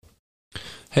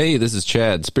Hey, this is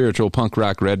Chad, Spiritual Punk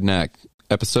Rock Redneck,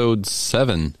 episode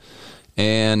 7.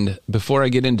 And before I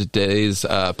get into today's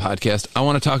podcast, I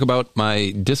want to talk about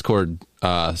my Discord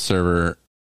server.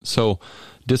 So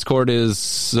Discord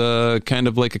is kind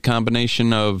of like a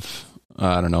combination of,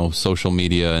 social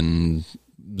media and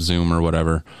Zoom or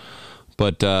whatever.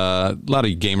 But a lot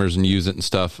of gamers use it and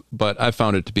stuff. But I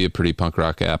found it to be a pretty punk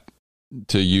rock app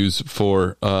to use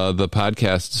for the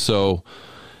podcast. So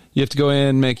you have to go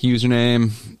in, make a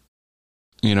username,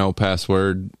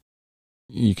 password.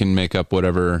 You can make up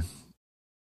whatever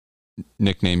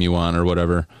nickname you want or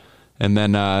whatever. And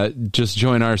then just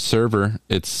join our server.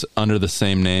 It's under the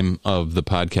same name of the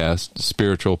podcast,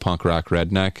 Spiritual Punk Rock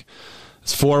Redneck.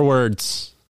 It's 4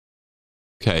 words.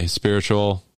 Okay,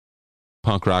 Spiritual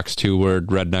Punk Rock's 2 word,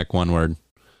 Redneck 1 word.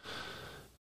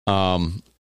 And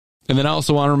then I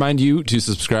also want to remind you to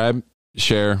subscribe,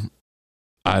 share.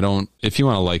 If you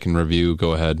want to like and review,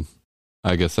 go ahead.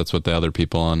 I guess that's what the other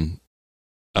people on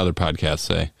other podcasts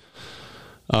say.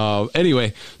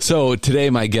 Anyway, so today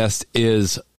my guest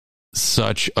is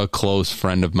such a close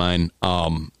friend of mine.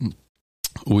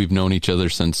 We've known each other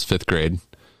since 5th grade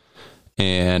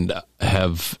and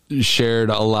have shared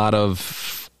a lot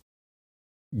of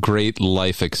great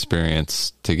life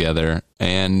experience together,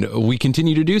 and we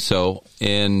continue to do so.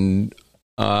 And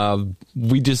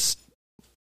we just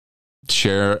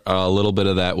share a little bit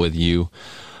of that with you.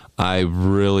 I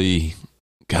really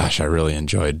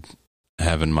enjoyed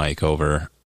having Mike over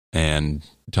and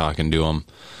talking to him.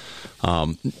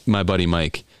 My buddy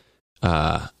Mike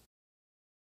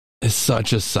is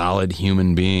such a solid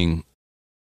human being.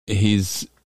 He's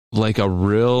like a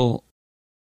real,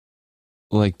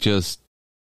 just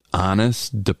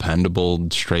honest, dependable,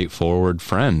 straightforward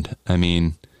friend. I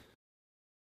mean,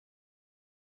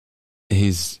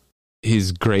 he's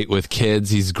great with kids.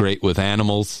 He's great with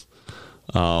animals.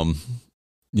 I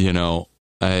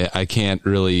can't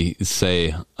really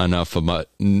say enough about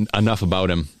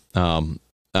him. I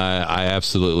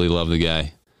absolutely love the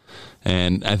guy,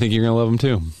 and I think you're going to love him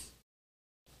too.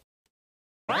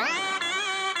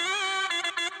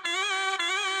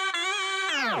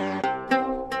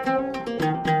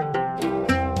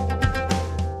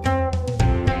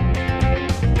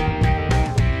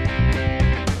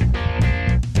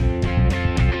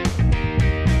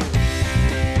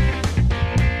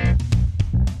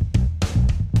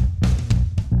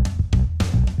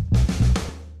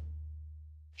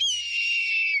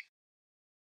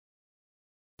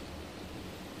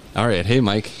 All right. Hey,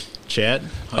 Mike. Chad,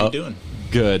 how you doing?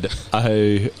 Good.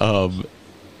 I'm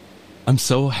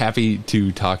so happy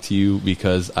to talk to you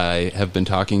because I have been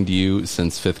talking to you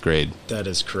since 5th grade. That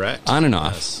is correct. On and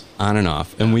off. Yes. On and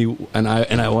off. And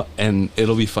and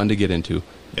it'll be fun to get into.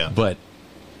 Yeah. But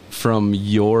from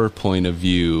your point of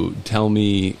view, tell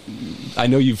me, I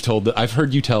know I've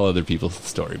heard you tell other people's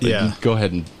story, but go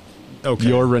ahead and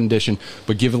your rendition,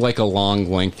 but give like a long,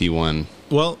 lengthy one.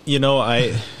 Well,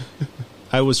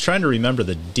 I was trying to remember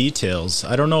the details.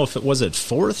 I don't know if it was at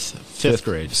 5th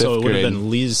grade. So it would have been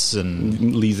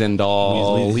Liesendal.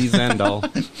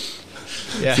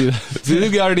 Yeah. See,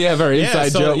 we already have our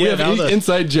inside joke. We have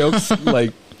inside jokes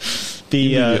like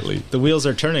the wheels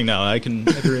are turning now. I can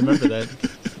remember that.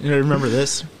 Remember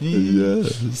this? Yeah,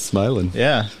 smiling.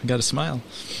 Yeah, got to smile.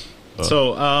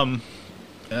 So,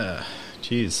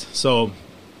 So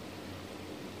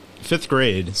 5th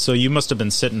grade. So you must have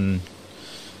been sitting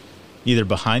either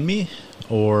behind me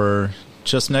or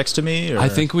just next to me, or I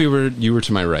think you were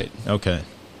to my right. Okay.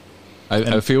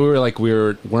 I feel we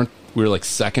were like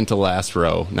second to last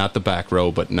row, not the back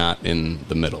row, but not in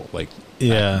the middle,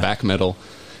 back middle,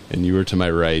 and you were to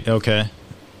my right. Okay.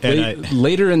 And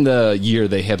later in the year,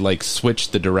 they had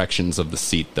switched the directions of the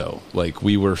seat though.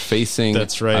 We were facing.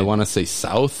 That's right. I want to say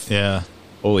south. Yeah.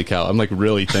 Holy cow! I'm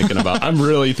really thinking about. I'm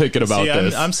really thinking about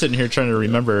this. I'm sitting here trying to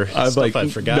remember stuff I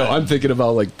forgot. No, I'm thinking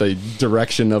about the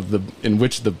direction of in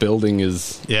which the building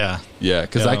is. Yeah,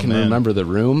 because I can remember the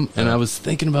room, and I was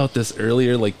thinking about this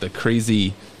earlier, the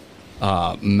crazy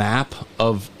map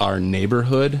of our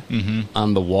neighborhood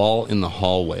on the wall in the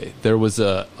hallway. There was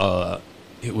it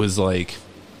was I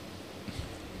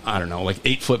don't know,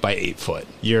 8 foot by 8 foot.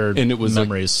 Your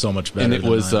memory is so much better.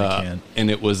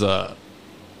 And it was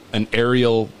an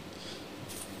aerial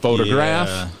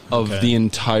photograph of the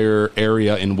entire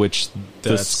area in which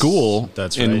the school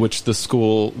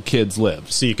kids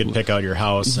lived. So you could pick out your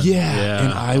house.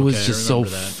 And I was just so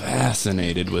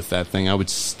fascinated with that thing. I would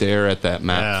stare at that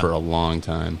map for a long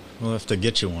time. We'll have to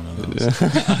get you one of those.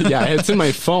 Yeah, it's in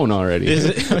my phone already. Is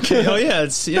it? Okay. Oh, yeah.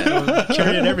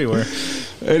 Carry it everywhere.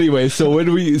 Anyway, so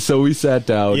we sat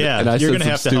down. Yeah, and I you're said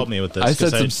gonna have to help me with this. I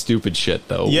said 'cause some stupid shit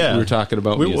though. Yeah, we were talking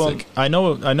about music.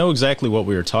 Well, I know exactly what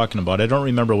we were talking about. I don't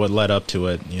remember what led up to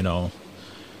it,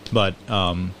 but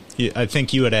I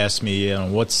think you had asked me,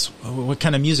 what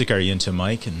kind of music are you into,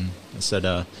 Mike? And I said,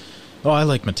 I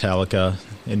like Metallica.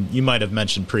 And you might have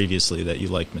mentioned previously that you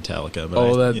liked Metallica.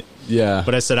 But yeah.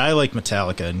 But I said I like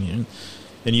Metallica,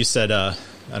 and you said, I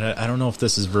don't know if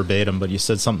this is verbatim, but you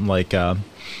said something like,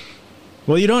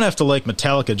 well, you don't have to like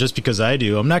Metallica just because I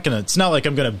do. It's not like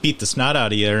I'm gonna beat the snot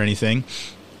out of you or anything.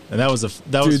 And that was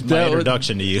my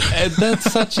introduction to you. And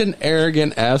that's such an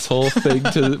arrogant asshole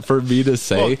thing for me to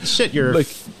say. Well, shit, you're like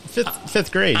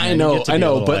fifth grade. Man. I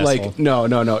know, but asshole. like,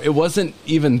 no. It wasn't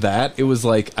even that. It was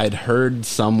like I'd heard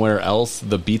somewhere else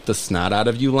the "beat the snot out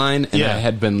of you" line, and I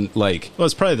had been like, well,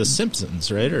 it's probably The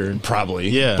Simpsons, right? Or probably,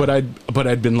 yeah. But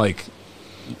I'd been like,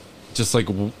 just like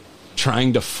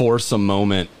trying to force a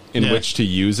moment in which to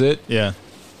use it. Yeah,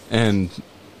 and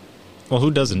well,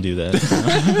 who doesn't do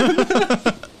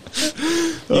that?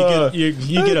 You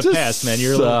get a pass, man.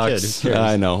 You're a little kid. Who cares?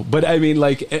 I know, but I mean,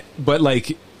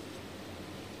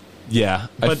 yeah.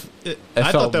 But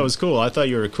I thought that was cool. I thought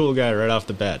you were a cool guy right off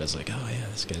the bat. I was like, oh yeah,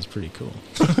 this guy's pretty cool.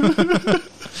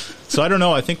 So I don't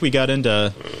know. I think we got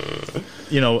into,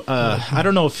 I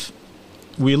don't know if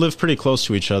we live pretty close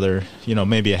to each other,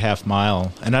 maybe a half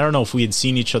mile. And I don't know if we had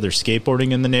seen each other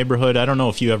skateboarding in the neighborhood. I don't know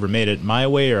if you ever made it my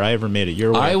way or I ever made it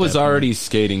your way. I was already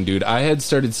skating, dude. I had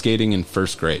started skating in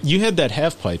first grade. You had that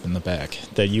half pipe in the back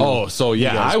that you. Oh, so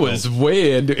yeah, I was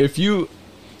way into.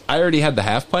 I already had the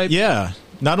half pipe. Yeah.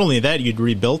 Not only that, you'd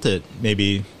rebuilt it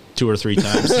maybe 2 or 3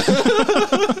 times.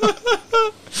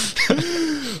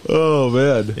 Oh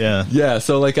man, yeah.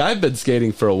 So I've been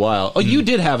skating for a while. Oh, you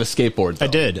did have a skateboard, though. I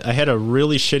did. I had a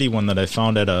really shitty one that I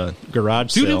found at a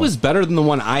garage sale. Dude, it was better than the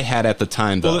one I had at the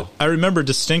time, though. Well, I remember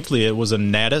distinctly it was a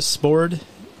Natus board.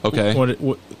 Okay.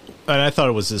 And I thought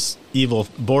it was this evil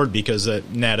board because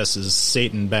Natus is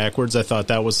Satan backwards. I thought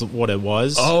that was what it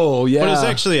was. Oh yeah, but it was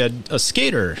actually a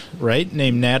skater, right?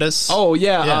 Named Natus. Oh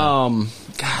yeah.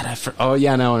 God, I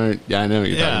know what you're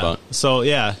talking about. So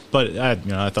yeah, but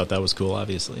I thought that was cool,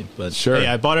 obviously. But sure,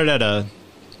 I bought it at a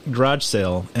garage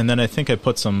sale, and then I think I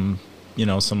put some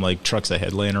trucks I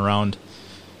had laying around,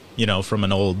 from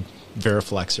an old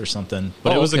Veriflex or something.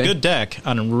 But it was a good deck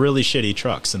on really shitty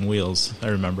trucks and wheels, I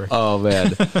remember. Oh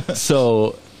man.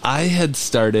 So I had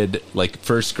started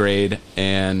first grade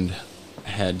and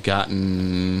had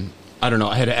gotten, I don't know,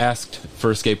 I had asked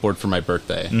for a skateboard for my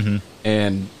birthday. Mm-hmm.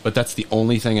 But that's the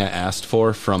only thing I asked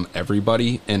for from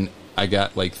everybody, and I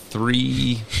got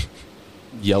 3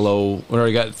 yellow, or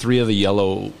I got 3 of the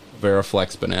yellow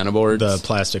Veriflex banana boards. The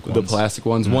plastic ones. The plastic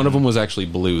ones. Mm-hmm. One of them was actually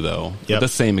blue, though. Yep. The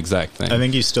same exact thing. I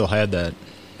think you still had that.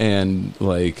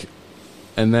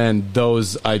 And then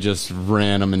those, I just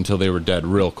ran them until they were dead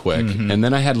real quick. Mm-hmm. And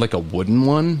then I had a wooden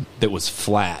one that was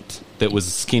flat, that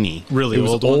was skinny. Really it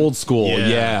was old old school,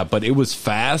 yeah, but it was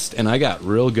fast, and I got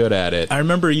real good at it. I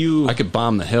remember I could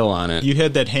bomb the hill on it. You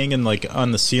had that hanging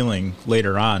on the ceiling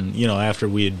later on, after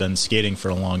we had been skating for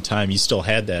a long time. You still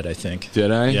had that, I think.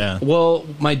 Did I? Yeah. Well,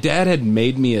 my dad had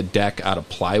made me a deck out of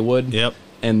plywood. Yep.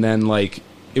 And then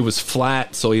it was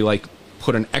flat, so he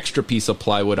put an extra piece of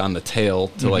plywood on the tail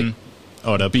to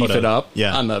to beef it up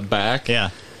on the back. Yeah.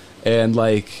 And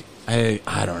I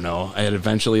don't know. I had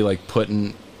eventually put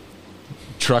in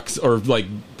trucks or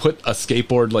put a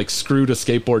skateboard, screwed a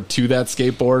skateboard to that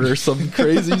skateboard or some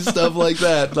crazy stuff like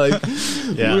that.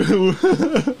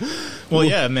 Well,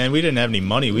 yeah, man, we didn't have any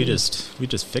money. We just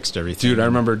fixed everything. Dude, I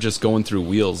remember just going through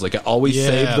wheels. I always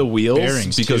saved the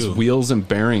wheels because wheels and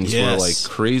bearings were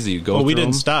crazy. We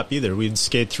didn't stop either. We'd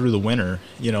skate through the winter,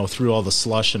 through all the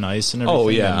slush and ice and everything. Oh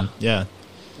yeah, yeah.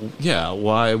 Yeah,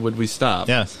 why would we stop?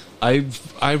 Yeah.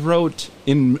 I wrote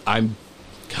in I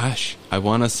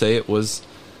want to say it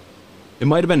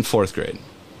might have been 4th grade,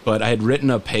 but I had written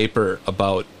a paper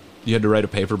about, you had to write a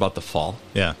paper about the fall.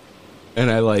 Yeah. And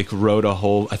I wrote a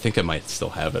whole, I think I might still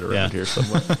have it around here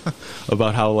somewhere,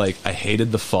 about how I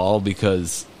hated the fall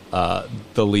because the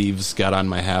leaves got on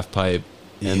my half pipe,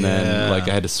 and then I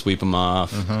had to sweep them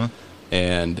off. Uh-huh.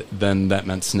 And then that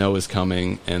meant snow was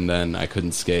coming, and then I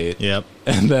couldn't skate. Yep.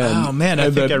 And then, oh man,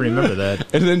 I think I remember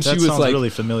that. And then that she was really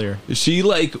familiar. She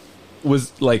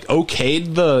was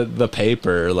okayed the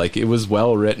paper, it was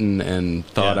well written and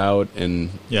thought out,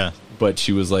 and but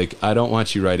she was I don't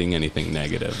want you writing anything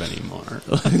negative anymore.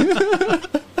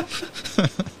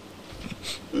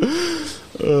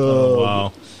 Oh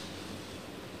wow.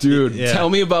 Dude, tell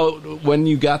me about when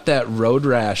you got that road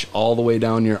rash all the way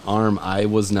down your arm. I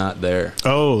was not there.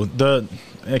 Oh,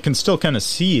 I can still kind of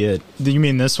see it. Do you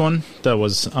mean this one that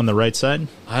was on the right side?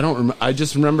 I don't remember. I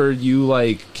just remember you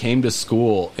like came to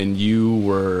school and you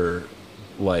were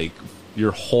like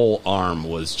your whole arm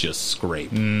was just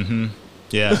scraped. Mm-hmm.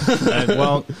 Yeah.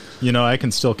 Well, I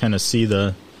can still kind of see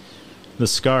the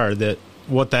scar that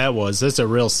what that was. That's a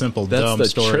real simple, dumb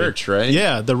That's the story. church, right?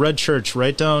 Yeah, the red church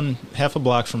right down half a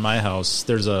block from my house.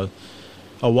 There's a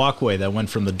walkway that went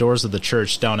from the doors of the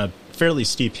church down a fairly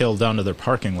steep hill down to their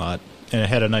parking lot, and it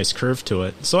had a nice curve to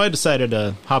it. So I decided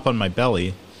to hop on my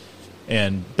belly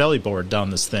and belly board down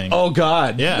this thing. Oh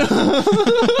God. Yeah.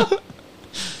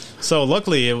 So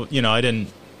luckily, I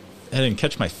didn't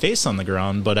catch my face on the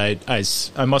ground, but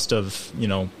I must have,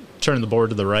 turned the board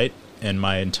to the right, and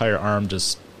my entire arm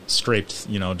just scraped,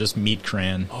 just meat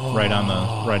crayon right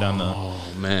on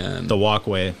the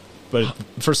walkway. But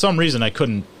for some reason, I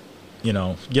couldn't,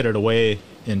 get it away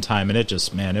in time, and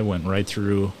it went right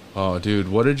through. Oh, dude,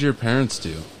 what did your parents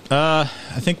do? I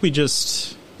think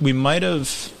we might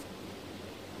have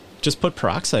just put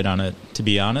peroxide on it, to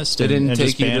be honest. They didn't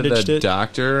take you to the it.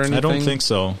 doctor or anything? I don't think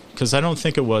so, because I don't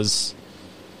think it was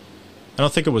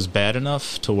bad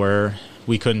enough to where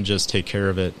we couldn't just take care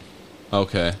of it.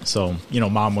 Okay. So,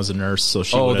 Mom was a nurse, so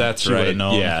she would have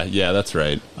known. Yeah, that's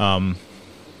right.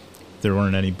 There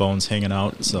weren't any bones hanging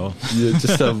out, so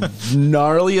just the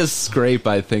gnarliest scrape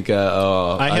I think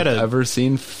I've ever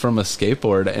seen from a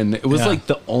skateboard, and it was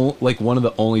like one of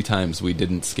the only times we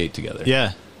didn't skate together.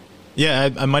 Yeah. Yeah,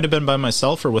 I might have been by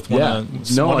myself or with one other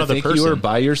person. I think you were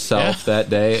by yourself that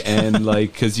day, and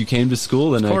because you came to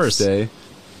school the next day.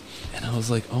 And I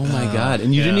was like, oh my God.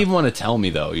 And you didn't even want to tell me,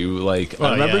 though. You I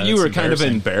remember you were kind of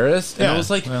embarrassed. And I was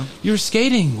like, you're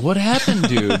skating. What happened,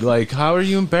 dude? Like, how are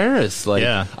you embarrassed? Like,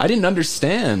 I didn't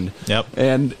understand. Yep.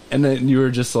 And then you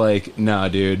were just like, nah,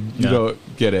 dude, you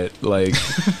don't get it. Like,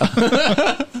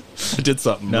 I did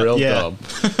something real dumb.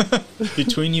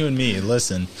 Between you and me,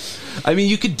 listen. I mean,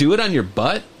 you could do it on your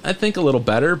butt, I think, a little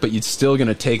better, but you're still going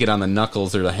to take it on the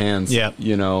knuckles or the hands. Yeah.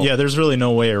 Yeah, there's really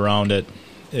no way around it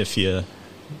if you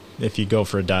go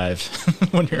for a dive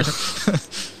when you're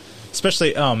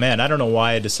especially, oh man, I don't know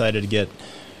why I decided to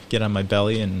get on my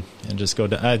belly and just go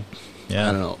down. I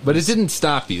don't know, but it didn't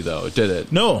stop you though, did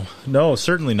it? No,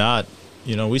 certainly not.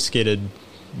 We skated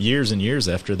years and years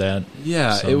after that.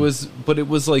 Yeah, so. It was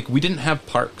like we didn't have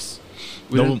parks.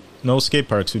 No skate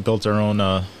parks. We built our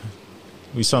own.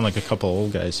 We sound like a couple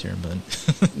old guys here, but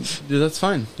dude, that's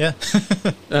fine. Yeah,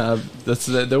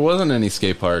 there wasn't any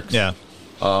skate parks. Yeah.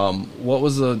 What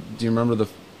was do you remember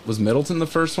was Middleton the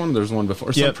first one? There was one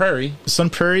before. Sun Prairie. Sun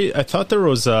Prairie. I thought there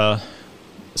was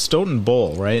Stoughton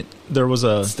Bowl, right? There was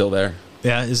a... It's still there.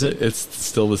 Yeah, is it? It's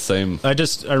still the same. I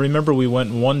remember we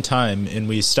went one time and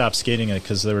we stopped skating it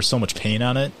because there was so much paint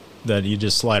on it that you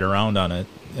just slide around on it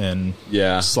and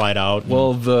slide out.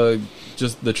 Well, the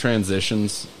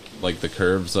transitions, like the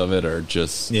curves of it are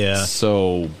just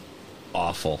so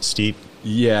awful. Steep.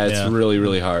 Yeah, it's really,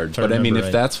 really hard. But I mean,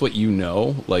 if that's what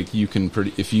like you can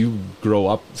if you grow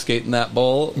up skating that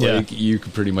bowl, like you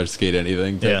could pretty much skate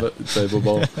anything type of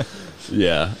bowl.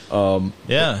 Yeah.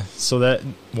 So that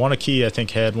Wanakee, I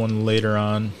think, had one later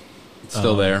on. It's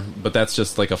still there, but that's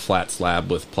just like a flat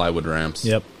slab with plywood ramps.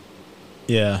 Yep.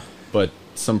 Yeah. But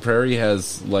Sun Prairie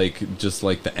has just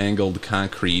the angled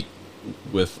concrete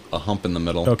with a hump in the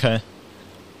middle. Okay.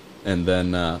 And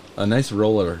then a nice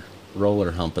roller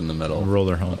hump in the middle.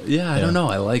 Roller hump. Yeah, I don't know.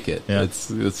 I like it. Yeah.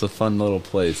 It's a fun little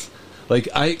place. Like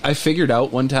I figured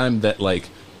out one time that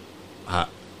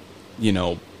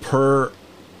per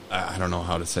I don't know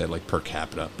how to say it, like per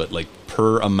capita, but like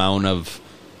per amount of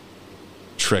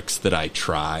tricks that I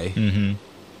try,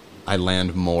 I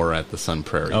land more at the Sun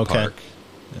Prairie Park.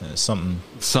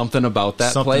 Something about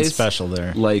that something place special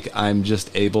there. Like I'm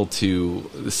just able to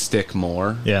stick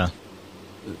more. Yeah.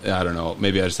 I don't know.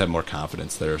 Maybe I just have more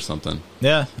confidence there or something.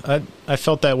 Yeah, I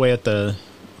felt that way at the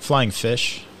Flying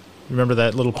Fish. Remember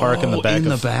that little park in the back? In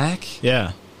the back?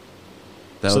 Yeah.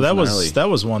 That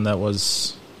was one that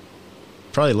was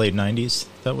probably late 90s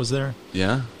that was there.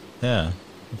 Yeah. Yeah,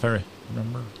 if I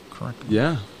remember correctly.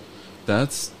 Yeah.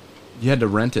 You had to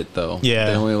rent it, though. Yeah.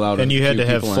 They only allowed and you had to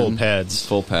have full in. pads.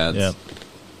 Full pads. Yeah.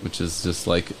 Which is just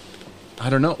like,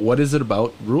 I don't know. What is it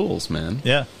about rules, man?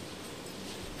 Yeah.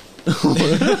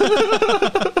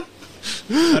 I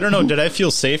don't know. Did I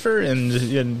feel safer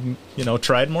and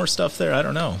tried more stuff there? I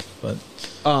don't know, but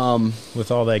with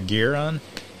all that gear on,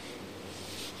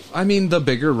 I mean, the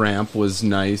bigger ramp was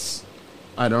nice.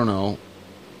 I don't know.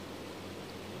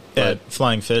 At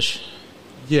Flying Fish,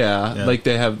 yeah, like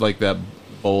they have like that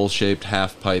bowl-shaped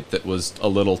half pipe that was a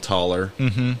little taller,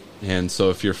 and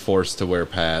so if you're forced to wear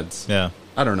pads, I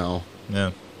don't know.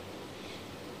 Yeah.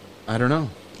 I don't know.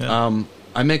 Yeah.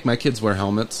 I make my kids wear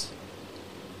helmets.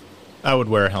 I would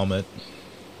wear a helmet.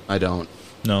 I don't.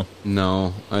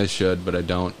 No, I should, but I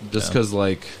don't. Just because,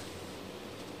 like,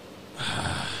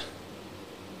 I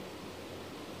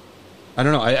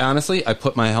don't know. I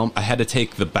put my helmet. I had to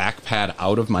take the back pad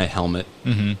out of my helmet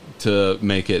to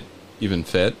make it even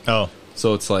fit. Oh,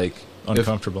 so it's like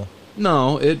uncomfortable.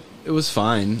 It was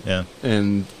fine. Yeah,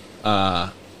 and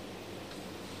I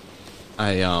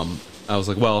was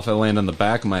like, well, if I land on the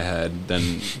back of my head,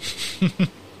 then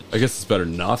I guess it's better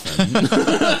than nothing.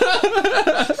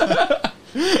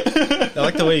 I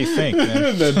like the way you think,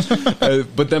 man.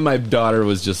 But then my daughter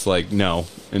was just like, no,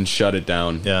 and shut it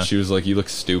down. Yeah. She was like, you look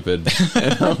stupid.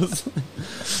 And I was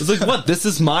like, what? This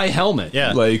is my helmet.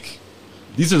 Yeah. Like,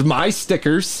 these are my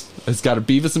stickers. It's got a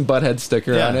Beavis and Butthead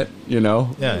sticker on it, you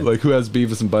know? Yeah. Like, who has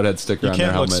Beavis and Butthead sticker on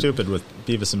their helmet? You can't look stupid with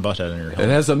Beavis and Butthead on your helmet.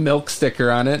 It has a milk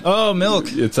sticker on it. Oh, milk.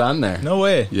 It's on there. No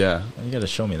way. Yeah. You got to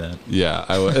show me that. Yeah.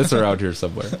 It's around here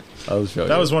somewhere. I'll show you.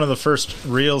 That was one of the first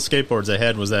real skateboards I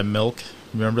had, was that milk.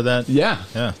 Remember that? Yeah.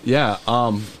 Yeah. Yeah.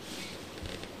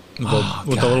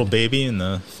 With the little baby and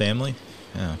the family.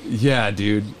 Yeah. Yeah,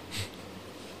 dude.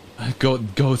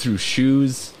 Go through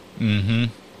shoes. Mm-hmm.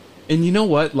 And you know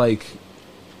what? Like,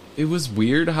 it was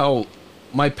weird how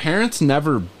my parents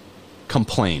never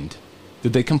complained.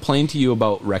 Did they complain to you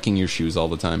about wrecking your shoes all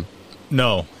the time?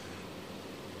 No,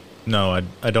 I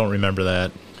don't remember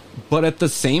that. But at the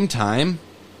same time,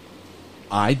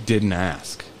 I didn't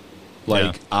ask.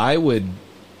 Like,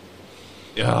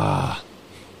 Yeah.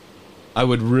 I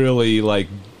would really, like,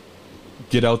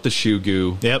 get out the shoe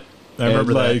goo. Yep, I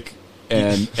remember that. Like,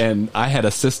 and I had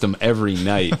a system every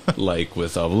night, like,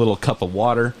 with a little cup of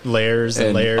water. Layers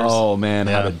and layers. Oh, man,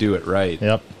 how Yeah. to do it right.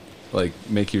 Yep. Like,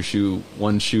 make your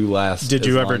one shoe last. Did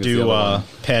you as ever long as the do other one.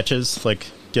 patches? Like,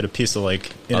 get a piece of,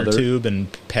 like, inner Other- tube and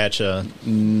patch a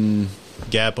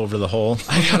gap over the hole?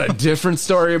 I got a different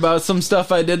story about some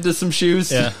stuff I did to some shoes.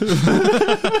 Yeah.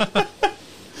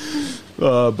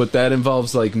 But that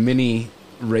involves, like, mini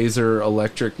Razor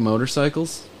electric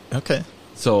motorcycles. Okay.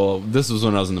 So this was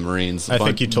when I was in the Marines. I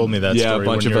think you told me that story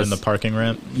when you were in the us. parking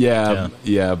ramp. Yeah,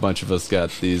 a bunch of us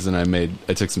got these, and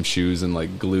I took some shoes and,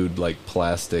 like, glued, like,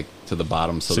 plastic to the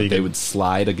bottom so that they would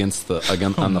slide against the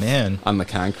on the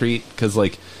concrete, because,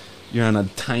 like, you're on a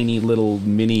tiny little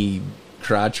mini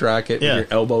crotch rocket with your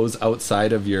elbows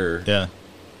outside of your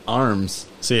arms.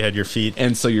 So you had your feet,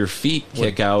 and so your feet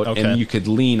kick out, and you could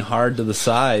lean hard to the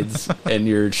sides, and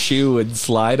your shoe would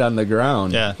slide on the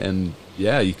ground. Yeah, and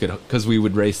you could, because we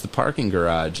would race the parking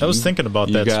garage. I was thinking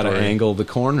about that. You got to angle the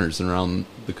corners around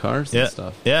the cars and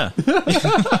stuff. Yeah.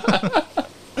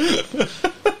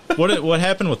 What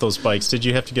happened with those bikes? Did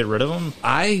you have to get rid of them?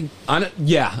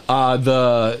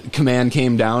 The command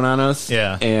came down on us.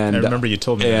 Yeah, and I remember you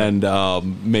told me and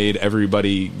made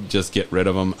everybody just get rid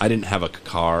of them. I didn't have a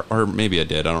car, or maybe I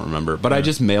did. I don't remember. But I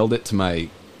just mailed it to my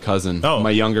cousin,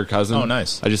 my younger cousin. Oh,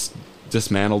 nice. I just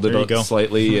dismantled it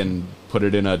slightly and put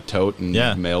it in a tote and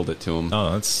mailed it to him.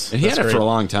 Oh, and he had it for a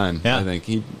long time. Yeah. I think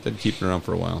he did keep it around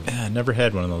for a while. Yeah, I never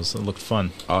had one of those. It looked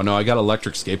fun. Oh no, I got an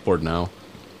electric skateboard now.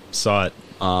 Saw it.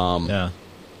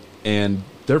 And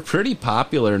they're pretty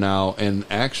popular now. And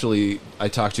actually, I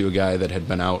talked to a guy that had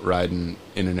been out riding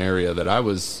in an area that I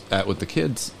was at with the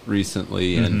kids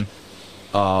recently, and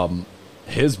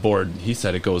his board, he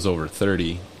said it goes over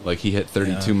 30. Like, he hit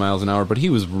 32 miles an hour, but he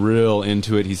was real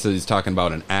into it. He said he's talking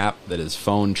about an app that his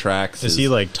phone tracks. Is he,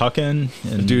 like, tucking?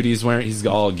 Dude, he's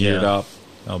all geared up.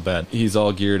 I'll bet. He's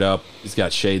all geared up. He's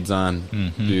got shades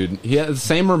on. Dude, he has the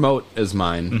same remote as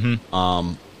mine.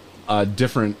 A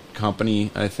different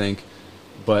company, I think.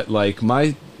 But, like,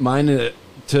 mine,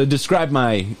 to describe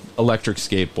my electric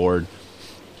skateboard,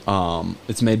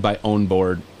 it's made by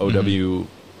Ownboard, OWN,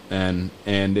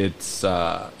 and it's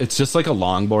just like a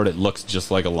longboard. It looks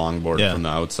just like a longboard from the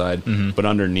outside, but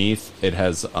underneath it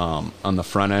has, on the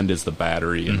front end is the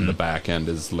battery, and the back end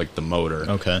is like the motor.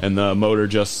 Okay. And the motor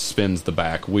just spins the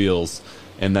back wheels,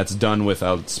 and that's done with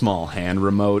a small hand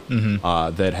remote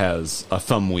that has a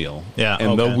thumb wheel. Yeah,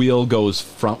 and the wheel goes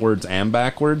frontwards and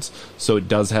backwards, so it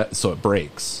does so it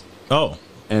brakes. Oh,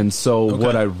 and so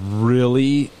what I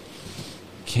really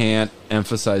can't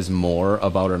emphasize more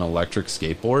about an electric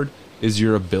skateboard is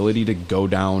your ability to go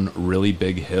down really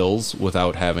big hills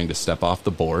without having to step off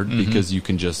the board, because you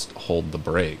can just hold the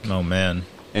brake. Oh man,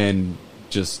 and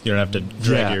just you don't have to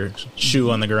drag your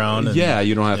shoe on the ground. And,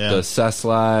 you don't have to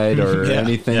slide or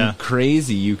anything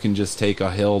crazy. You can just take a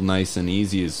hill nice and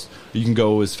easy. You can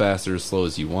go as fast or as slow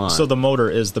as you want. So the motor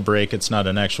is the brake. It's not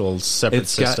an actual separate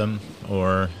system.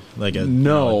 or like a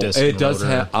no? disc It does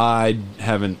rotor? have. I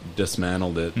haven't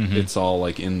dismantled it. Mm-hmm. It's all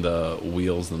like in the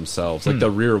wheels themselves. Like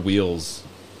the rear wheels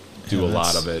do a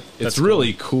lot of it. It's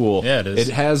really cool. Yeah, it is.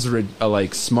 It has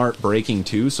like smart braking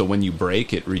too. So when you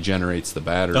brake, it regenerates the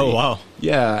battery. Oh wow!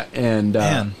 Yeah, and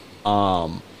Man.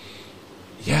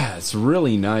 yeah, it's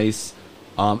really nice.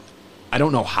 I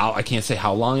don't know how. I can't say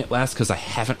how long it lasts because I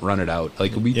haven't run it out.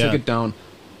 Like we took it down.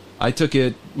 I took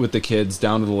it with the kids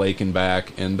down to the lake and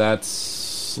back, and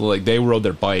that's like they rode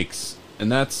their bikes,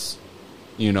 and that's,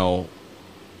 you know,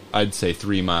 I'd say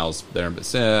 3 miles there, but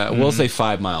we'll say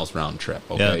 5 miles round trip,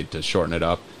 okay, to shorten it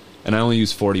up. And I only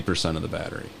use 40% of the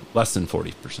battery, less than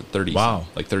 40%, 30. Wow,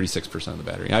 like 36% of the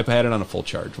battery. I had it on a full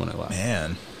charge when I left.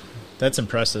 Man, that's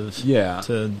impressive. Yeah.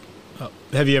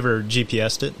 Have you ever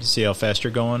GPS'd it to see how fast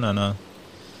you're going on a?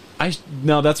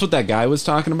 No, that's what that guy was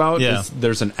talking about. Yeah.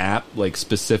 There's an app like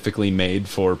specifically made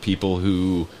for people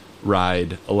who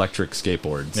ride electric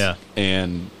skateboards. Yeah.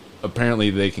 And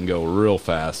apparently they can go real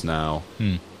fast now.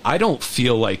 I don't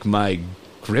feel like my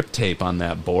grip tape on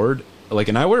that board, like,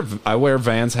 and I wear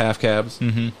Vans half cabs,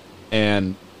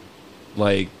 and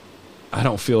like I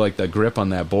don't feel like the grip on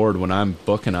that board when I'm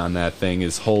booking on that thing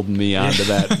is holding me onto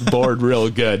that board real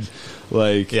good.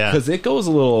 Like, because it goes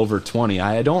a little over 20.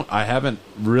 I haven't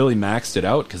really maxed it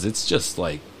out because it's just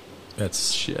like,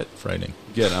 that's shit. frightening.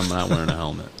 Good, I'm not wearing a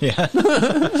helmet. Yeah.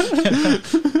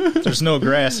 There's no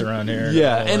grass around here.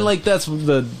 Yeah, and like that's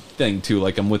the thing too.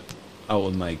 Like I'm out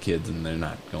with my kids and they're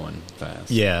not going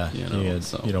fast. Yeah, you know,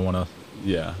 so you don't want to.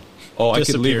 Yeah. Oh, I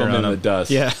could leave them in the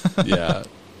dust. Yeah. Yeah.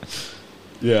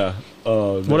 Yeah.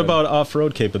 Oh, what about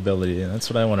off-road capability? That's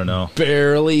what I want to know.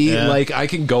 Barely. Yeah. Like I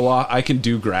can go off. I can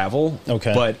do gravel.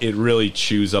 Okay. But it really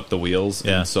chews up the wheels.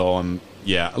 Yeah. And so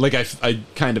like I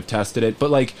kind of tested it. But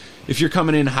like if you're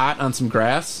coming in hot on some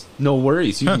grass, no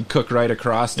worries. You can cook right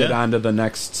across it onto the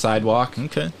next sidewalk.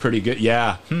 Okay. Pretty good.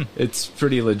 Yeah. It's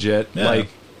pretty legit. Yeah. Like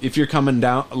if you're coming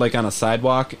down like on a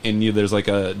sidewalk and there's like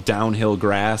a downhill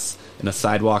grass and a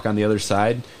sidewalk on the other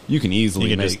side, you can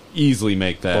easily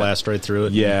make that blast right through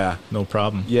it. Yeah. No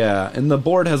problem. Yeah, and the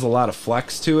board has a lot of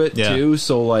flex to it too,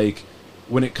 so like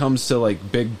when it comes to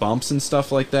like big bumps and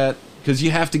stuff like that, because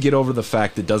you have to get over the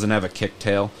fact it doesn't have a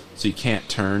kicktail, so you can't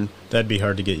turn. That'd be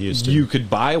hard to get used to. You could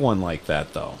buy one like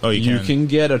that though. Oh, you can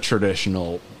get a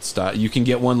traditional style. You can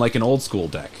get one like an old school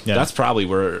deck. Yeah. That's probably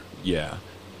where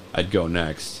I'd go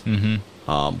next. Just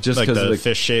like because the of the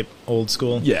fish shape old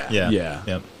school. Yeah.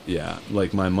 Yep. Yeah,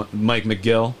 like my Mike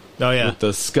McGill. Oh yeah, with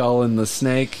the skull and the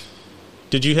snake.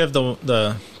 Did you have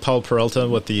the Paul Peralta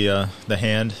with the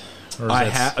hand? Or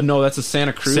no, that's a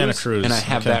Santa Cruz. Santa Cruz, and I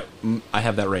have that. I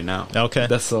have that right now. Okay,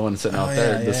 that's the one sitting out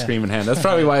there, the screaming hand. That's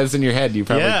probably why it's in your head. You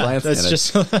probably glanced at it.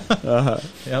 Just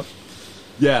Yep.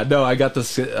 Yeah, no, I got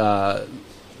this. I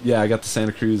got the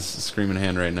Santa Cruz screaming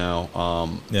hand right now.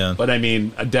 But I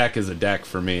mean, a deck is a deck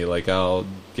for me. Like I'll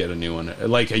get a new one.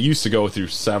 Like I used to go through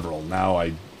several. Now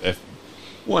if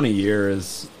one a year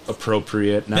is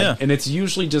appropriate. And it's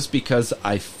usually just because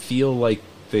I feel like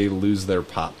they lose their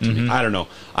pop to me. I don't know.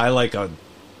 I like a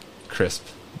crisp.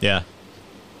 Yeah.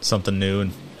 Something new.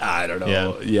 And I don't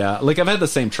know. Yeah. Like I've had the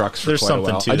same trucks for quite a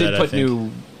while. I did put new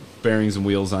bearings and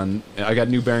wheels on. I got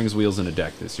new bearings, wheels, and a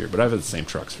deck this year, but I've had the same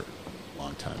trucks for a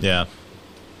long time. Yeah.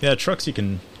 Yeah, trucks you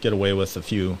can get away with a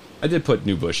few. I did put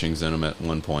new bushings in them at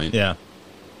one point. Yeah.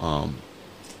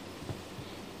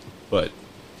 But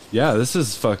yeah, this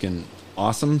is fucking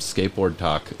awesome skateboard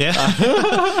talk. Yeah.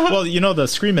 Well, the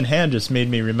screaming hand just made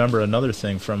me remember another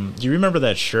thing from. Do you remember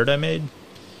that shirt I made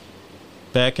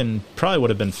back in probably would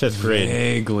have been 5th grade?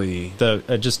 Vaguely.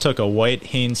 I just took a white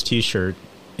Hanes T-shirt.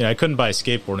 I couldn't buy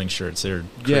skateboarding shirts; they're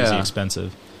crazy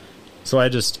expensive. So I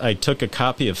took a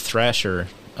copy of Thrasher,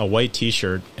 a white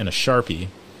T-shirt, and a Sharpie,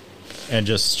 and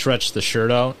just stretched the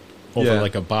shirt out over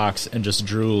like a box, and just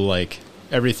drew like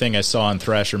everything I saw in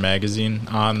Thrasher magazine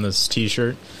on this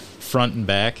T-shirt, front and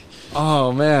back.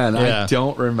 Oh man, I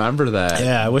don't remember that.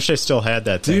 Yeah, I wish I still had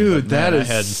that thing. Dude, that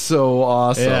is so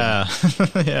awesome. Yeah.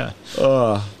 Yeah.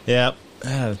 Yeah.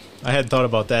 I hadn't thought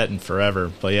about that in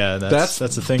forever, but yeah, that's the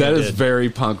thing. That is very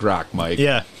punk rock, Mike.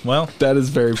 Yeah, well, that is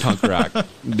very punk rock,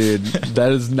 dude.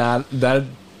 That is not that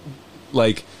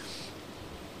like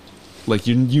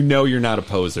you're not a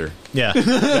poser. Yeah,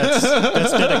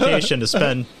 that's dedication to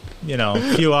spend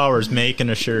a few hours making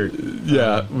a shirt.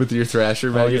 Yeah, with your Thrasher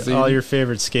magazine, all your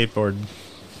favorite skateboard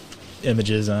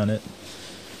images on it.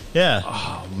 Yeah.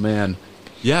 Oh man,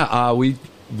 yeah. I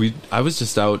was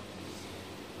just out.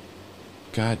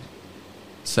 God,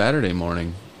 Saturday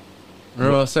morning,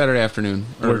 or Saturday afternoon,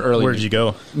 or early. Where'd you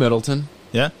go? Middleton.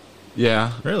 Yeah.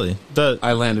 Yeah. Really?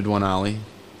 I landed one ollie.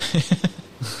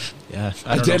 Yeah,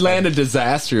 I did land a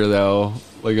disaster though,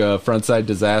 like a frontside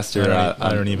disaster.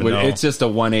 I don't even know. It's just a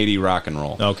 180 rock and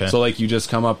roll. Okay. So like you just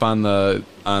come up on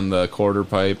the quarter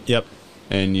pipe. Yep.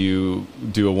 And you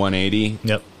do a 180.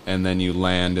 Yep. And then you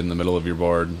land in the middle of your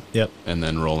board. Yep. And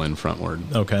then roll in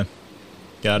frontward. Okay.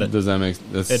 Got it. Does that make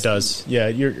sense? It does. Yeah,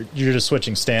 you're just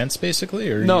switching stance basically,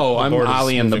 or no? I'm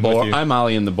ollieing the board. I'm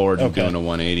ollieing the board and Okay. doing a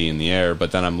 180 in the air,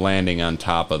 but then I'm landing on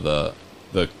top of the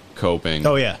coping.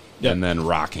 Oh yeah. Yep. And then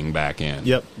rocking back in.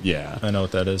 Yep. Yeah. I know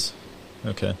what that is.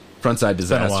 Okay. Frontside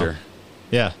disaster.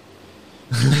 Yeah.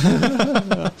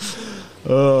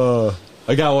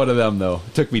 I got one of them though.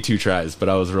 It took me 2 tries, but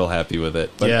I was real happy with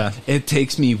it. But yeah. It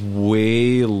takes me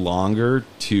way longer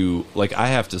to, like, I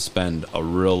have to spend a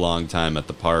real long time at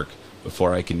the park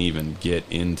before I can even get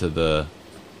into the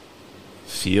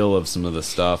feel of some of the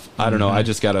stuff. I don't know. I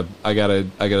just I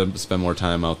gotta spend more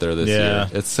time out there this year.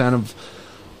 It's kind of,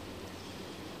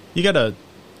 you gotta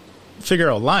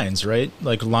figure out lines, right?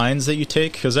 Like lines that you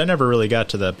take, because I never really got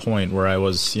to that point where I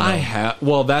was,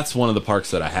 well, that's one of the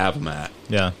parks that I have them at.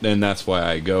 Yeah. And that's why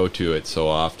I go to it so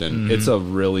often. It's a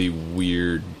really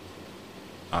weird,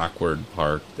 awkward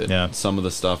park that some of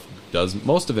the stuff does,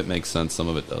 most of it makes sense, some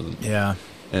of it doesn't. Yeah.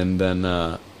 And then,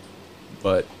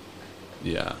 but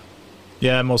yeah.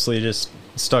 Yeah, mostly just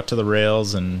stuck to the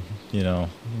rails and,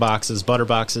 boxes, butter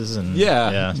boxes. And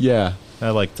yeah. I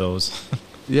like those.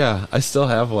 Yeah, I still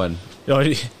have one. Oh,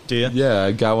 do you? Yeah,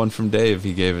 I got one from Dave.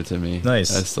 He gave it to me.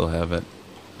 Nice. I still have it.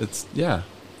 It's, yeah.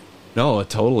 No,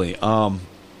 totally.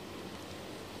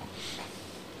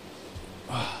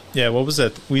 Yeah, what was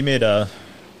that? We made a,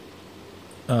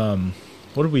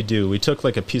 what did we do? We took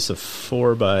like a piece of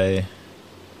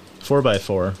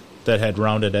 4x4 that had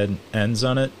rounded ends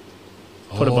on it,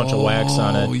 put a bunch of wax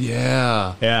on it. Oh,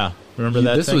 yeah. Yeah. Remember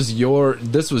that This thing? was your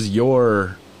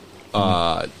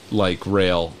like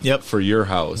rail for your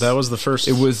house. That was the first.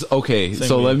 It was okay.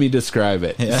 So let me describe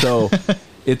it. Yeah. So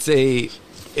it's a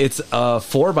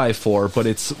 4x4, but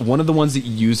it's one of the ones that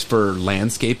you use for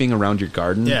landscaping around your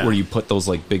garden, where you put those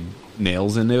like big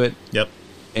nails into it. Yep.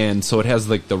 And so it has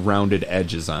like the rounded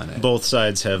edges on it. Both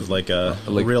sides have like a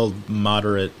real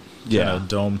moderate kind of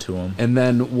dome to them. And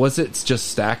then was it just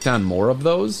stacked on more of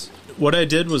those? What I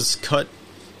did was cut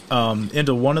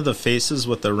into one of the faces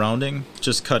with the rounding,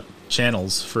 just cut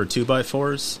channels for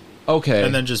 2x4s. Okay.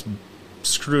 And then just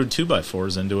screwed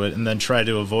 2x4s into it, and then try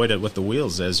to avoid it with the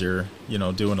wheels as you're,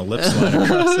 doing a lip slide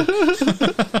across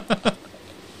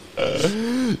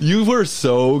it. You were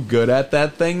so good at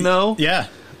that thing, though. Yeah.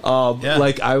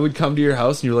 Like I would come to your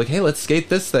house and you're like, "Hey, let's skate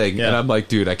this thing," and I'm like,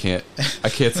 "Dude, I can't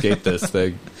skate this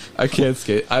thing. I can't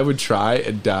skate." I would try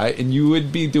and die, and you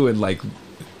would be doing like,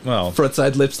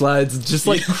 frontside lip slides, just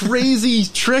like crazy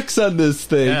tricks on this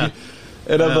thing. Yeah.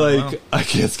 And I'm like, I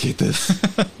can't skate this.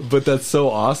 But that's so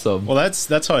awesome. Well,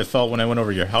 that's how I felt when I went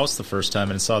over to your house the first time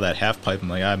and saw that half pipe. I'm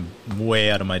like, I'm way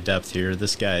out of my depth here.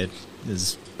 This guy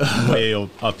is way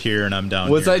up here and I'm down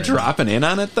here. Was I dropping in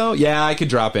on it, though? Yeah, I could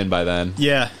drop in by then.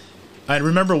 Yeah. I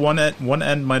remember one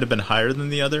end might have been higher than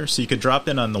the other, so you could drop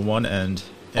in on the one end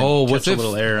and catch a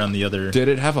little air on the other. Did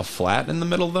it have a flat in the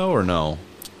middle, though, or no?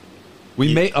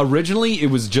 Originally,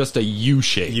 it was just a U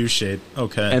shape. U shape,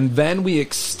 okay. And then we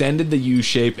extended the U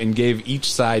shape and gave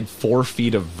each side 4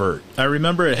 feet of vert. I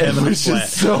remember it having a flat. Which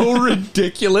is so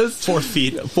ridiculous. 4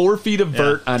 feet. 4 feet of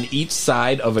vert on each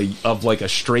side of like a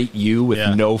straight U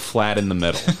with no flat in the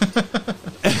middle.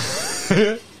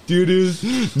 Dude,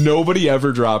 nobody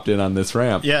ever dropped in on this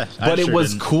ramp. Yeah, but it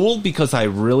was cool because I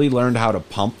really learned how to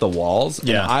pump the walls.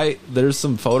 Yeah. And there's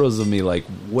some photos of me like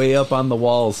way up on the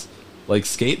walls, like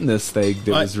skating this thing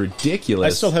that was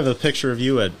ridiculous. I still have a picture of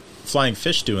you at Flying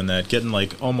Fish doing that, getting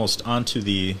like almost onto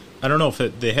the. I don't know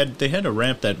if they had a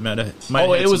ramp that might have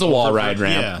it was a wall ride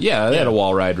ramp. Yeah, they had a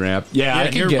wall ride ramp. Yeah,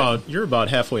 you're about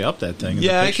halfway up that thing.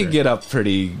 Yeah, I could get up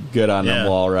pretty good on them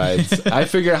wall rides. I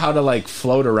figure out how to like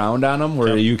float around on them,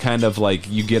 where you kind of like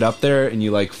you get up there and you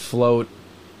like float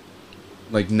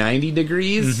like 90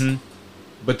 degrees. Mm-hmm.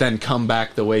 But then come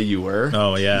back the way you were.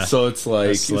 Oh, yeah. So it's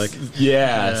like,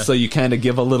 so you kind of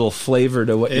give a little flavor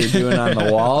to what you're doing on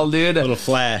the wall, dude. A little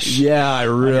flash. Yeah, I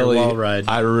really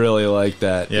like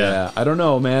that. Yeah. I don't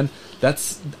know, man.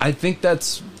 I think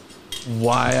that's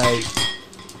why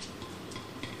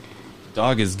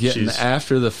dog is getting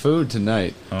after the food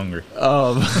tonight. Hungry.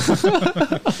 Come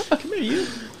here, you.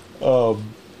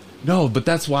 No, but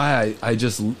that's why I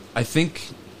think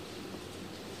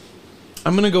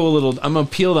I'm going to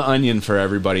peel the onion for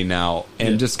everybody now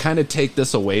and just kind of take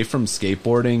this away from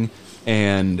skateboarding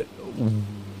and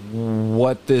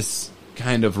what this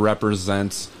kind of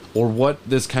represents or what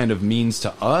this kind of means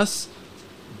to us,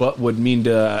 but would mean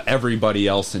to everybody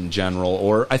else in general.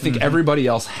 Or I think everybody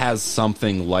else has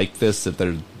something like this that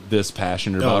they're this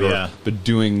passionate about, or been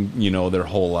doing, their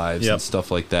whole lives and stuff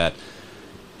like that.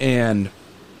 And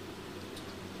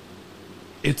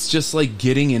it's just like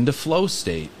getting into flow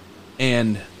state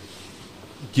and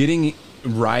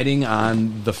riding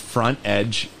on the front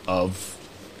edge of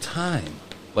time,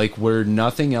 like where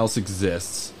nothing else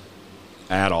exists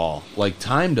at all. Like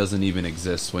time doesn't even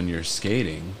exist when you're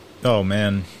skating. Oh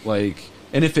man. Like,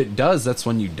 and if it does, that's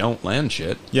when you don't land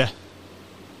shit. Yeah.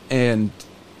 And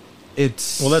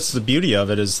it's... Well, that's the beauty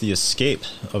of it, is the escape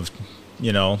of,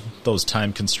 those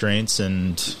time constraints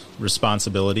and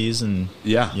responsibilities and,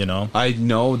 I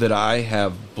know that I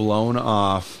have blown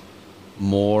off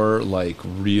more like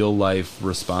real life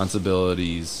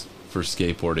responsibilities for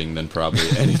skateboarding than probably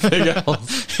anything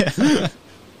else. I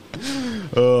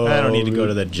don't need to go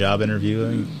to that job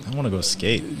interview. I want to go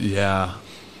skate. Yeah.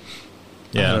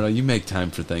 I don't know. You make time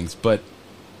for things, but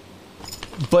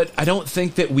I don't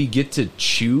think that we get to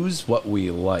choose what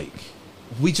we like.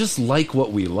 We just like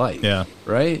what we like. Yeah.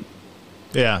 Right?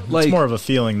 Yeah. Like, it's more of a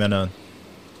feeling than a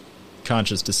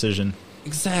conscious decision.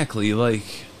 Exactly. Like,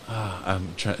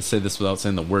 I'm trying to say this without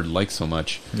saying the word "like" so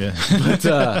much. Yeah.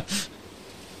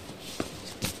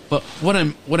 But what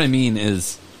I mean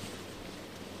is,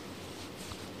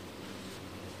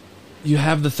 you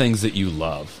have the things that you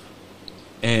love,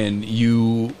 and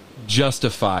you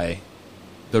justify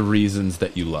the reasons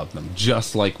that you love them,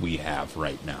 just like we have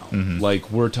right now. Like,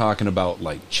 we're talking about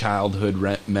like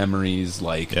childhood memories,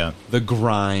 like the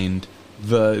grind,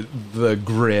 the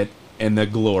grit, and the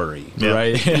glory,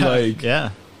 right?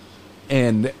 Like,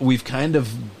 and we've kind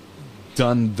of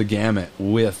done the gamut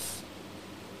with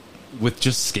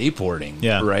just skateboarding,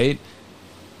 right?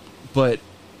 But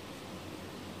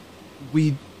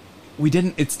we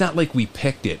didn't. It's not like we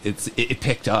picked it. It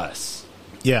picked us.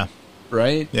 Yeah.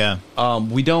 Right. Yeah.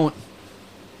 We don't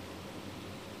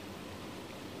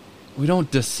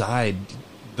decide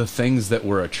the things that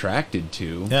we're attracted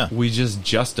to. Yeah. We just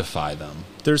justify them.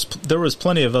 There was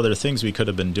plenty of other things we could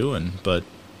have been doing, but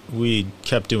we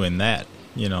kept doing that,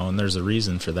 and there's a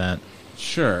reason for that.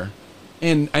 Sure.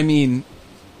 And I mean,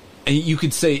 you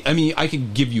could say, I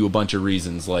could give you a bunch of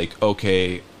reasons, like,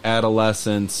 okay,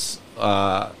 adolescent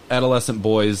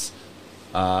boys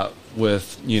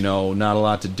with, not a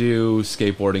lot to do,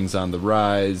 skateboarding's on the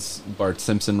rise, Bart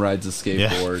Simpson rides a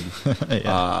skateboard.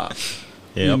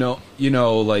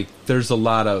 Like, there's a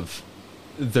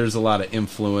lot of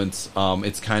influence.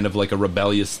 It's kind of like a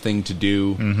rebellious thing to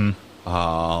do.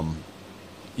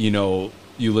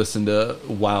 You listen to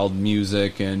wild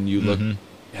music, and you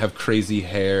have crazy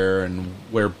hair and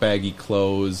wear baggy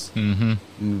clothes, and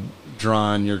draw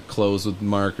on your clothes with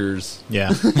markers. Yeah.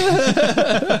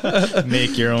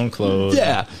 Make your own clothes.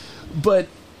 Yeah. But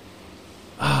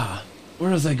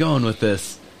where was I going with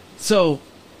this? So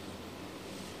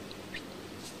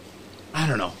I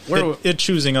don't know. It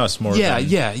choosing us more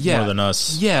than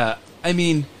us. Yeah. I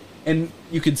mean, and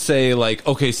you could say, like,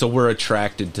 okay, so we're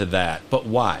attracted to that, but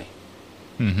why?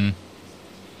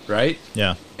 Right?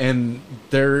 Yeah. And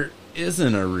there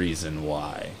isn't a reason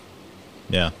why.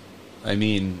 Yeah. I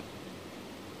mean...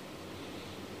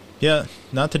 Yeah,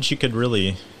 not that you could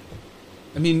really...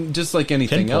 I mean, just like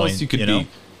anything else, you could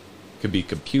could be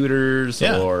computers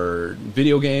or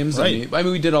video games. Right. I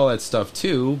mean, we did all that stuff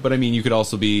too, but I mean, you could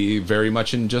also be very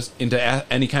much into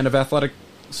any kind of athletic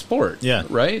sport. Yeah.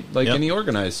 Right? Like any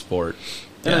organized sport.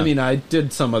 And I mean, I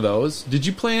did some of those. Did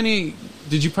you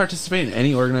participate in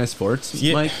any organized sports,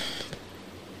 Mike?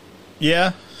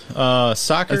 Yeah.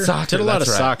 Soccer. Did a lot of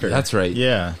soccer. That's right.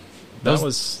 Yeah. That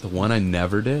was the one I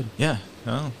never did. Yeah.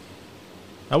 Oh.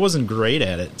 I wasn't great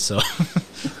at it, so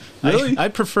really, I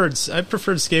preferred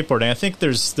skateboarding. I think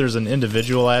there's an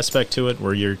individual aspect to it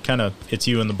where you're kind of, it's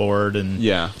you and the board, and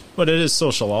but it is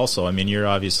social also. I mean, you're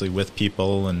obviously with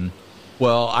people, and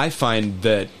well, I find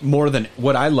that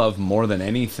what I love more than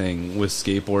anything with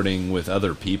skateboarding with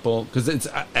other people, because it's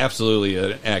absolutely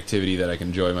an activity that I can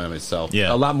enjoy by myself.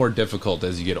 Yeah, a lot more difficult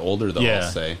as you get older, though. I'll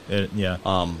say,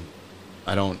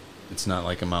 I don't. It's not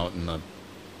like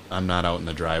I'm not out in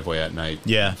the driveway at night,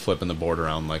 flipping the board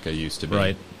around like I used to be.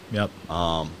 Right. Yep.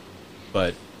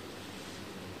 But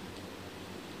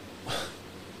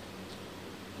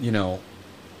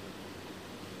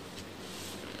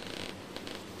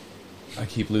I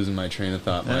keep losing my train of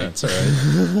thought, Mike. That's all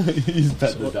right. He's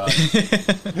pet the dog.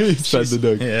 He's pet the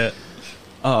dog. Yeah.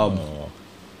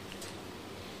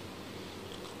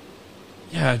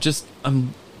 Yeah, just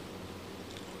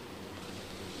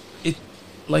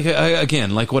like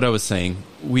again, like what I was saying,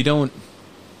 we don't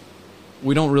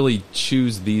really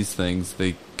choose these things.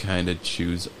 They kind of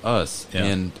choose us.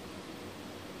 Yeah.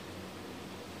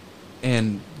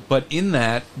 But in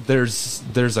that,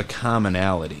 there's a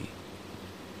commonality,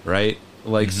 right?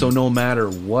 Like, so no matter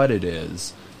what it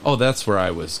is, oh, that's where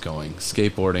I was going.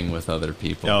 Skateboarding with other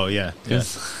people. Oh, yeah.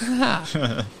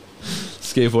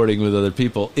 Skateboarding with other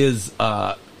people is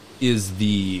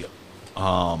the,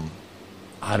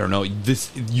 I don't know,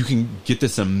 this, you can get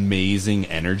this amazing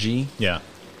energy. Yeah.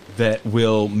 That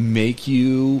will make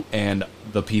you and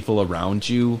the people around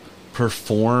you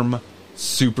perform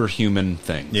superhuman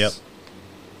things. Yep.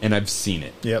 And I've seen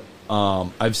it. Yep.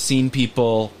 I've seen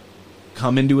people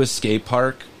come into a skate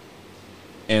park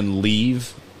and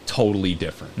leave totally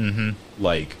different. Mm-hmm.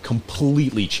 Like,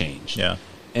 completely changed. Yeah.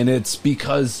 And it's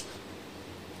because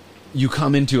you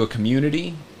come into a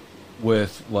community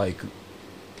with, like,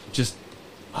 just,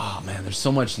 oh, man, there's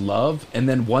so much love. And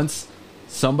then once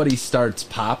somebody starts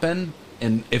popping,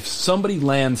 and if somebody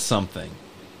lands something,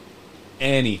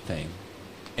 anything,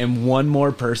 and one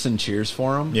more person cheers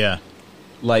for them, Yeah.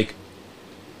 like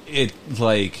it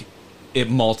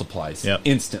multiplies Yep.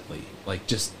 instantly. Like,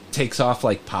 just takes off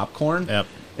like popcorn. Yep.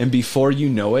 And before you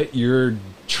know it, you're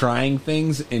trying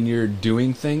things and you're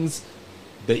doing things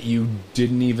that you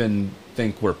didn't even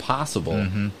think were possible.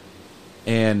 Mm-hmm.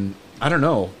 And I don't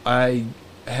know, I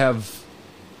have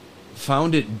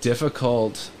found it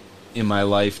difficult in my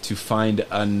life to find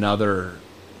another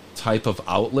type of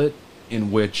outlet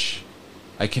in which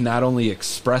I can not only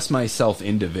express myself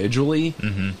individually,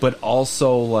 but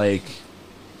also like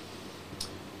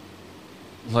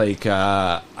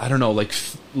I don't know,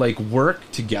 like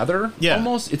work together. Yeah.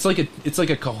 Almost. It's like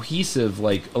a cohesive,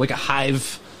 like a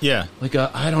hive. Yeah.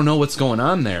 I don't know what's going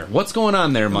on there. What's going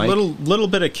on there, Mike? A little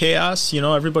bit of chaos,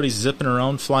 everybody's zipping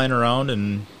around, flying around,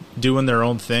 and doing their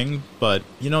own thing. But,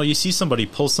 you see somebody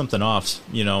pull something off,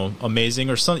 amazing.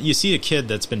 Or you see a kid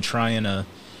that's been trying to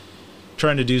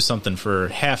do something for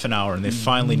half an hour, and they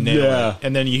finally nail it.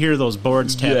 And then you hear those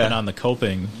boards tapping on the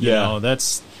coping. You know,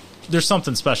 there's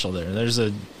something special there. There's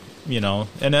a,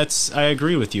 and I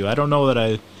agree with you. I don't know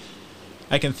that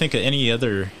I can think of any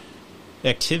other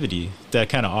activity that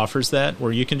kind of offers that,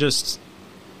 where you can just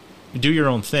do your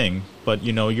own thing, but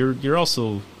you're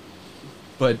also,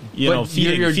 but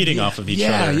feeding off of each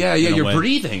other. Yeah. You're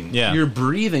breathing. Yeah, you're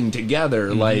breathing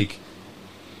together. Like,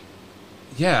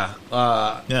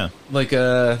 like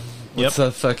what's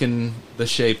the fucking the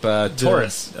shape?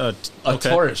 Torus. A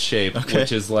torus shape,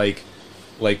 which is like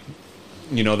the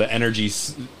energy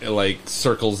like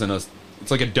circles in a. It's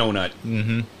like a donut.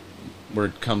 Mm-hmm. Where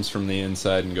it comes from the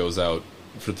inside and goes out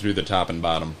through the top and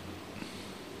bottom.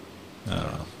 I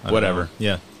don't know. Whatever.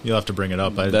 Yeah, you'll have to bring it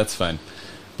up. That's fine.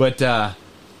 But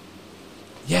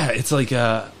it's like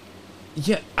I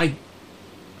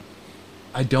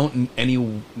don't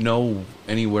know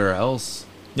anywhere else.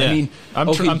 Yeah. I mean,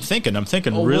 I'm thinking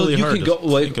really hard. You can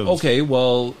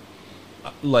go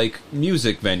like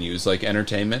music venues, like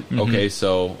entertainment. Mm-hmm. Okay,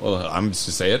 so I'm just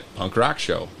to say it, punk rock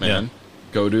show, man. Yeah.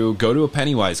 Go to a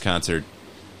Pennywise concert,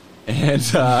 and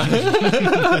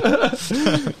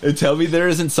and tell me there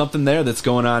isn't something there that's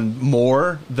going on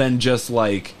more than just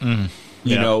like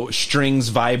strings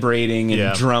vibrating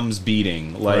and drums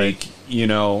beating. Like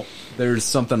there's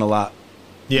something a lot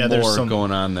more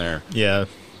going on there. Yeah,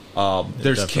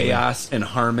 there's definitely chaos and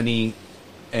harmony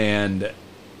and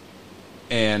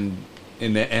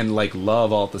like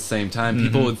love all at the same time. Mm-hmm.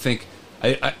 People would think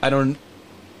I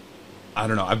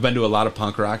don't know. I've been to a lot of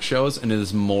punk rock shows, and it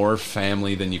is more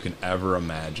family than you can ever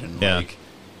imagine. Yeah. Like,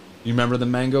 you remember the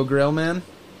Mango Grill, man?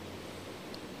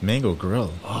 Mango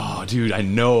Grill? Oh, dude, I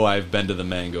know I've been to the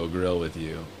Mango Grill with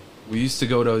you. We used to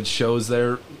go to shows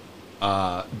there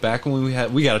back when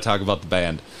we got to talk about the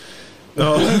band.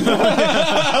 Oh.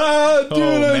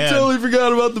 Dude, I totally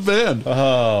forgot about the band.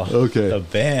 Oh, okay. The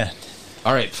band.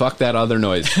 All right, fuck that other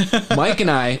noise. Mike and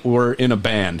I were in a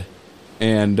band,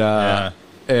 and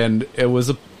and it was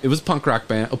a punk rock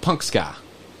band, a punk ska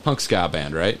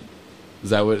band, right? Is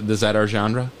that our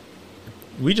genre?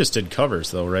 We just did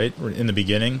covers though, right? In the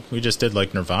beginning, we just did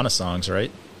like Nirvana songs,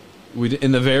 right? We did,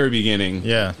 in the very beginning,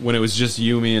 yeah, when it was just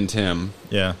you, me, and Tim.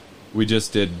 Yeah, we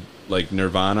just did like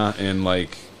Nirvana and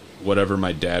like whatever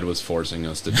my dad was forcing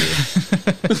us to do.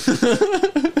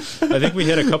 I think we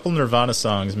hit a couple Nirvana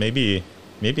songs, maybe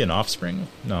an Offspring.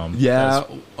 No, yeah,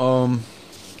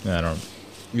 I don't.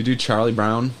 We do Charlie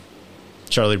Brown.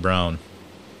 Yeah.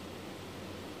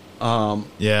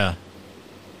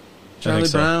 Charlie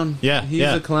Brown. Yeah. He's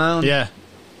a clown. Yeah.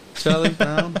 Charlie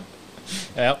Brown.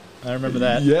 Yep. I remember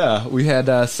that. Yeah. We had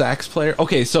a sax player.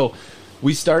 Okay, so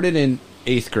we started in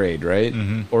 8th grade, right?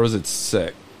 Mm-hmm. Or was it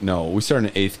 6th? No, we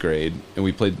started in 8th grade, and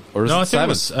we played. Or was No, it I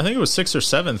think 7th? it was 6th or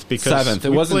 7th because 7th.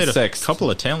 It we wasn't played a 6th. couple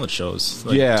of talent shows.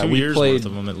 Like Yeah, 2 we years played- worth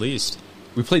of them at least.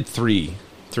 We played 3.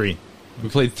 3. We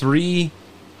played 3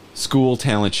 school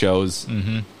talent shows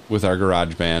with our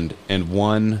garage band and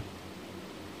 1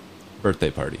 birthday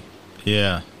party.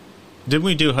 Yeah. Did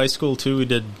we do high school too? We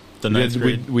did the ninth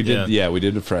grade. We did. Yeah, we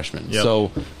did a freshman. Yep.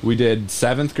 So we did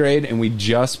 7th grade, and we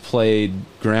just played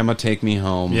 "Grandma Take Me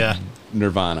Home." Yeah.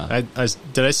 Nirvana.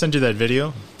 Did I send you that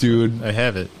video? Dude. I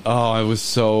have it. Oh, I was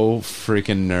so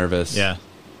freaking nervous. Yeah.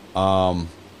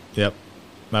 Yep.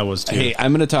 I was too. Hey,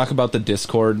 I'm going to talk about the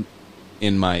Discord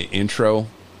in my intro,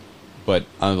 but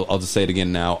I'll just say it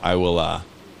again now. I will I'll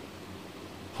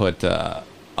put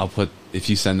if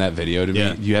you send that video to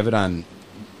Yeah. me. You have it on.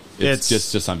 It's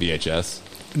just on VHS.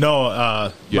 No,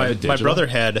 You have my it digital? brother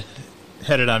had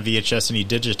it on VHS and he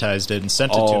digitized it and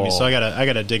sent it to me. So I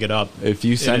gotta dig it up. If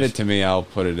you send it to me, I'll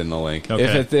put it in the link. Okay.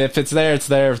 If it's there, it's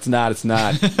there. If it's not, it's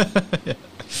not.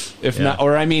 If Yeah. not,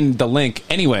 or I mean the link.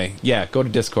 Anyway, yeah, go to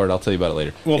Discord. I'll tell you about it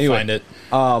later. We'll Anyway, find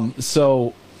it.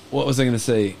 So what was I going to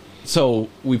say? So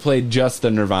we played just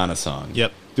the Nirvana song.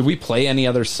 Yep. Did we play any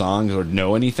other songs or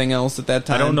know anything else at that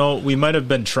time? I don't know. We might have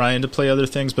been trying to play other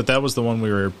things, but that was the one we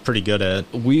were pretty good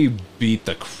at. We beat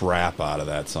the crap out of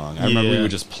that song. I remember we Yeah.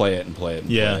 would just play it and play it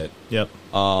and Yeah. play it. Yep.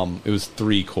 It was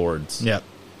 3 chords. Yep.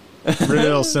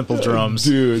 Real simple drums.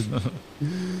 Dude.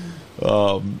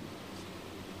 Oh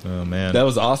man. That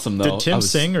was awesome, though. Did Tim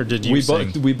sing or did you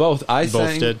sing? We both. I both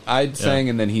sang. did? I sang,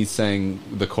 and then he sang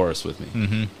the chorus with me.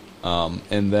 Mm-hmm.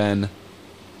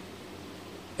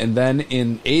 And then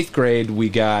in 8th grade we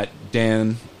got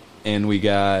Dan, and we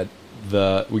got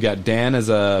Dan as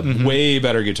a way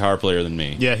better guitar player than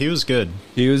me. Yeah, he was good.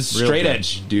 He was Real straight good.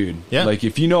 edge, dude. Yeah. Like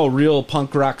if you know real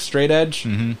punk rock straight edge,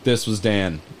 this was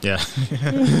Dan. Yeah.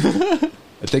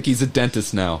 I think he's a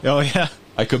dentist now. Oh yeah.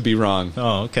 I could be wrong.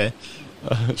 Oh okay.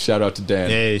 Shout out to Dan.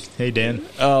 Hey Dan.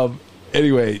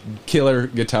 Anyway, killer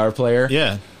guitar player.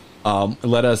 Yeah.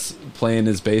 Let us play in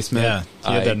his basement. Yeah.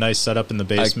 He had that nice setup in the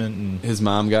basement and his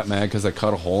mom got mad because I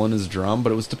cut a hole in his drum,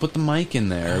 but it was to put the mic in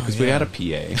there because we yeah. had a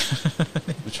PA.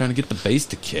 We're trying to get the bass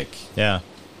to kick. yeah.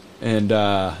 And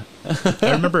I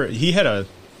remember he had a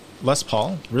Les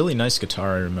Paul, really nice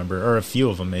guitar. I remember, or a few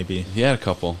of them maybe. he had a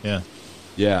couple. Yeah.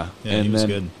 Yeah. Yeah. And He was then,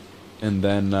 good.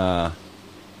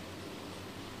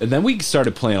 And then we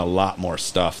started playing a lot more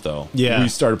stuff, though. Yeah, we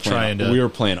started playing. trying to- We were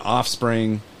playing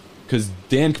Offspring because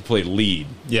Dan could play lead,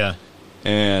 Yeah.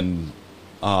 and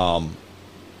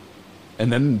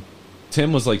then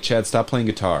Tim was like, "Chad, stop playing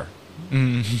guitar."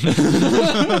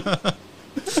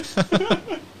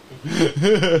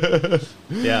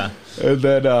 Yeah. And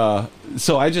then,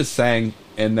 so I just sang,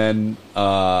 and then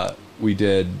we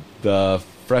did the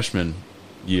freshman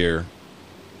year.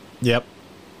 Yep.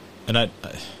 And I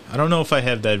don't know if I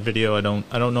have that video. I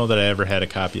don't know that I ever had a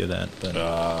copy of that. But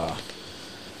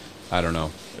I don't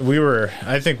know.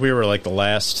 I think we were like the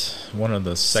last one of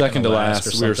the Second to last.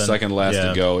 or We were something. second to last Yeah.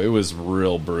 to go. It was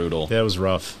real brutal. That was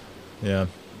rough. Yeah.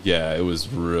 Yeah, it was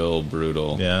real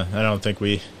brutal. Yeah. I don't think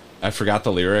we. I forgot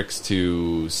the lyrics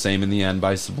to Same in the End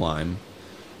by Sublime.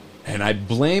 And I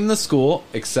blame the school,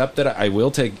 except that I will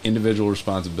take individual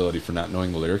responsibility for not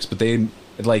knowing the lyrics. But they,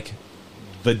 like,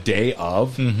 the day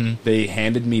of, they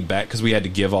handed me back, because we had to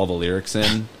give all the lyrics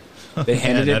in. They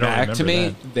handed Man, I it don't back to me.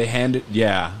 remember They handed,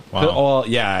 yeah. Wow.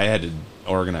 I had to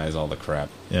organize all the crap.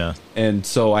 Yeah. And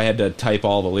so I had to type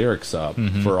all the lyrics up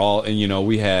for all, and,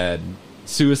 we had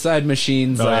Suicide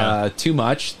Machines, Oh, yeah. Too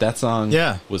Much. That song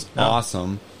was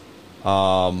awesome.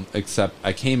 Except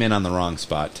I came in on the wrong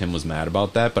spot. Tim was mad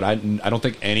about that, but I don't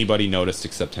think anybody noticed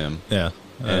except him. Yeah.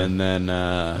 And then,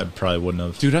 I probably wouldn't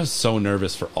have. dude, I was so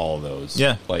nervous for all those.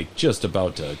 Yeah. Like, just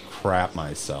about to crap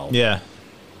myself. Yeah.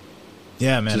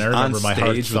 Yeah, man. Just I remember on my heart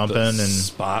stage with thumping the and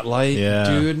spotlight, yeah,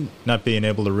 dude. not being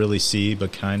able to really see,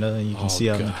 but kind of you can Oh, see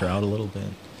out in the God. crowd a little bit.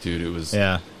 Dude, it was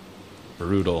Yeah.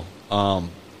 brutal.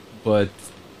 But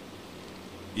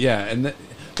yeah,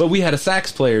 but we had a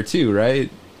sax player too, right?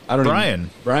 I don't Brian.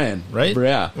 Brian, Right?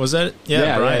 Yeah. Was that?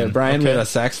 Yeah, Brian. Brian, we Okay. had a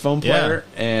saxophone player,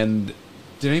 and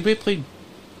did anybody play?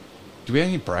 Do we have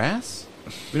any brass?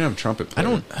 We didn't have a trumpet player. I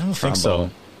don't think so.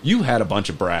 Trombone. You had a bunch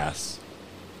of brass.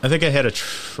 I think I had a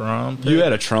trumpet. You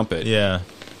had a trumpet. Yeah.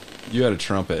 You had a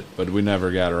trumpet, but we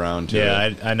never got around to Yeah,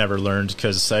 it. I never learned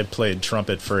because I played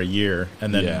trumpet for a year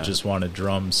and then Yeah. just wanted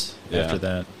drums Yeah. after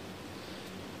that.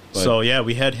 But- So, yeah,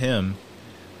 we had him.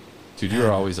 Dude, you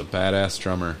were always a badass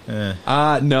drummer. Eh.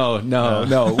 No.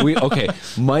 Okay.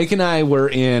 Mike and I were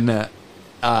in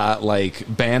like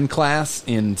band class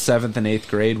in 7th and 8th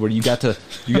grade where you got to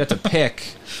pick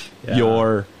Yeah.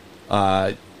 your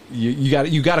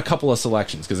you got a couple of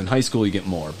selections, because in high school you get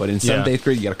more, but in 7th, 8th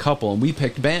grade you got a couple, and we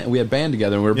picked band. We had band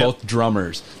together, and we were both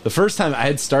drummers. The first time I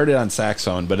had started on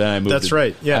saxophone, but then I moved. That's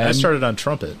right. Yeah, I started on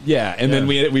trumpet. Yeah, and then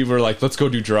we were like, let's go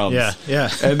do drums. Yeah.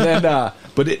 And then,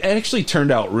 but it actually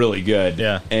turned out really good.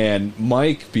 Yeah. And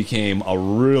Mike became a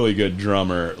really good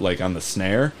drummer, like on the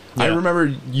snare. Yeah. I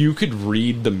remember you could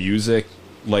read the music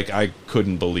like I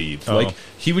couldn't believe. Oh. Like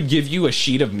he would give you a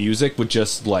sheet of music with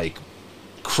just like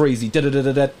crazy and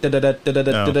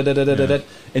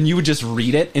you would just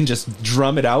read it and just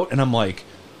drum it out, and I'm like,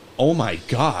 oh my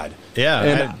god. Yeah.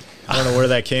 And I don't know where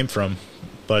that came from,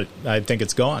 but I think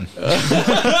it's gone.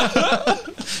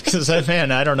 Because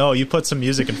man, I don't know. You put some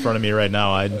music in front of me right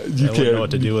now, I wouldn't know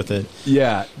what to do with it.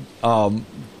 Yeah.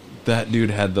 That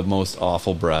dude had the most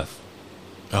awful breath.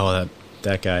 Oh,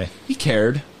 that guy. He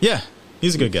cared. Yeah.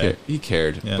 He's a good guy. He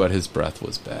cared, but his breath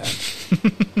was bad.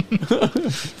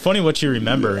 Funny what you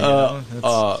remember. You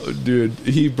know? Dude,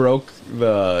 he broke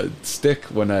the stick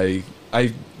when I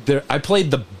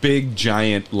played the big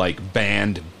giant like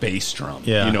band bass drum.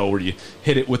 Yeah. You know, where you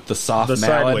hit it with the soft mallet,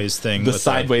 sideways thing, the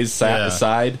sideways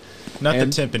side. Not the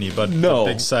timpani, but the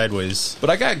big sideways.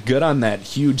 But I got good on that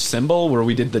huge cymbal where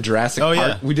we did the Jurassic Park.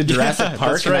 Yeah. We did Jurassic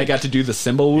Park, and I got to do the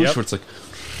cymbal whoosh, where it's like,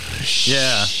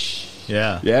 yeah.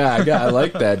 I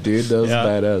like that, dude. That was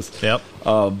badass. Yep.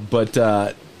 But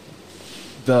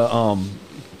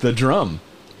the drum.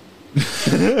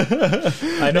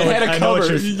 I know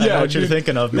what you're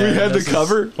thinking of, man. We had the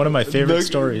cover. One of my favorite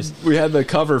stories. We had the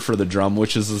cover for the drum,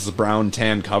 which is this brown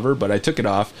tan cover, but I took it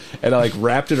off and I like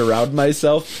wrapped it around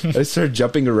myself. I started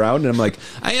jumping around and I'm like,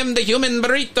 I am the human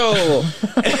burrito.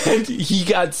 And he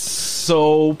got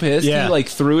so pissed. Yeah. He like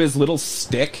threw his little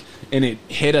stick and it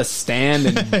hit a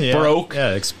stand and broke.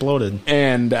 Yeah, it exploded.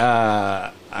 And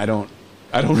I don't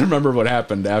remember what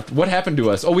happened after. What happened to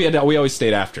us? Oh, we always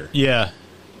stayed after. Yeah.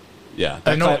 Yeah,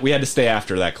 we had to stay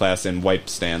after that class and wipe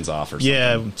stands off or something.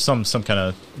 Yeah, some kind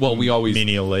of we always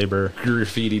menial labor,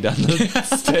 graffitied on the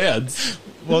stands.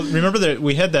 Well, remember that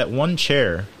we had that one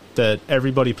chair that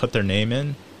everybody put their name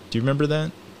in. Do you remember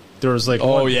that? There was like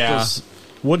those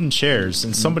wooden chairs,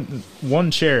 and one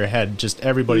chair had just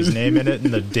everybody's name in it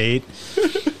and the date.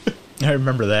 I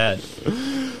remember that.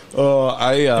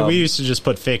 Oh, we used to just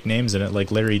put fake names in it,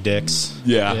 like Larry Dix.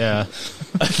 Yeah.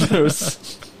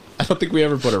 I don't think we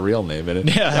ever put a real name in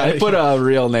it. Yeah, I put a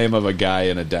real name of a guy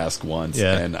in a desk once,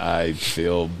 Yeah. and I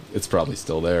feel it's probably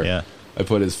still there. Yeah. I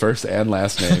put his first and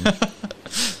last name. It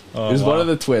was one of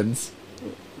the twins,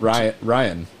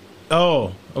 Ryan.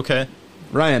 Oh, okay.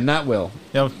 Ryan, not Will.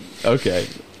 Yeah. Okay.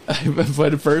 I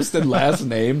put first and last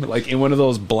name like in one of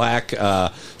those black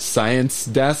science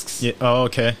desks. Yeah. Oh,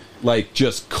 okay. Like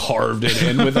just carved it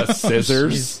in with a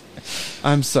scissors.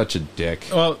 I'm such a dick.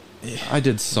 Well, I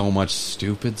did so much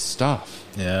stupid stuff.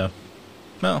 yeah.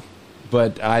 Well,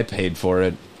 but I paid for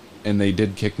it, and they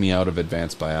did kick me out of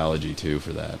advanced biology too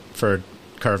for that. For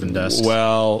carving desks.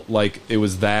 Well, like it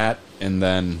was that, and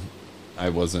then I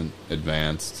wasn't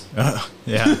advanced.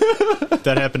 Yeah.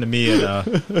 That happened to me at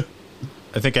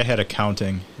I think I had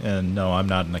accounting, and no, I'm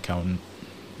not an accountant,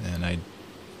 and I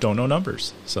don't know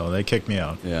numbers, so they kicked me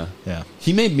out. Yeah. Yeah.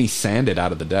 He made me sand it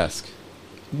out of the desk.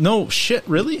 No shit,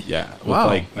 really? Yeah. Wow.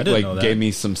 I didn't know that. Gave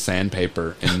me some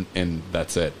sandpaper and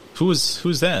that's it. Who's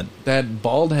that? That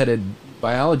bald-headed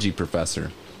biology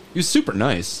professor. He was super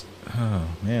nice. Oh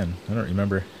man, I don't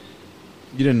remember.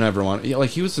 You didn't ever want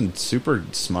like he was a super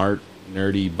smart,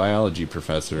 nerdy biology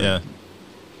professor. Yeah.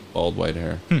 Bald white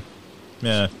hair.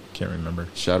 Yeah, can't remember.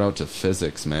 Shout out to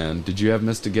physics, man. Did you have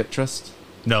Mr. Gittrust?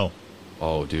 No.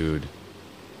 Oh, dude.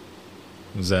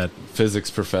 Was that physics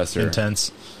professor?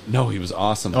 Intense. No, he was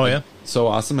awesome. Oh, yeah? So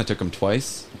awesome, I took him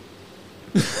twice.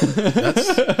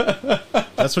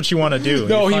 That's what you want to do.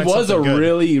 No, he was a good.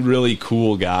 really, really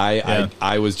cool guy. Yeah.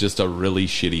 I was just a really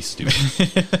shitty student.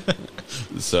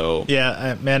 So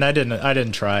yeah, man, I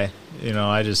didn't try. You know,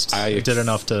 I did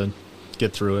enough to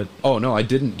get through it. Oh no, I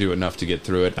didn't do enough to get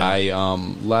through it. Yeah. I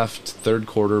left third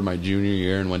quarter my junior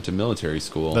year and went to military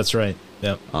school. That's right.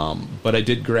 Yep. But I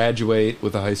did graduate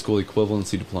with a high school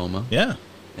equivalency diploma. Yeah.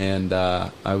 And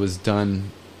I was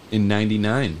done in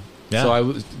 '99. Yeah.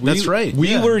 So that's right.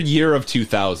 We were year of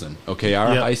 2000. Okay,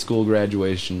 our Yep. high school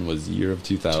graduation was year of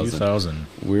 2000. 2000.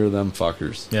 We're them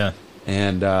fuckers. Yeah.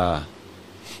 And I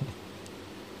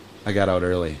got out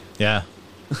early. Yeah.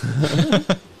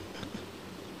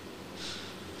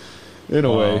 In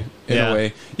a way. In Yeah. a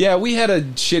way. Yeah, we had a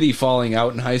shitty falling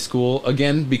out in high school,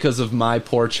 again, because of my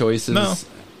poor choices. No.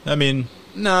 I mean,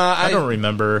 Nah, I don't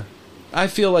remember. I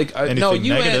feel like anything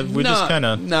you negative. And, We just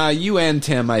kinda- Nah, you and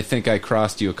Tim, I think I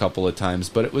crossed you a couple of times,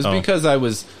 but it was Oh. because I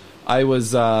was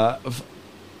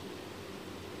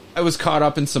I was caught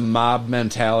up in some mob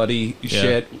mentality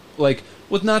shit, like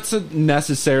with not so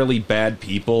necessarily bad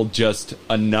people, just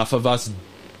enough of us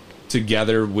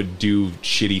together would do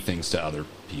shitty things to other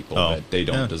people that they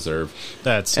don't deserve.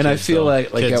 That's and I feel though.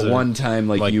 like Kids at one time,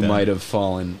 like you that. might have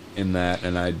fallen in that,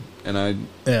 and I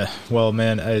yeah. Well,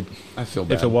 man, I feel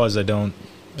bad. if it was, I don't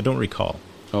recall.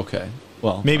 Okay.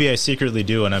 Well, Maybe I secretly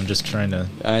do, and I'm just trying to.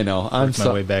 I know. I'm work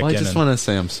my way back I in just and- want to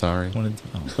say I'm sorry.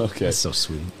 Okay. That's so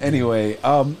sweet. Anyway,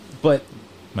 but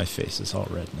My face is all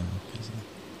red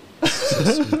now.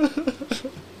 So sweet.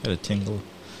 Got a tingle.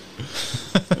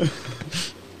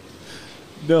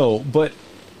 no, but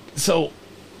so,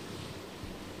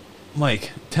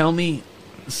 Mike, tell me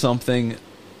something.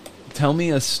 Tell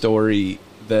me a story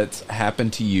that's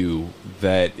happened to you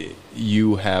that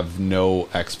you have no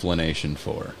explanation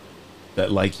for. That,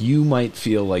 like, you might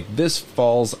feel like this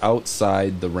falls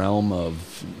outside the realm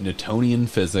of Newtonian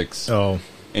physics. Oh.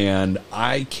 And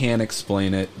I can't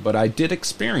explain it, but I did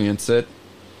experience it.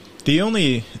 The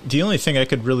only thing I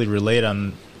could really relate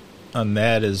on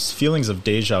that is feelings of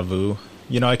deja vu.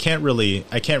 You know, I can't really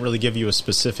give you a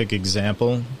specific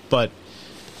example, but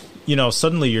you know,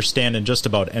 suddenly you're standing just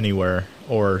about anywhere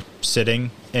or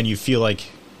sitting, and you feel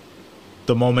like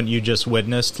the moment you just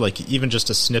witnessed, like even just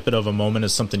a snippet of a moment,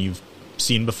 is something you've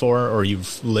seen before or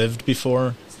you've lived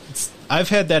before. I've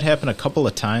had that happen a couple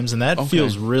of times, and that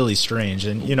feels really strange.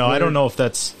 And you know, I don't know if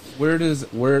that's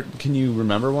where can you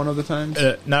remember one of the times?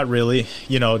 Not really.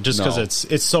 You know, just because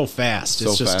it's so fast.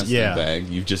 So it's just fast yeah. and vague.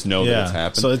 You just know that it's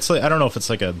happened. So it's like, I don't know if it's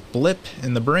like a blip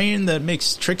in the brain that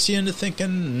tricks you into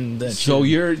thinking that. So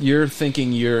you're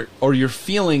thinking you're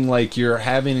feeling like you're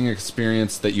having an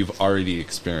experience that you've already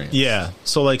experienced. Yeah.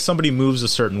 So like somebody moves a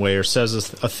certain way or says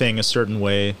a thing a certain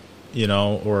way, you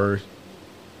know, or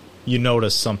you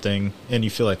notice something and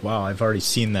you feel like, wow, I've already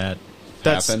seen that.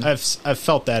 Happen? I've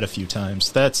felt that a few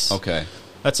times. That's okay.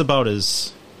 That's about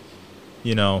as,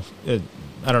 you know,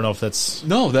 I don't know if that's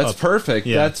that's perfect.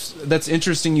 Yeah. That's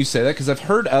interesting you say that, because I've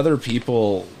heard other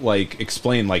people like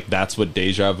explain like that's what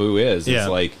deja vu is. Yeah. It's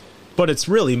like, but it's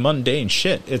really mundane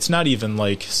shit. It's not even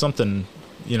like something,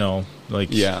 you know,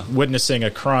 like witnessing a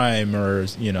crime or,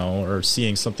 you know, or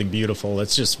seeing something beautiful.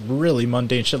 It's just really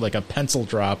mundane shit, like a pencil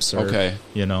drops or,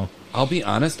 you know. I'll be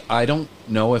honest, I don't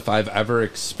know if I've ever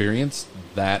experienced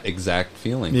that exact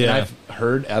feeling. Yeah. And I've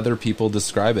heard other people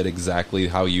describe it exactly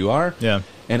how you are. Yeah.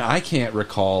 And I can't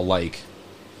recall like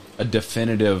a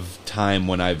definitive time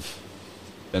when I've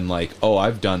been like, oh,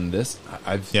 I've done this.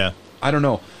 I don't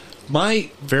know.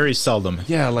 Very seldom.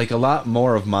 Yeah, like a lot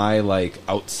more of my like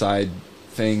outside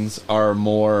things are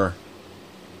more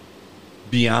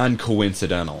beyond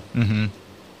coincidental. Mm-hmm.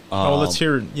 Let's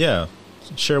hear. Yeah,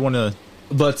 share one of.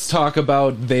 Let's talk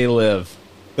about They Live.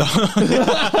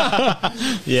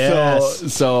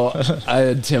 Yes. So I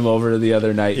had Tim over the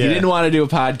other night. Yeah. He didn't want to do a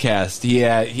podcast.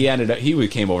 He ended up. He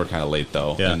came over kind of late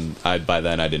though, and by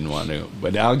then I didn't want to.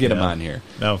 But I'll get him on here.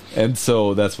 No, and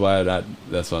so that's why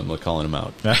I'm calling him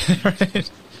out.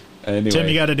 Right. Anyway, Tim,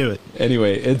 you got to do it.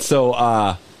 Anyway, and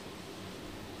so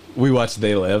we watched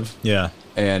They Live. Yeah.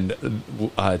 And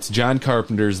it's John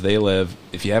Carpenter's They Live.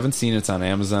 If you haven't seen it, it's on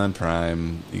Amazon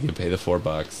Prime. You can pay the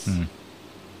 $4.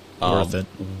 Worth it.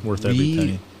 Worth every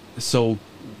penny. So,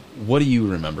 what do you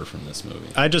remember from this movie?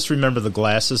 I just remember the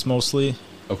glasses mostly.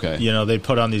 Okay. You know, they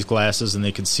put on these glasses and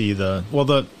they could see to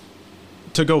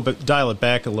dial it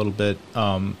back a little bit,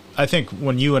 I think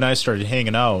when you and I started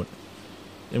hanging out,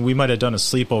 and we might have done a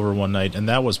sleepover one night, and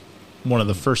that was one of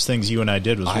the first things you and I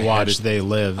did was watch They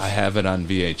Live. I have it on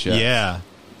VHS. Yeah.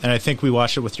 And I think we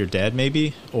watched it with your dad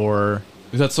maybe, or...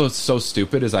 That's what's so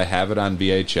stupid is I have it on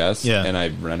VHS, and I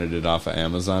rented it off of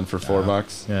Amazon for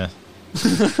 $4. Yeah.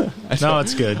 No,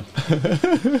 it's good.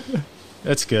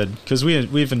 It's good, because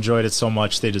we've enjoyed it so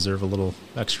much, they deserve a little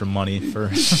extra money for...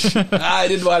 I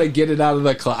didn't want to get it out of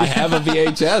the closet. I have a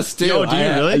VHS, too. Oh, do you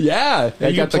really? Yeah.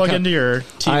 You can plug into your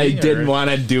TV? I didn't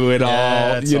want to do it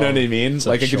all. You know what I mean?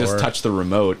 Like, I could just touch the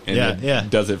remote, and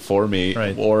it does it for me.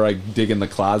 Right. Or I dig in the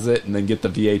closet and then get the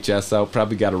VHS out.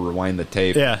 Probably got to rewind the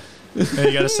tape. Yeah. And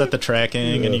you got to set the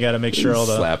tracking, and you got to make sure all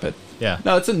the... Slap it. Yeah.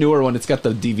 No, it's a newer one. It's got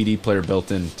the DVD player built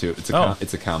in, too.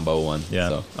 It's a combo one. Yeah.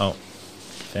 So. Oh,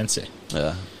 fancy.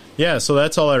 Yeah. Yeah, so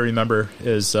that's all I remember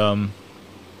is seeing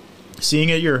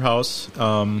it at your house,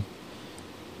 and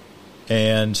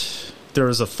there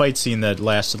was a fight scene that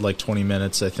lasted like 20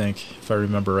 minutes, I think, if I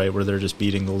remember right, where they're just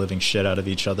beating the living shit out of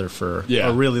each other for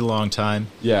a really long time.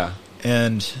 Yeah.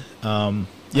 And,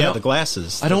 the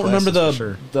glasses. I don't remember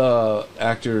the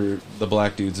actor, the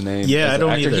black dude's name. Yeah, I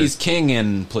don't either. He's King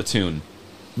in Platoon.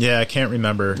 Yeah, I can't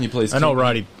remember. He plays. I know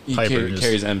Roddy Piper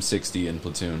carries M60 in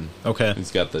Platoon. Okay.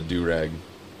 He's got the do-rag.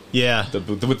 Yeah.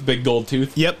 with the big gold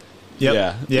tooth. Yep.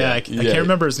 Yeah. I can't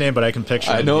remember his name, but I can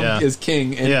picture him. I know him as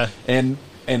King. And,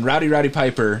 and Rowdy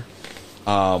Piper,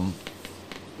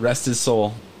 rest his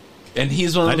soul. And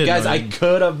he's one of those guys, I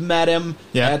could have met him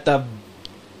at the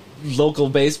local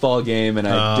baseball game, and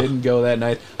I didn't go that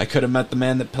night. I could have met the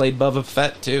man that played Boba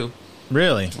Fett, too.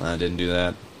 Really? I didn't do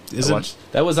that.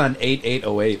 That was on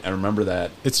 8/8/08. I remember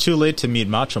that. It's too late to meet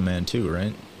Macho Man, too,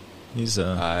 right? He's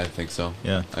I think so.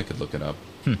 Yeah. I could look it up.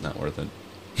 Not worth it.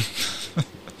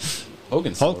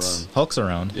 Hogan's still around. Hulk's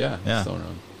around. Yeah, still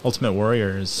around. Ultimate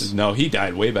Warrior is... No, he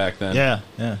died way back then. Yeah,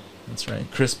 that's right.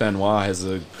 Chris Benoit has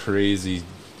a crazy,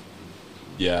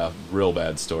 real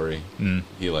bad story.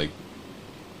 He,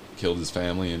 killed his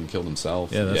family and killed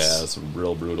himself. Yeah, it's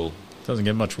real brutal. Doesn't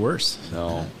get much worse.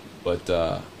 No.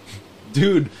 But,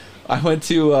 dude, I went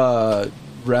to a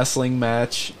wrestling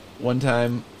match one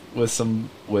time with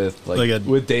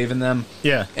Dave and them.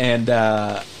 Yeah. And,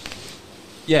 at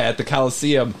the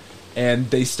Coliseum. And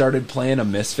they started playing a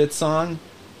Misfits song,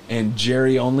 and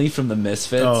Jerry Only from the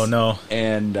Misfits. Oh no!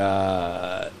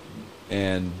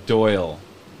 And Doyle,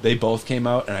 they both came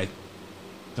out, and I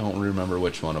don't remember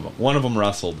which one of them. One of them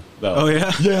wrestled, though. Oh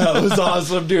yeah, yeah, it was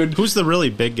awesome, dude. Who's the really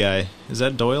big guy? Is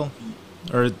that Doyle?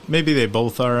 Or maybe they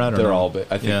both are. I don't know. They're all big.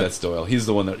 I think that's Doyle. He's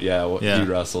the one that he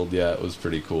wrestled. Yeah, it was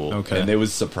pretty cool. Okay, and it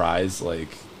was surprised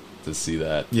to see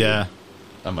that. Yeah,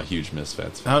 I'm a huge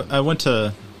Misfits fan. I went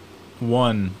to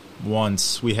one.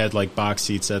 Once we had box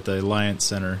seats at the Alliance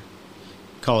Center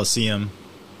Coliseum.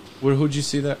 Who'd you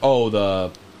see that? Oh, the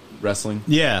wrestling.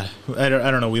 Yeah, I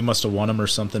don't know. We must have won them or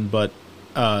something. But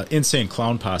Insane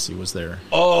Clown Posse was there.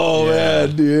 Oh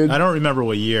man, dude! I don't remember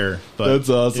what year, but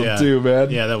that's awesome too, man.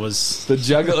 Yeah, that was the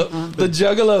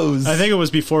Juggalos. I think it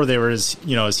was before they were as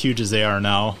huge as they are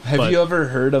now. Have you ever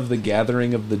heard of the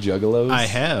Gathering of the Juggalos? I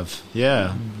have.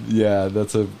 Yeah. Yeah,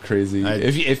 that's a crazy.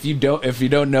 If you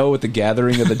don't know what the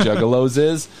Gathering of the Juggalos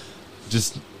is,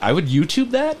 I would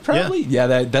YouTube that probably.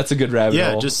 Yeah, that's a good rabbit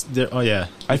hole.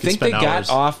 I think they got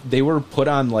off. They were put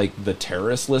on the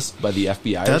terrorist list by the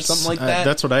FBI or something like that.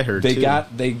 That's what I heard. I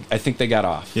think they got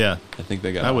off. Yeah, I think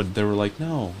they got off. They were like,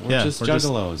 no, we're just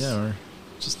Juggalos. We're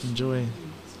just enjoy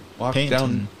walk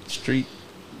down the street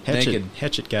naked,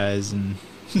 hatchet guys, and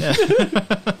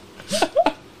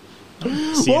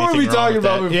what were we talking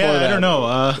about before that? I don't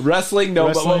know. Wrestling? No,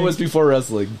 but what was before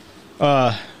wrestling?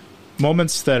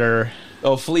 Moments that are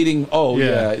fleeting.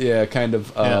 Kind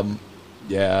of.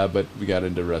 But we got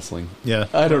into wrestling. Yeah,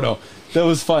 I don't know. That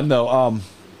was fun though.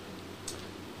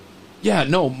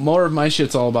 More of my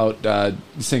shit's all about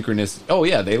synchronous. Oh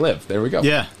yeah, they live. There we go.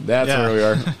 Yeah, that's where we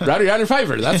are. Rowdy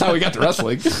Piper. That's how we got to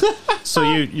wrestling. So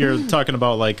you're talking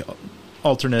about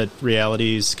alternate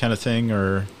realities kind of thing,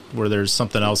 or where there's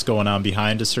something else going on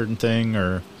behind a certain thing,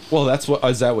 or... Well,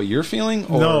 is that what you're feeling?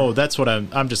 Or? No, that's what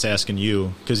I'm just asking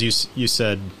you, because you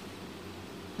said...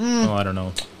 Oh, I don't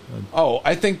know. Oh,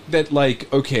 I think that,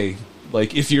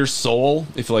 if your soul...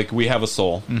 If, we have a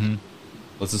soul... Mm-hmm.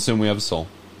 Let's assume we have a soul.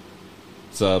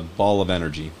 It's a ball of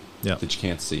energy that you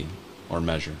can't see or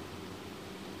measure.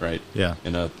 Right? Yeah.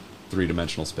 In a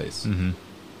three-dimensional space. Mm-hmm.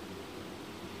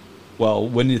 Well,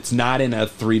 when it's not in a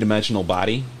three-dimensional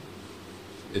body...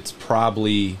 It's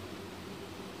probably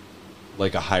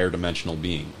a higher dimensional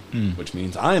being, which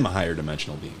means I'm a higher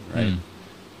dimensional being, right?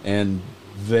 And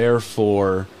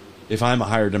therefore, if I'm a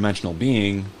higher dimensional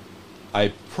being,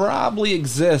 I probably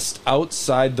exist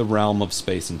outside the realm of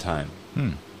space and time,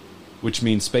 which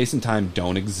means space and time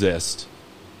don't exist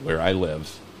where I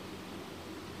live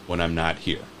when I'm not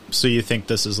here. So you think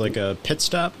this is a pit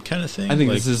stop kind of thing? I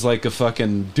think this is a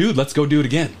fucking, dude, let's go do it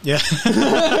again. Yeah.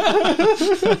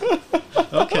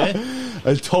 Okay.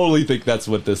 I totally think that's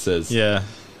what this is. Yeah.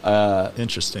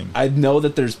 Interesting. I know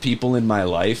that there's people in my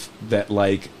life that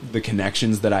the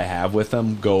connections that I have with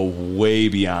them go way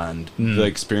beyond the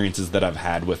experiences that I've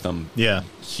had with them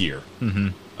here. Mm-hmm.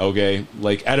 Okay?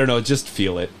 I don't know, just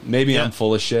feel it. Maybe I'm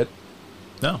full of shit.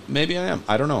 No. Maybe I am.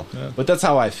 I don't know. Yeah. But that's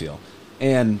how I feel.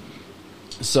 And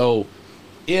so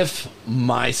if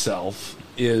myself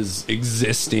is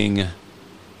existing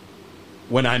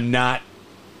when I'm not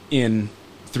in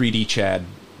 3D Chad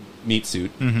meat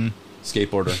suit,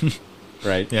 skateboarder,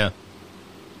 right? Yeah.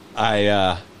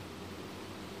 I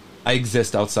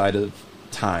exist outside of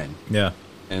time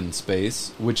and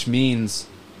space, which means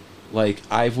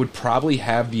I would probably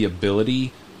have the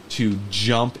ability to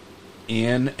jump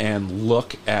in and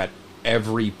look at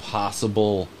every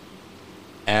possible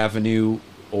avenue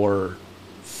or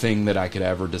thing that I could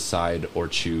ever decide or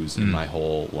choose in my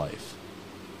whole life.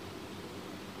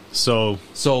 So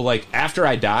after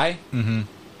I die,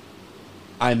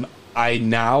 I'm I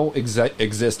now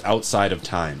exist outside of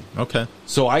time. Okay.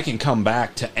 So I can come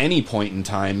back to any point in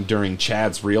time during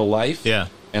Chad's real life Yeah.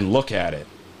 and look at it.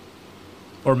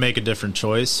 Or make a different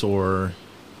choice, or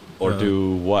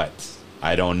do what?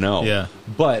 I don't know. Yeah.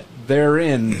 But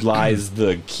therein lies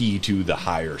the key to the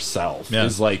higher self. Yeah.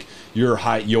 Is like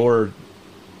your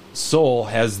soul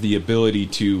has the ability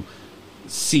to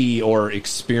see or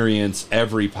experience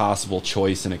every possible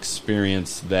choice and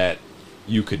experience that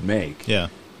you could make. Yeah.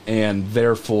 And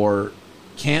therefore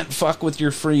can't fuck with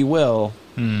your free will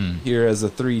here as a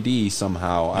 3D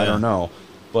somehow. I Yeah. don't know.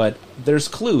 But there's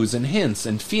clues and hints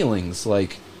and feelings.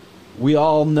 Like, we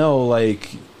all know, like,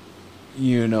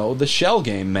 you know, the shell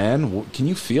game, man. Can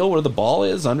you feel where the ball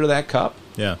is under that cup?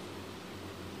 Yeah.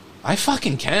 I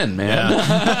fucking can, man.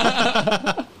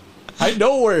 Yeah. I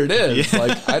know where it is. Yeah.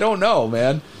 Like, I don't know,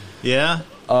 man. Yeah.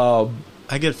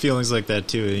 I get feelings like that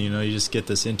too. You know, you just get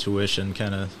this intuition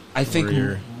kind of. I think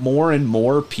more and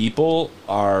more people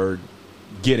are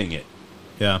getting it,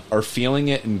 Yeah. are feeling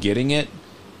it and getting it.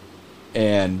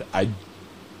 And I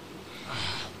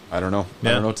don't know. I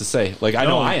Yeah. don't know what to say. Like, I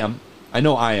know I am. I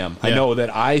know I am. I Yeah. know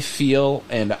that I feel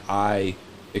and I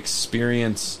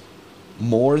experience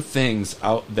more things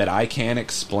out that I can't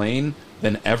explain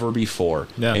than ever before.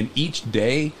 Yeah. And each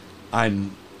day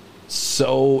I'm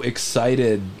so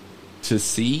excited to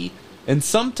see. And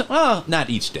not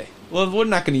each day. Well, we're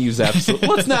not going to use absolute.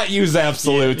 Let's not use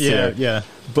absolutes Yeah. here. Yeah.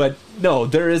 But no,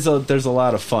 there's a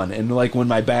lot of fun, and like when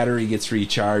my battery gets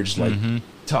recharged, like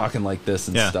talking like this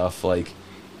and Yeah. stuff, like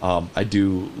I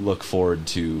do look forward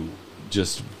to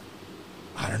just,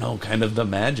 I don't know, kind of the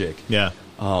magic. Yeah.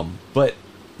 But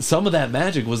some of that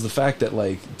magic was the fact that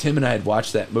like Tim and I had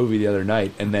watched that movie the other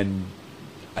night, and then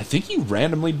I think you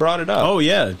randomly brought it up. Oh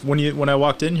yeah. When I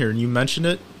walked in here and you mentioned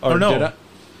it. or no. did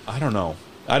I don't know.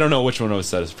 I don't know which one was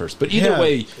said first, but either Yeah,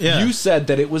 way, yeah. you said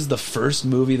that it was the first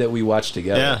movie that we watched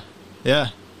together. Yeah.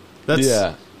 Yeah.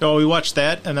 Yeah. Oh, we watched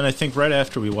that, and then I think right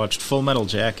after we watched Full Metal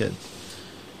Jacket.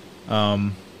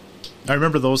 I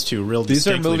remember those two real These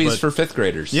are distinctly, movies but- for fifth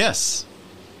graders. Yes.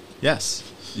 Yes.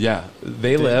 Yeah,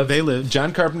 They Live. They Live.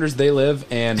 John Carpenter's They Live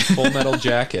and Full Metal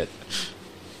Jacket.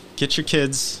 Get your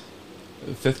kids,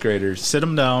 Fifth graders. sit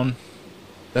them down,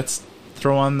 That's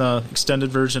throw on the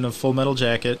extended version of Full Metal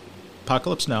Jacket,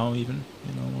 Apocalypse Now, even,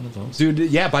 you know, one of those. dude.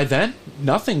 Yeah, by then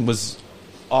nothing was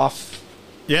off.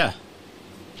 Yeah.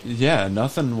 Yeah,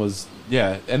 nothing was.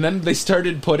 Yeah, and then they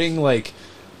started putting like.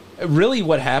 Really,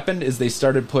 what happened is they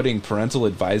started putting parental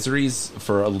advisories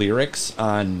for lyrics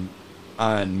on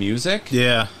music.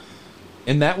 Yeah.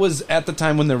 And that was at the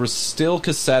time when there was still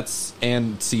cassettes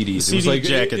and CDs. CD it was like,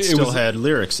 jacket it still was, had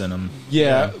lyrics in them.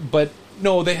 Yeah, but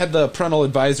no, they had the parental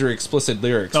advisory explicit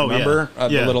lyrics. Oh, remember? yeah.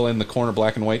 The little in the corner,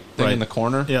 black and white thing Right. in the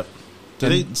corner? Yep. Do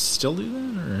Then- they still do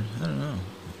that, or I don't know?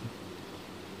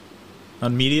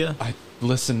 On media? I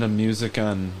listen to music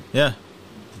on Yeah.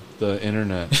 the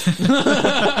internet.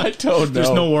 I don't know. There's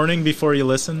no warning before you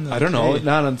listen? I don't know. Hey.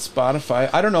 Not on Spotify.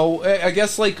 I don't know. I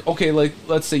guess like, okay, like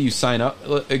let's say you sign up,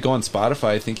 go on Spotify.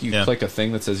 I think you Yeah. click a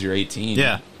thing that says you're 18.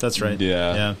 Yeah, that's right.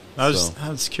 Yeah. Yeah. I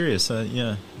was curious.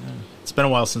 Yeah. It's been a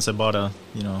while since I bought a,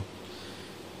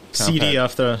 CD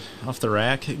off the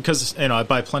rack, because I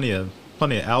buy plenty of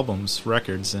albums,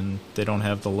 records, and they don't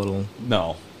have the little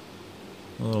No.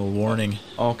 warning.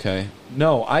 Okay.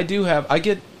 No, I do have.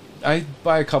 I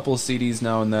buy a couple of CDs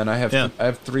now and then. I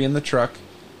have 3 in the truck,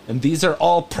 and these are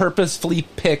all purposefully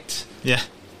picked Yeah.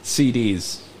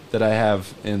 CDs that I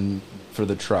have for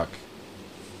the truck.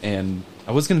 And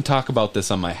I was going to talk about this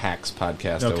on my Hacks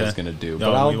podcast. Okay. I was going to do,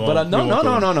 No, but we won't no.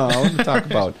 I want to talk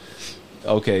about.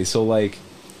 Okay, so like,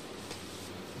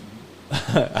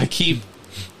 I keep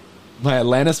my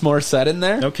Alanis Morissette in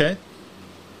there Okay.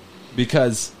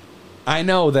 because I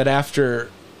know that after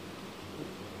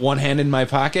one hand in my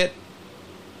pocket,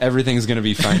 everything's going to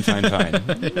be fine.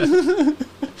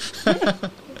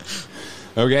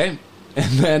 Okay?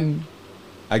 And then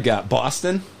I got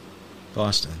Boston,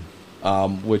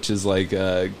 which is like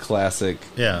a classic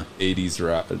Yeah. 80s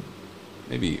rock,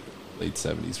 maybe late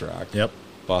 70s rock. Yep.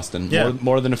 Boston. Yeah.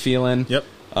 More Than a Feeling. Yep.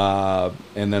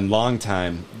 And then Long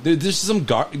Time. There's some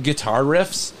guitar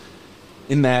riffs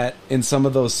in some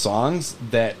of those songs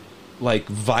that like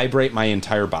vibrate my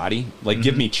entire body, like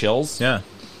give me chills. Yeah.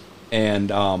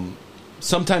 And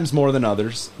sometimes more than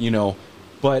others,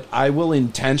 but I will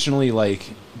intentionally, like,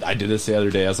 I did this the other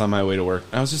day. I was on my way to work.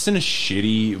 I was just in a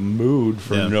shitty mood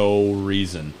for no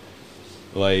reason.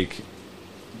 Like,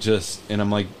 and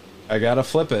I'm like, I gotta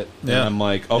flip it. Yeah. And I'm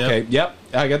like, okay, yep,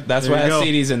 that's There why I you have go.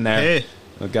 CDs in there. Hey,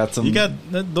 I got some.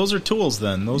 those are tools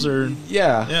then. Those are,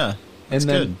 yeah. yeah. And That's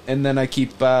good. then I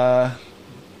keep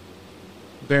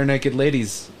Bare Naked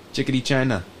Ladies, Chickadee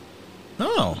China.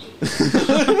 Oh.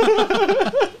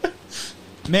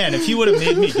 Man, if you would have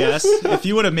made me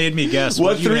guess,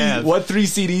 what you have. What 3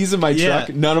 CDs in my truck?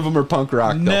 None of them are punk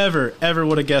rock, though. Never, ever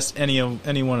would have guessed any one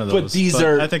of those.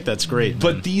 But I think that's great.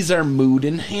 But man. these are mood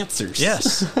enhancers.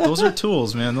 Yes, those are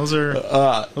tools, man. Those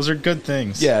are good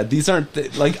things. Yeah, these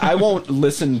aren't like I won't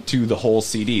listen to the whole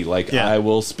CD. Like I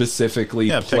will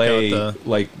specifically play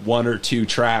like 1 or 2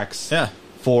 tracks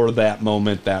for that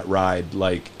moment, that ride,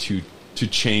 like to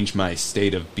change my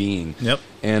state of being. Yep.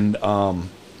 And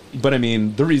but I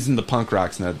mean, the reason the punk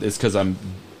rock's not is because I'm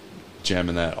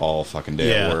jamming that all fucking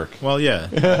day at work. Well,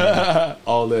 yeah.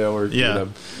 All day at work. Yeah.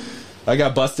 Dude. I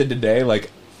got busted today.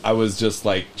 Like, I was just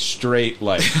like straight,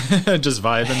 like just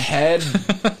vibing, head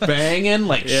banging,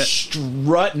 like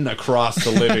strutting across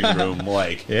the living room,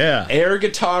 like air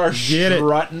guitar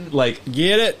strutting, like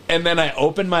get it. And then I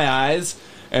open my eyes,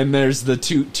 and there's the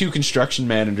two construction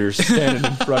managers standing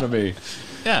in front of me.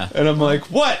 Yeah. And I'm like,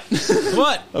 what?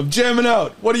 What? I'm jamming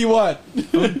out. What do you want?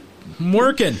 I'm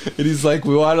working. And he's like,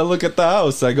 we want to look at the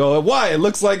house. I go, why? It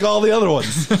looks like all the other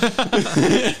ones.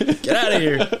 Get out of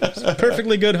here. It's a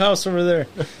perfectly good house over there.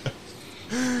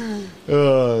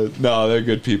 No, they're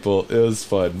good people. It was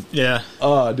fun. Yeah.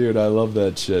 Oh, dude, I love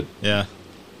that shit. Yeah.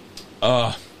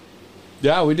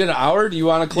 Yeah, we did an hour. Do you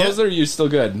want to close it, or are you still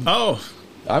good? Oh.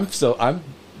 I'm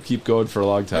keep going for a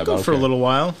long time. I'll go for a little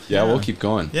while. Yeah, we'll keep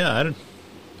going. Yeah,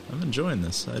 I'm enjoying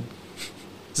this.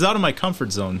 It's out of my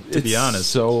comfort zone, to be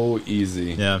honest. So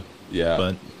easy. Yeah. Yeah.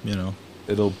 But, you know.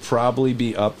 It'll probably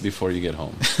be up before you get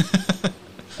home.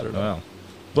 I don't know. Wow.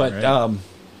 But, right.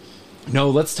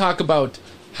 No, let's talk about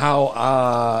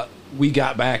how we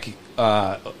got back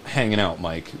hanging out,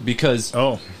 Mike. Because,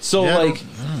 So,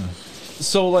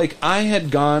 I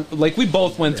had gone, we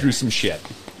both went through some shit.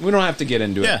 We don't have to get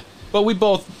into it. But we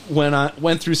both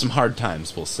went through some hard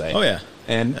times, we'll say. Oh, yeah.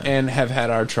 And have had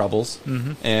our troubles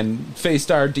and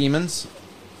faced our demons.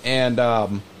 And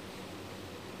I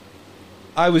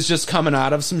was just coming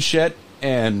out of some shit,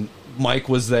 and Mike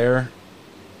was there.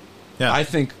 Yeah. I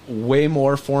think way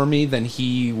more for me than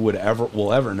he will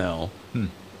ever know.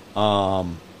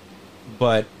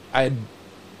 But I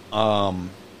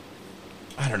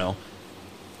don't know.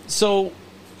 So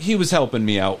he was helping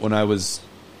me out when I was,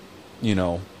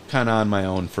 kind of on my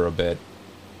own for a bit.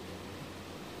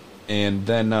 And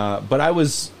then, but I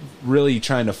was really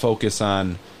trying to focus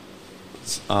on,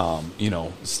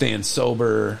 staying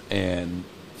sober and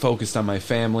focused on my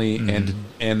family.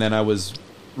 And then I was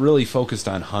really focused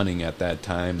on hunting at that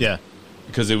time. Yeah.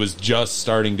 Because it was just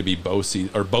starting to be bow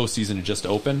season had just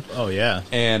opened. Oh, yeah.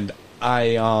 And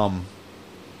I,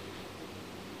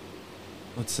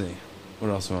 let's see, what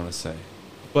else do I want to say?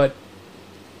 But,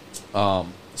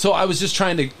 so I was just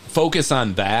trying to focus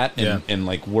on that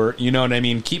and work, you know what I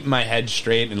mean? Keep my head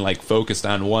straight and focused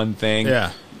on one thing.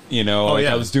 Yeah.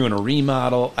 I was doing a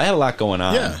remodel. I had a lot going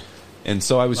on. Yeah. And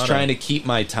so I was trying to keep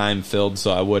my time filled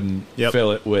so I wouldn't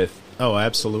fill it with. Oh,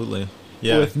 absolutely.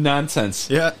 Yeah. With nonsense.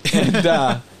 Yeah.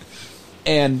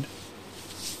 And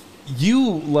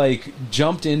you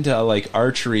jumped into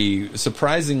archery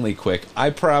surprisingly quick.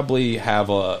 I probably have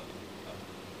a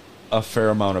fair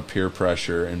amount of peer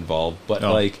pressure involved,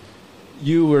 but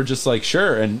you were just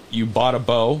sure, and you bought a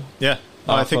bow. Yeah.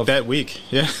 Oh, I think that week.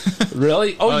 Yeah.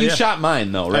 Really? Oh, you shot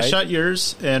mine though, right? I shot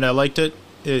yours, and I liked it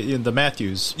in the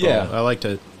Matthews bow. Yeah. I liked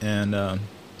it, and I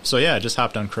just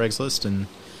hopped on Craigslist and.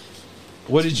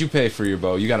 What did you pay for your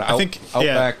bow? You got an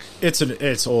Outback.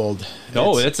 It's old.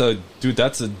 No, that's a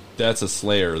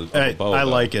Slayer of a bow. I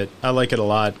like it. I like it a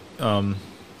lot.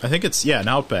 I think it's an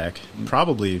Outback,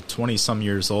 probably 20 some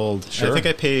years old. Sure. I think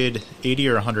I paid $80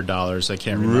 or $100. I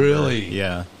can't remember. Really?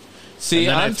 Yeah. See,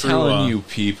 I'm telling you,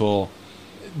 people,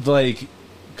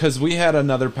 because we had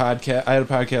another podcast. I had a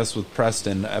podcast with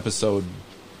Preston, episode,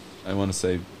 I want to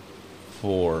say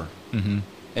 4,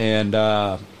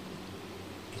 and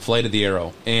Flight of the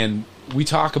Arrow, and we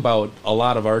talk about a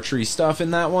lot of archery stuff in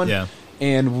that one. Yeah.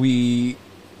 And we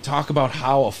talk about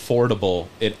how affordable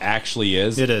it actually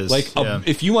is. It is.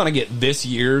 If you want to get this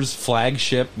year's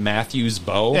flagship Matthews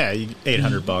bow,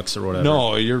 $800 or whatever.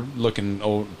 No, you're looking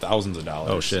thousands of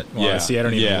dollars. Oh shit! Well, see, I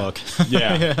don't even look.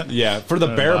 Yeah. For the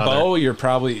bare bow, you're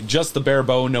probably just the bare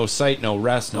bow, no sight, no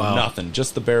rest, no nothing,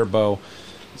 just the bare bow.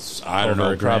 I don't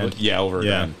know, probably over a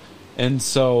grand. And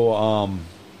so,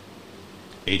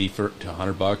 $80 to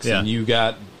 $100, and you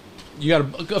got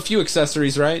a few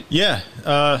accessories, right? Yeah.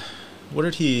 What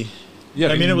did he?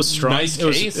 Yeah, it was strung. Nice it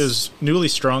was newly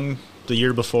strung the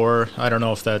year before. I don't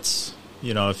know if that's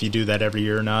if you do that every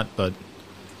year or not, but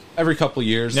every couple of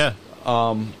years. Yeah.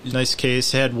 Nice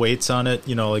case. Had weights on it,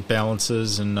 like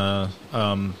balances and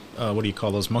what do you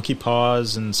call those? Monkey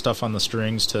paws and stuff on the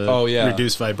strings to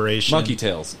reduce vibration. Monkey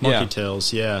tails. Monkey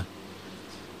tails, yeah.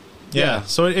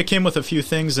 So it came with a few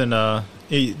things, and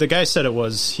the guy said it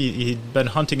was he'd been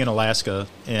hunting in Alaska,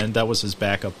 and that was his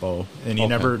backup bow, and he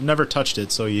never touched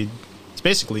it, so it's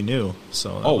basically new.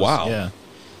 So wow, yeah,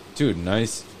 dude,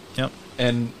 nice. Yep.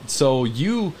 And so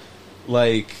you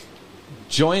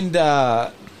joined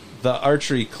the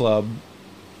archery club,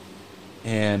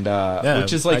 and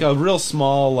which is a real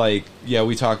small I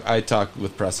talked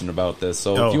with Preston about this.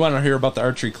 So if you want to hear about the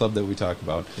archery club that we talk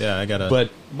about, I gotta.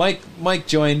 But Mike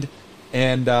joined,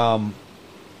 and I don't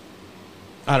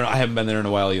know. I haven't been there in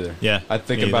a while either. Yeah, I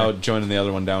think about joining the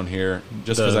other one down here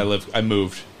just because I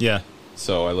moved. Yeah,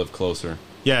 so I live closer.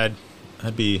 Yeah,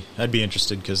 I'd be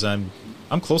interested because I'm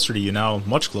closer to you now,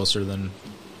 much closer than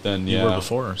you were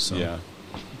before. So yeah,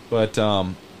 but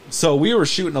so we were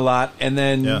shooting a lot, and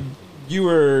then you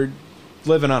were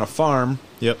living on a farm.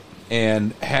 Yep.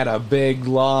 And had a big,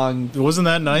 long... Wasn't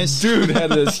that nice? Dude, had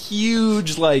this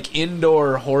huge,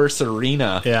 indoor horse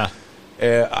arena. Yeah.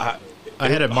 I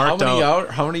had it marked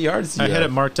out. How many yards did you had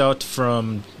it marked out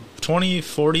from 20,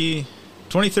 30,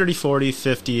 40,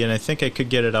 50, and I think I could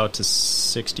get it out to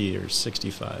 60 or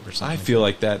 65 or something. I feel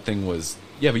like that thing was...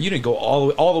 Yeah, but you didn't go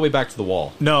all the way back to the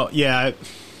wall. No, yeah.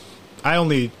 I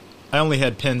only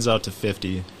had pins out to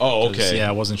 50. Oh, okay. Yeah,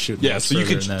 I wasn't shooting. Yeah, so you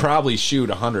could probably shoot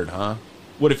 100, huh?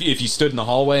 What if you stood in the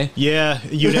hallway? Yeah,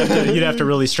 you'd have to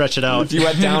really stretch it out. If you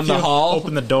went down the hall,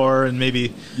 open the door, and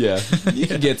maybe you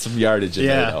can get some yardage in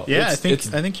there. Though. Yeah, I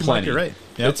think you might be right.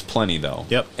 Yep. It's plenty though.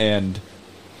 Yep, and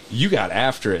you got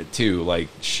after it too,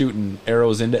 shooting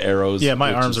arrows into arrows. Yeah,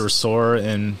 my arms were sore,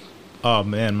 and oh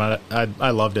man, I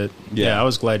loved it. Yeah, I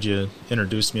was glad you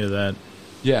introduced me to that.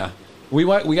 Yeah, we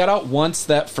got out once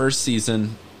that first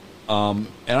season, and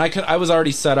I was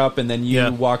already set up, and then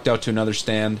you walked out to another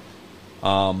stand.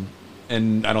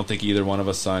 And I don't think either one of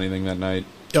us saw anything that night.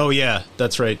 Oh yeah,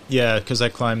 that's right. Yeah, because I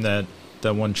climbed that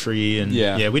one tree, and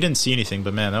we didn't see anything.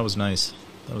 But man, that was nice.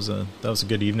 That was a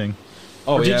good evening.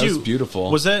 Oh yeah, it was beautiful.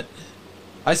 Was that?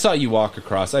 I saw you walk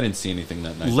across. I didn't see anything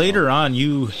that night. Later on,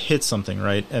 you hit something,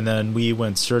 right? And then we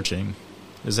went searching.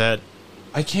 Is that?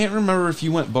 I can't remember if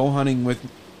you went bow hunting with.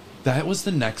 That was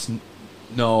the next.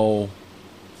 No.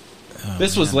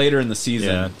 This was later in the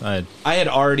season. Yeah, I had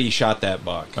already shot that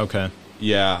buck. Okay.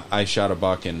 Yeah, I shot a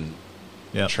buck and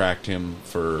tracked him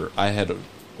I had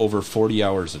over 40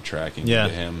 hours of tracking to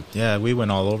him. Yeah, we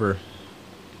went all over.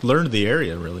 Learned the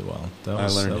area really well. That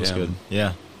was him. Good.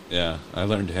 Yeah. Yeah, I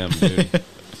learned him, dude.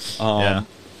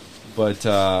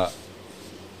 But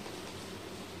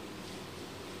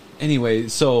anyway,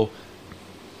 so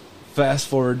fast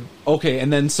forward. Okay,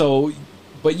 and then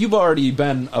but you've already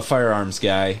been a firearms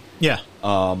guy. Yeah.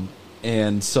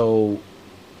 And so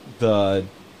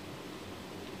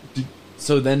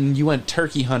then you went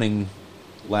turkey hunting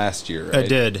last year, right? I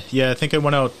did. Yeah, I think I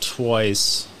went out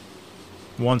twice.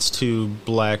 Once to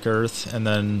Black Earth, and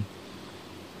then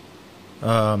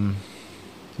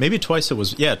maybe twice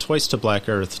twice to Black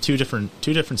Earth. Two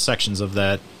different sections of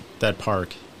that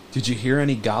park. Did you hear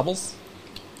any gobbles?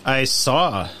 I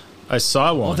saw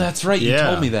one. Oh, that's right. You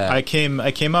told me that. I came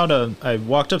out. I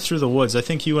walked up through the woods. I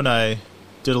think you and I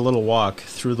did a little walk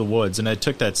through the woods, and I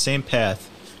took that same path.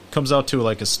 Comes out to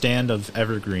a stand of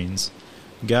evergreens.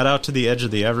 Got out to the edge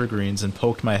of the evergreens and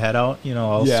poked my head out,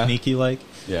 all sneaky like.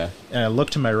 Yeah. And I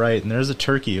looked to my right, and there's a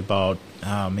turkey about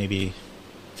maybe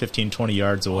 15, 20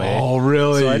 yards away. Oh,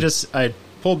 really? So I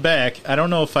pulled back. I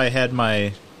don't know if I had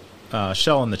my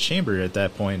shell in the chamber at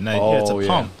that point, and it's a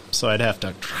pump, so I'd have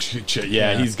to.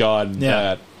 Yeah, he's gone.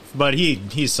 Yeah, but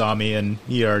he saw me, and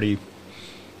he already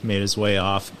made his way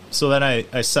off. So then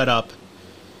I set up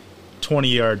 20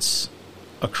 yards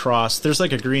across. There's a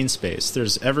green space.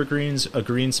 There's evergreens, a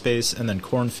green space, and then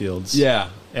cornfields. Yeah,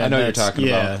 I know what you're talking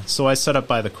about. Yeah, so I set up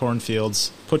by the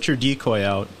cornfields, put your decoy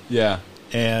out. Yeah.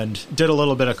 And did a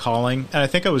little bit of calling. And I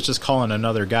think I was just calling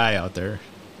another guy out there.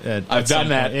 I've done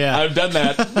that. Yeah. I've done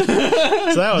that. So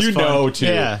that was fun. Too.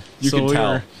 Yeah. You can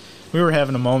tell. We were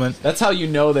having a moment. That's how you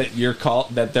know that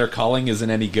that their calling isn't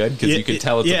any good, because you can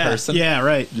tell it's a person. Yeah,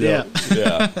 right. Yeah.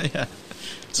 Yeah.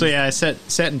 So I sat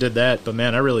and did that, but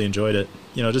man, I really enjoyed it.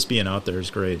 Just being out there is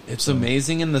great. It's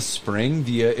amazing in the spring.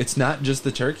 It's not just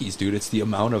the turkeys, dude. It's the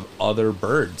amount of other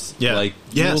birds. Yeah.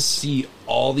 You'll see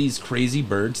all these crazy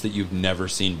birds that you've never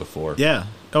seen before. Yeah.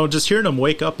 Oh, just hearing them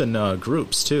wake up in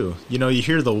groups too. You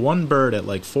hear the one bird at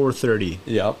 4:30.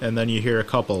 Yep. And then you hear a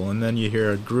couple, and then you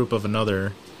hear a group of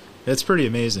another. It's pretty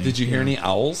amazing. Did you hear any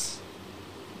owls?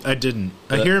 I didn't.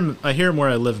 I hear him where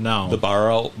I live now. The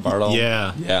Bartle.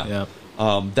 Yeah.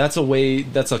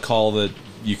 That's a call that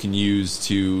you can use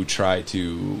to try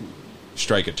to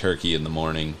strike a turkey in the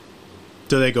morning.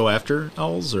 Do they go after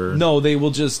owls or no? They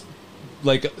will just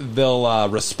they'll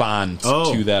respond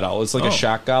to that owl. It's like a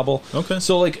shock gobble. Okay.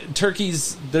 So like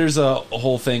turkeys, there's a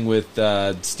whole thing with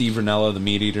Steve Rinella, the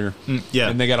meat eater. Yeah.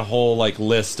 And they got a whole like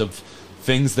list of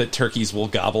things that turkeys will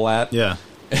gobble at. Yeah.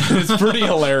 It's pretty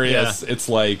hilarious. Yeah. It's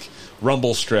like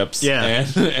rumble strips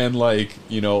and like,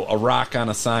 a rock on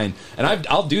a sign. And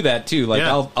I'll do that too. Like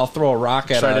I'll throw a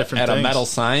rock at a metal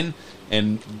sign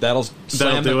and that'll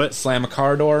slam a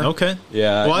car door. Okay.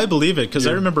 Yeah. Well, I believe it because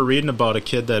I remember reading about a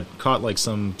kid that caught like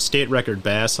some state record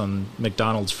bass on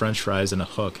McDonald's French fries in a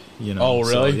hook. Oh,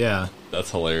 really? So, yeah.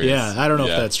 That's hilarious. Yeah, I don't know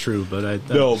if that's true, but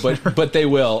but they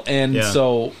will. And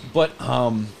I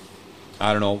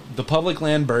don't know. The public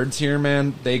land birds here,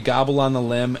 man, they gobble on the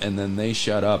limb and then they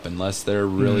shut up unless they're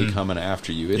really coming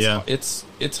after you. It's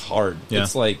hard. Yeah.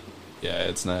 It's like,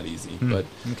 it's not easy. But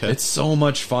it's so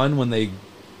much fun when they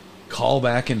call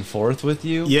back and forth with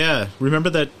you. Yeah.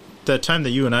 Remember that time that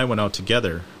you and I went out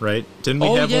together, right? Didn't we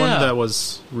have one that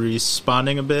was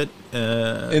responding a bit?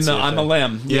 On the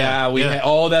limb.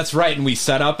 That's right. And we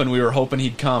set up and we were hoping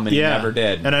he'd come and he never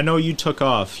did. And I know you took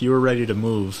off. You were ready to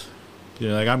move.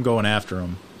 You're like, I'm going after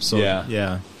him. So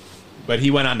yeah. But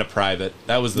he went on to private.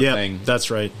 That was the thing.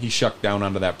 That's right. He shucked down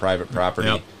onto that private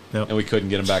property, Yep. and we couldn't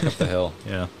get him back up the hill.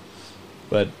 Yeah.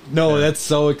 But no, that's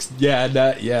so that's so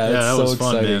was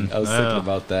fun, exciting. man. I was thinking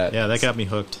about that. Yeah, that got me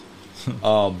hooked.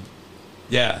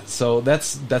 So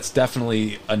that's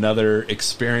definitely another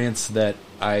experience that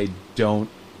I don't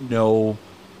know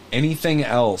anything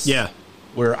else. Yeah.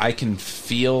 Where I can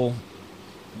feel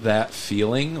that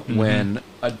feeling when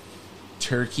a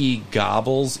turkey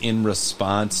gobbles in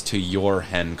response to your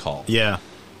hen call. Yeah.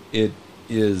 It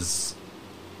is...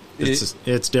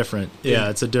 It's different. Yeah,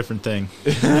 it's a different thing.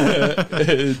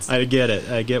 I get it.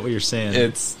 I get what you're saying.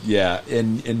 It's,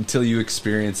 and until you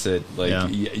experience it,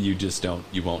 you just don't,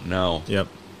 you won't know. Yep.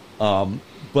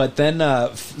 But then,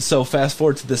 so fast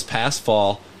forward to this past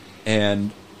fall,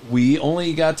 and we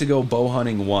only got to go bow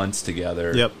hunting once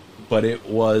together. Yep. But it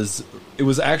was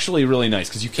actually really nice,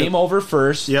 because you came over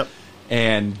first. Yep.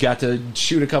 And got to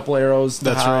shoot a couple arrows to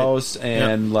the house, right.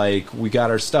 and we got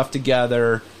our stuff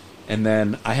together, and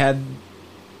then I had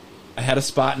a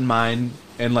spot in mind,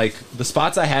 and the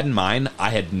spots I had in mind, I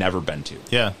had never been to.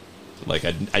 Yeah,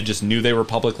 I just knew they were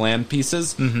public land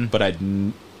pieces, but I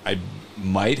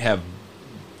might have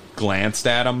glanced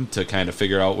at them to kind of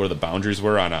figure out where the boundaries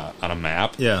were on a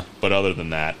map. Yeah, but other than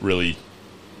that, really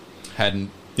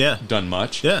hadn't done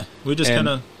much. Yeah, we just kind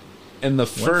of. And the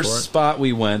first spot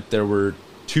we went, there were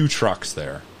 2 trucks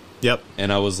there. Yep.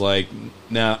 And I was like, I'm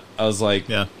not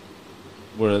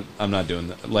doing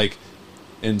that.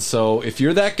 And so if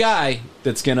you're that guy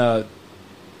that's going to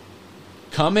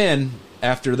come in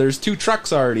after there's 2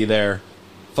 trucks already there,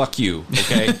 fuck you,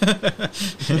 okay?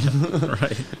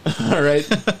 Right. All right.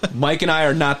 Mike and I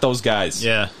are not those guys.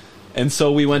 Yeah. And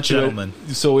so we went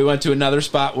to another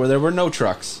spot where there were no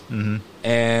trucks. Mm-hmm.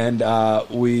 And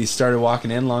we started walking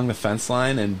in along the fence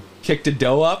line and kicked a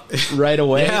doe up right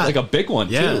away, like a big one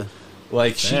too.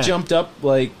 She jumped up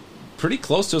pretty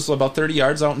close to us, about 30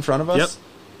 yards out in front of us. Yep.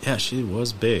 Yeah, she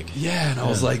was big. Yeah, and I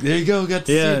was like, there you go, got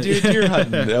to see deer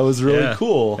hunting. That was really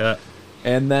cool. Yeah.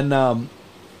 And then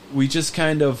we just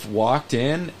kind of walked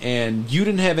in, and you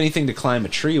didn't have anything to climb a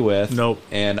tree with. Nope.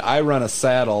 And I run a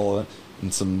saddle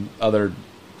and some other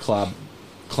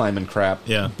climbing crap.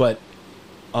 Yeah. But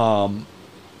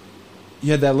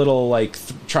you had that little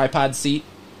tripod seat.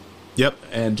 Yep.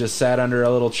 And just sat under a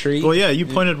little tree. Well, yeah, you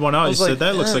pointed one out. You said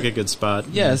that looks like a good spot.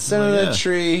 Yeah, sit under that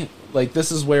tree.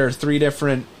 This is where 3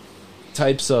 different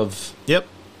types of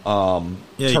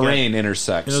terrain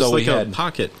intersect. So we had a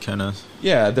pocket kind of.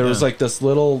 Yeah, there was this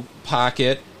little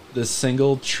pocket, this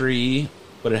single tree,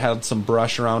 but it had some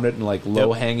brush around it and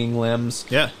low hanging limbs.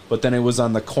 Yeah. But then it was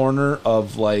on the corner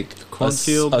of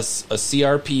cornfield, a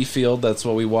CRP field. That's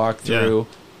what we walked through.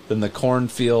 Yeah. Then the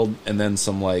cornfield, and then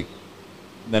some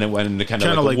then it went into kind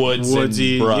of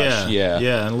woodsy and brush.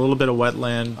 Yeah, and a little bit of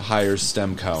wetland, higher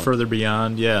stem count further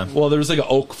beyond. Yeah. Well, there was an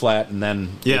oak flat, and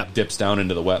then it dips down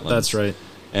into the wetlands. That's right.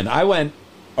 And I went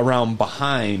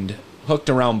hooked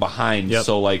around behind,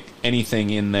 so anything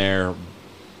in there,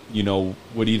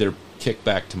 would either kick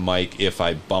back to Mike if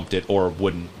I bumped it or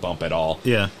wouldn't bump at all.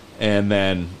 Yeah. And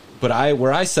then,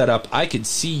 where I set up, I could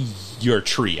see your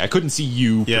tree. I couldn't see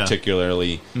you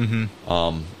particularly.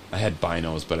 Mm-hmm. I had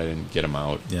binos, but I didn't get them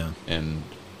out. Yeah. And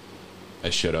I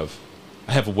should have.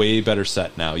 I have a way better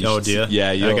set now. Oh, do you?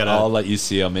 Yeah, I'll let you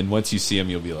see them, and once you see them,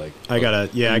 you'll be like, I gotta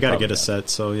get a set.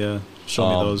 So yeah, show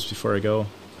me those before I go.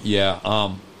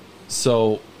 Yeah.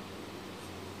 So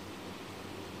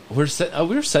we're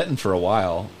setting for a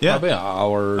while. Yeah, probably an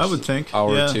hour. I would think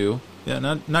hour or two. Yeah,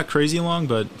 not crazy long,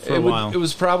 but for a while. It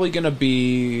was probably going to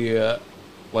be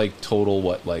like total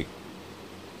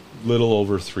little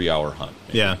over 3 hour hunt.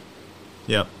 Maybe. Yeah.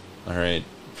 Yep. All right.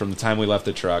 From the time we left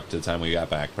the truck to the time we got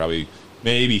back, probably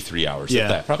maybe 3 hours. Yeah.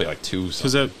 That. Probably like 2.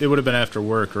 Because it would have been after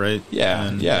work, right? Yeah.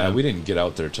 And, we didn't get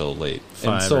out there till late.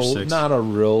 5 or 6. Not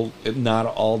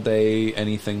all day,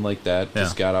 anything like that. Yeah.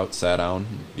 Just got out, sat down,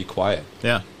 be quiet.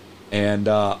 Yeah. And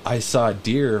I saw a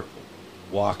deer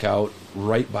walk out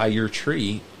right by your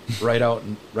tree, right out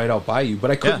by you.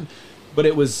 But I couldn't. Yeah. But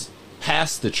it was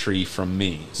past the tree from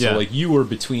me. So like you were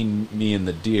between me and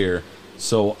the deer.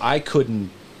 So I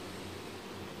couldn't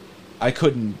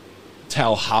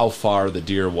tell how far the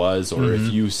deer was or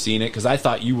if you seen it, because I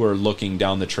thought you were looking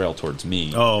down the trail towards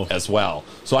me as well.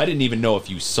 So I didn't even know if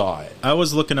you saw it. I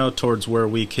was looking out towards where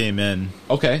we came in.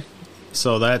 Okay.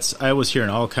 So I was hearing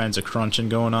all kinds of crunching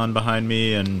going on behind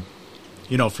me, and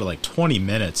for like 20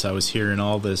 minutes I was hearing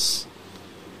all this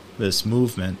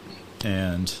movement,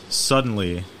 and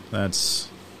suddenly I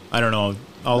don't know.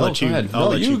 I'll let you go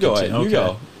ahead. Okay. You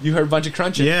go. You heard a bunch of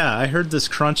crunching. Yeah, I heard this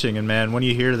crunching, and man, when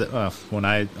you hear that, when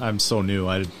I'm so new,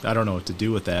 I don't know what to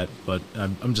do with that, but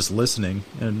I'm just listening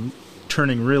and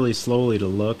turning really slowly to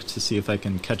look to see if I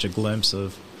can catch a glimpse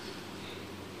of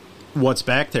what's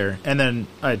back there. And then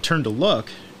I turned to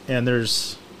look, and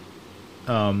there's,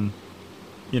 I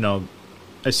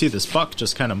see this buck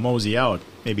just kind of mosey out,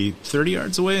 maybe 30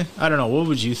 yards away. I don't know. What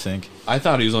would you think? I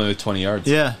thought he was only 20 yards.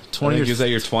 Yeah, 20. I think he was at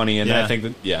your 20, and I think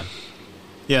that,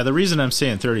 Yeah, the reason I'm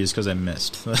saying 30 is because I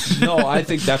missed. No, I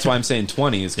think that's why I'm saying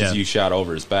 20 is because you shot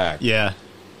over his back. Yeah.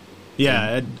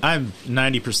 Yeah, I'm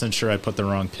 90% sure I put the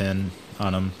wrong pin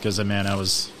on him because, man, I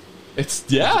was...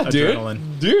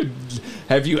 Adrenaline. Dude,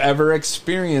 have you ever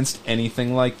experienced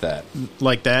anything like that?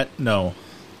 Like that? No.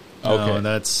 Okay.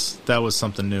 No, that was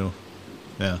something new.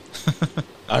 Yeah.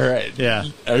 All right. Yeah.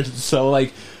 So,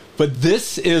 but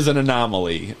this is an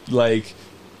anomaly.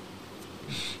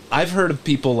 I've heard of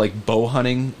people bow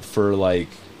hunting for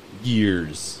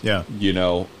years. Yeah.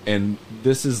 And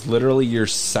this is literally your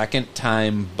second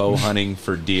time bow hunting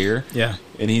for deer. Yeah.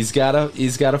 And he's got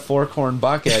a fork-horn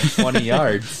buck at 20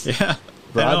 yards. Yeah.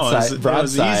 Broadside. It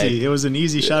was easy. It was an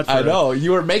easy shot for I know.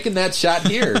 You were making that shot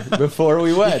here before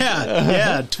we went.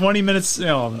 Yeah. 20 minutes,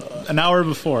 an hour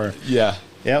before. Yeah.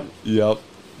 Yep.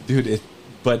 Dude,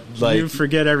 you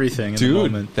forget everything in the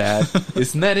moment.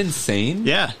 Isn't that insane?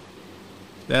 Yeah.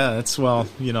 Yeah, that's,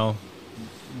 No,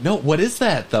 what is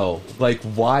that, though?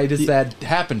 Why does that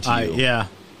happen to you? Yeah.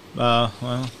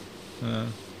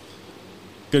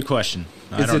 Good question.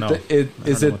 I don't know. I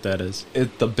don't know what that is.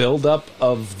 It the buildup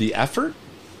of the effort?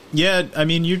 Yeah, I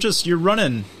mean, you're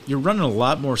running a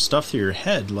lot more stuff through your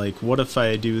head. What if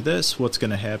I do this? What's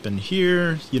going to happen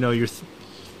here?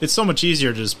 It's so much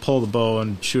easier to just pull the bow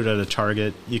and shoot at a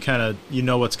target. You kind of,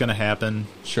 what's going to happen.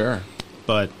 Sure.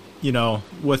 But,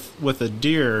 with a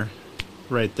deer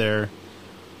right there,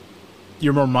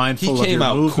 you're more mindful of your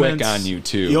movements. He came out quick on you,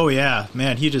 too. Oh, yeah.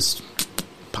 Man, he just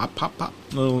pop, pop, pop.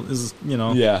 Little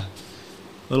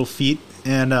feet.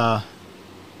 And,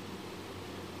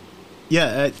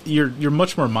 you're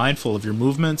much more mindful of your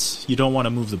movements. You don't want to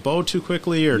move the bow too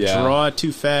quickly or draw it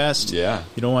too fast. Yeah.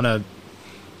 You don't want to,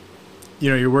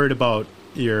 you're worried about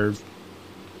your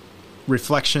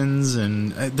reflections,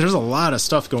 and there's a lot of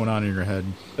stuff going on in your head,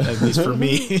 at least for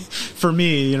me.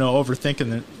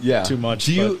 Overthinking it too much.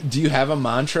 Do you have a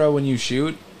mantra when you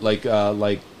shoot? Like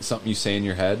something you say in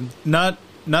your head? Not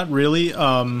really.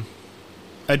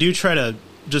 I do try to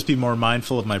just be more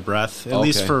mindful of my breath, at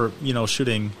least for,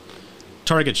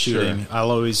 target shooting. Sure.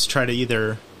 I'll always try to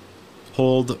either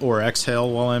hold or exhale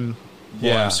while I'm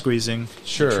squeezing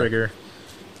the trigger.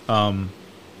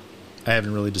 I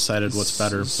haven't really decided what's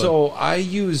better. So I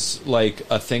use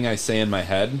a thing I say in my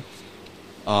head.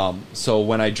 So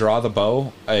when I draw the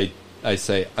bow, I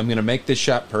say, I'm going to make this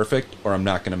shot perfect or I'm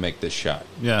not going to make this shot.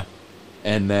 Yeah.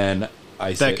 And then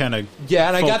I say... That kind of... Yeah,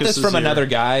 and I got this from another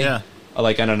guy. Yeah. On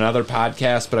another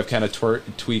podcast, but I've kind of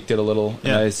tweaked it a little.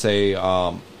 And I say,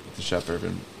 the shot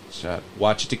perfect shot.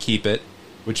 Watch it to keep it.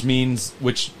 Which means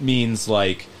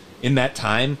in that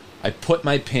time, I put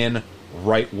my pin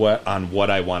on what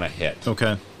I want to hit.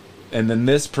 Okay. And then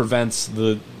this prevents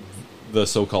the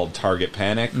so-called target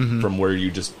panic from where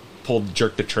you just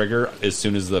jerk the trigger as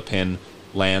soon as the pin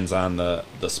lands on the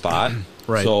spot.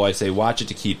 Right. So I say, watch it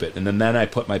to keep it. And then I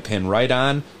put my pin right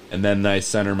on, and then I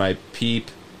center my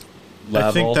peep, level.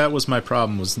 I think that was my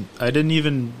problem. Was I didn't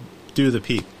even do the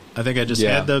peak. I think I just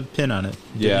had the pin on it.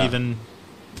 Didn't even.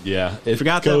 Yeah, it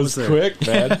forgot that was goes there. quick,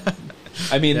 man.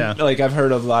 I mean, Yeah. like I've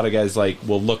heard of a lot of guys like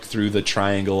will look through the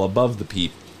triangle above the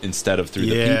peep instead of through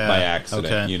the peep Yeah, by accident.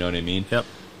 okay. You know what I mean? Yep.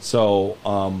 So,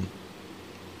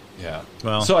 yeah.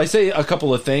 Well. So I say a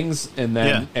couple of things, and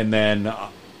then Yeah.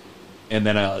 and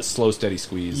then a slow, steady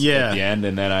squeeze Yeah. at the end,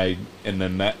 and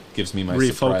then that gives me my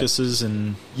surprise. Refocuses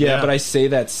and Yeah, but I say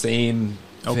that same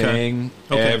Okay. thing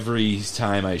Okay. every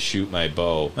time I shoot my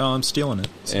bow. Oh, I'm stealing it.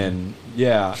 So- And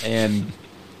and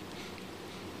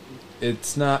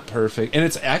it's not perfect, and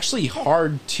it's actually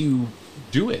hard to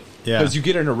do it Yeah. because you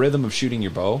get in a rhythm of shooting your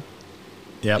bow,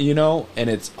 Yep. you know, and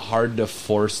it's hard to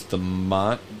force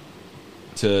the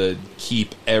to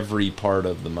keep every part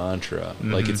of the mantra.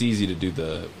 Like it's easy to do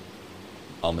the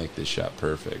I'll make this shot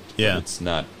perfect. Yeah. But it's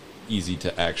not easy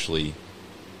to actually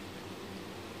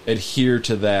adhere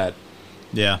to that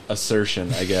Yeah.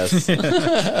 assertion, I guess. Right.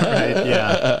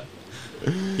 Yeah.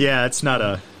 Yeah. It's not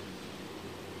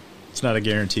a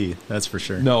guarantee. That's for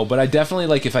sure. No, but I definitely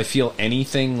like if I feel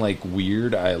anything like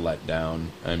weird, I let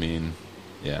down. I mean,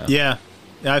 yeah. Yeah.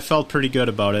 I felt pretty good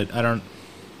about it. I don't.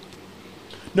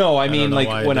 No, I mean know like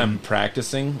why I when I'm didn't.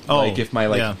 practicing, Oh, like if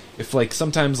my yeah. if like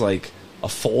sometimes like a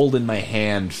fold in my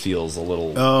hand feels a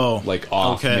little like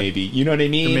off okay. maybe. You know what I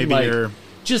mean? Maybe like, you're.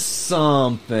 just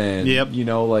something. Yep. You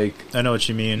know, like I know what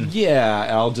you mean. yeah,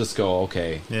 I'll just go,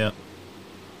 okay. Yeah.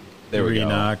 There we go.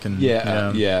 Re-knock and-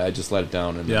 yeah, yeah. I just let it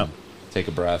down and Yeah. then take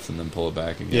a breath and then pull it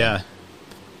back again. Yeah.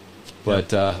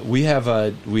 But we have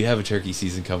a turkey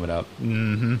season coming up.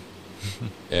 Mm-hmm.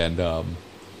 And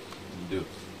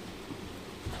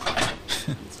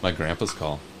it's my grandpa's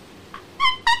call.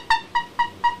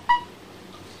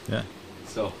 Yeah.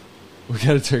 So we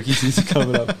got a turkey season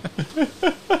coming up.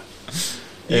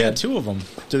 Yeah. And Two of them.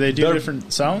 Do they do They're-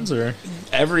 different sounds or?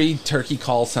 every turkey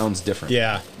call sounds different.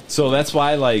 Yeah. So that's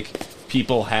why like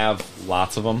people have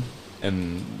lots of them,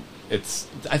 and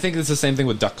I think it's the same thing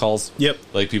with duck calls. Yep.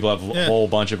 Like people have a Yeah. whole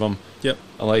bunch of them. Yep.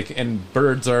 Like, and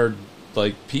birds are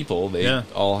people. They Yeah.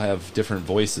 all have different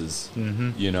voices.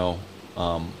 Mm-hmm. You know,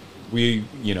 we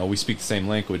speak the same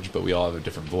language, but we all have a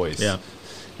different voice. Yeah.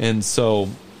 And so,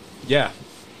 yeah.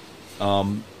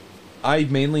 I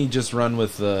mainly just run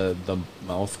with the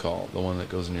mouth call, the one that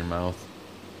goes in your mouth.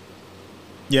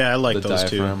 Yeah, I like The those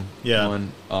diaphragm two. Yeah.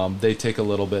 one. They take a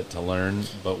little bit to learn,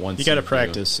 but once You got to do-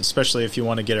 practice, especially if you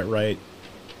want to get it right.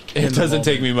 in It the doesn't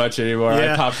take moment. me much anymore.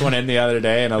 Yeah. I popped one in the other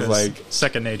day, and I was It's like,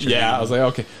 second nature. yeah, I was like,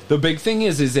 okay. The big thing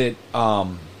is it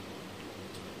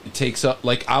takes up,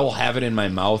 like, I will have it in my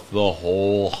mouth the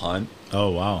whole hunt. Oh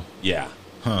wow. Yeah.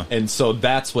 Huh. And so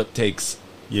that's what takes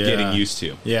Yeah. getting used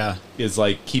to, Yeah. is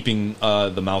like keeping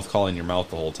the mouth call in your mouth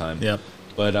the whole time. Yep.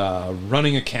 But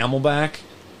running a camelback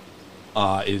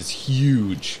is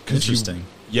huge. 'Cause Interesting.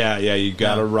 you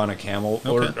got to Yeah. run a camel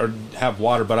Okay. or have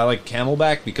water. But I like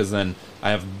camelback because then I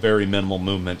have very minimal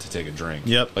movement to take a drink.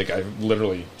 Yep. Like I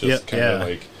literally just Yep, kind of yeah.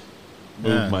 like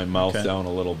move Yeah, my mouth okay. down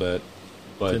a little bit.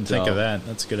 But Didn't think of that.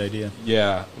 That's a good idea.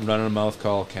 Yeah, running a mouth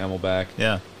call, camelback.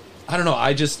 Yeah. I don't know. I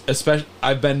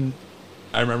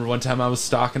remember one time I was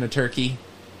stalking a turkey,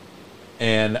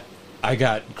 and I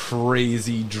got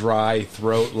crazy dry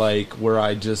throat, like where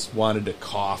I just wanted to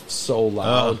cough so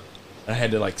loud. I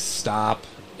had to like stop,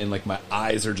 and like my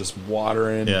eyes are just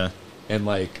watering. Yeah. And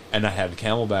I had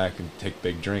camelback and take a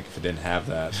big drink. If I didn't have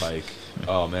that, like,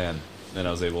 oh man. Then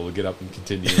I was able to get up and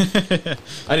continue.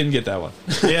 I didn't get that one.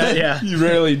 Yeah. Yeah. You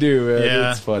rarely do, man.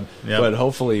 Yeah. It's fun. Yep. But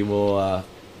hopefully we'll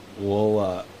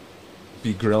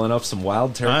be grilling up some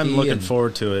wild turkey. I'm looking and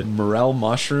forward to it. morel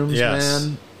mushrooms, Yes.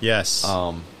 man. Yes.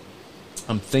 I'm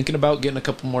thinking about getting a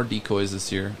couple more decoys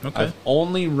this year. Okay. I've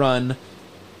only run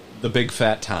the Big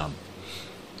Fat Tom.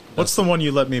 What's the one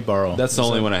you let me borrow? That's the Is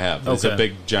only that- one I have. It's a Okay.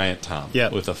 big giant Tom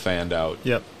Yep. with a fanned out.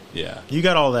 Yep. Yeah. You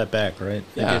got all that back, right?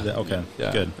 They Yeah. gave that- Okay.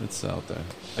 Yeah. Good. It's out there.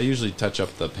 I usually touch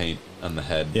up the paint on the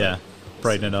head. Yeah.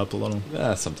 Brighten it up a little.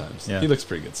 Sometimes. Yeah. He looks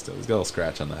pretty good still. He's got a little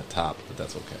scratch on that top, but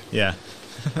that's okay. Yeah.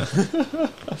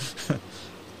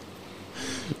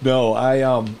 No,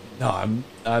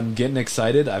 I'm getting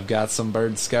excited. I've got some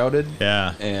birds scouted.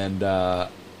 Yeah. And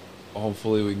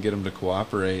hopefully we can get them to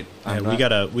cooperate.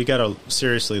 Yeah, we gotta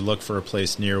seriously look for a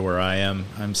place near where I am.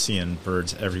 I'm seeing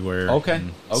birds everywhere. Okay,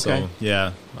 and okay. So,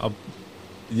 yeah,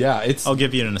 I'll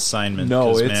give you an assignment.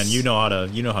 No, 'cause, it's- man, you know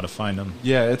how to find them.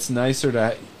 Yeah, it's nicer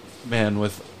to, man,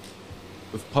 with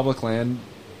public land,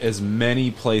 as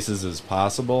many places as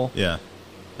possible. Yeah.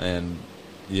 And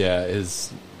yeah,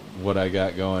 is what I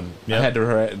got going. Yep. I had to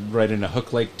write in a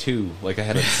Hook Lake too. Like I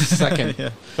had a second Yeah.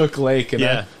 Hook Lake, and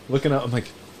Yeah. I'm looking up. I'm like,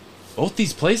 both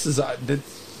these places,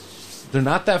 They're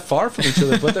not that far from each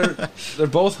other, but they're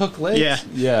both hook legs.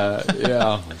 Yeah.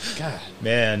 Oh my God,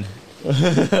 man.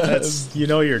 That's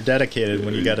you're dedicated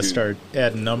when you got to start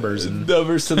adding numbers and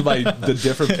numbers to the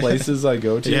different places I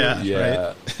go to.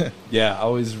 Yeah. Right? Yeah,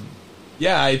 always.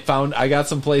 Yeah, I got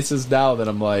some places now that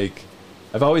I'm like,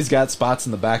 I've always got spots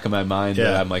in the back of my mind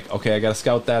that I'm like, okay, I gotta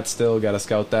scout that still.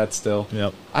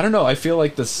 Yep. I don't know. I feel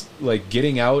like this, like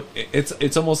getting out.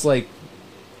 It's almost like.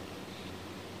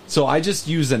 So I just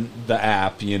use the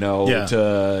app,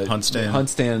 to hunt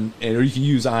stand, or you can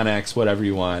use Onyx, whatever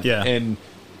you want, and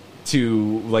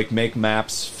to like make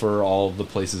maps for all the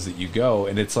places that you go.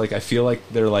 And it's like I feel like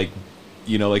they're like,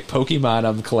 like Pokemon.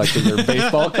 I'm collecting their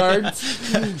baseball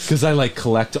cards because I like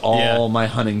collect all my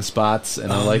hunting spots,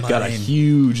 and I got a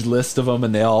huge list of them,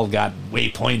 and they all got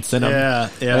waypoints in them.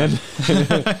 Yeah.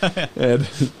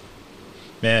 And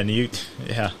man,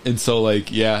 and so I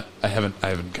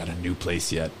haven't got a new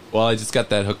place yet. Well, I just got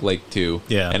that Hook Lake too.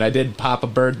 Yeah. And I did pop a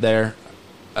bird there.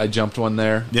 I jumped one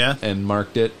there. Yeah. And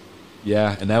marked it.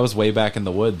 Yeah, and that was way back in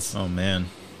the woods. Oh man.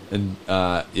 And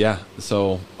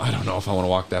so I don't know if I want to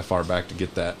walk that far back to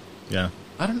get that. Yeah.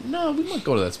 I don't know. We might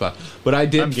go to that spot. But I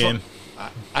did. I'm game.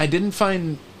 I didn't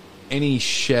find any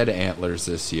shed antlers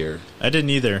this year. I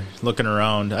didn't either. Looking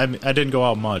around, I didn't go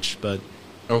out much, but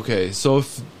okay. So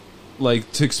if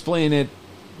to explain it,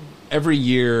 every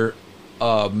year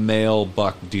a male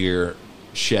buck deer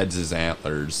sheds his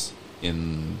antlers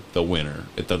in the winter,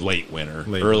 at the late winter,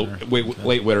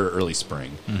 late winter, early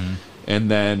spring,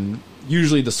 and then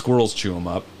usually the squirrels chew them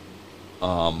up,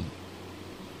 or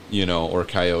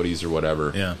coyotes or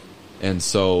whatever. Yeah, and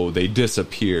so they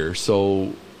disappear.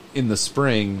 So in the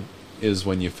spring is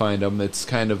when you find them. It's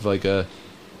kind of like I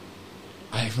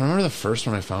remember the first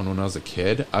one I found when I was a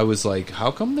kid. I was like,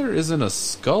 how come there isn't a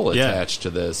skull attached to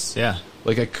this? Yeah.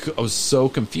 Like, I was so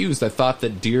confused. I thought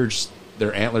that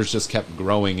their antlers just kept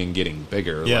growing and getting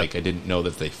bigger. Yeah. Like, I didn't know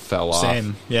that they fell off.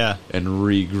 Same, yeah. And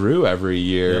regrew every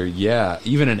year. Yep. Yeah.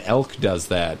 Even an elk does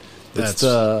that. It's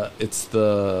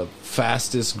the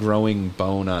fastest growing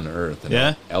bone on Earth.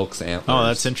 Elk's antlers. Oh,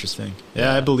 that's interesting.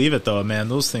 Yeah, I believe it, though, man.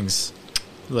 Those things,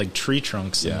 like tree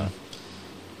trunks. Yeah.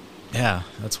 Yeah,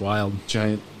 that's wild.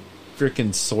 Giant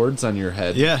freaking swords on your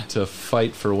head to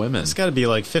fight for women. It's got to be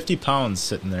like 50 pounds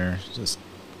sitting there just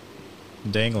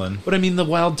dangling. But I mean, the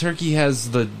wild turkey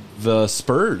has the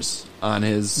spurs on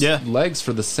his legs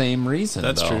for the same reason.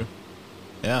 That's true.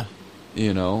 Yeah.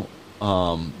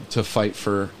 To fight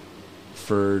for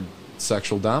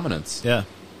sexual dominance. Yeah.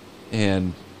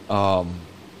 And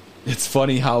it's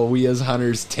funny how we as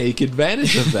hunters take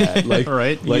advantage of that.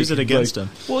 Right? Use it against them.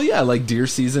 Well, yeah, like deer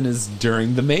season is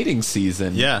during the mating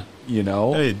season. Yeah.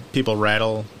 People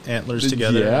rattle antlers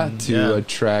together. To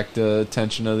attract the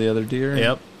attention of the other deer.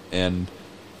 Yep. And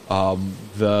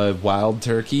the wild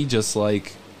turkey, just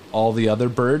like all the other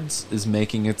birds, is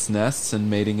making its nests and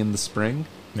mating in the spring.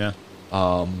 Yeah.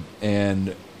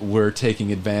 And we're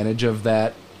taking advantage of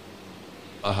that.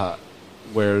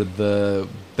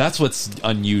 That's what's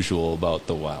unusual about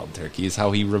the wild turkey is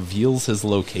how he reveals his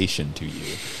location to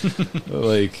you,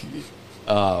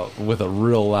 with a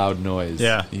real loud noise.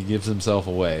 Yeah, he gives himself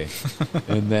away,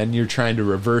 and then you're trying to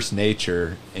reverse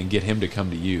nature and get him to come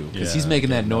to you because he's making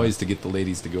that noise to get the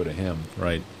ladies to go to him.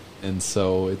 Right, and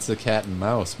so it's a cat and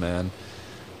mouse, man.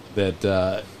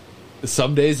 That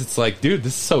some days it's like, dude,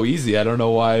 this is so easy. I don't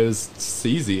know why it was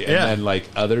easy, and then like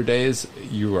other days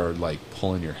you are like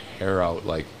pulling your hair out,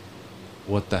 like,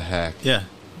 what the heck? Yeah.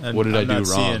 What did I do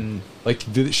wrong? Like,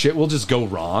 shit will just go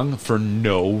wrong for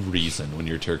no reason when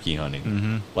you're turkey hunting.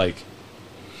 Mm-hmm. Like,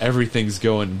 everything's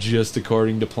going just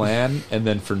according to plan, and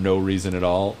then for no reason at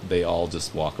all, they all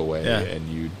just walk away,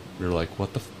 and you're like,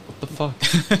 what the fuck?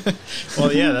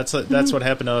 Well, yeah, that's what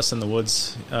happened to us in the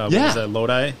woods. What was that,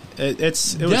 Lodi?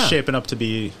 It was shaping up to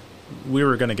be, we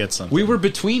were going to get something. We were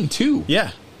between two.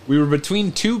 Yeah. We were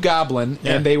between two goblin,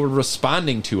 and they were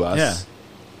responding to us. Yeah.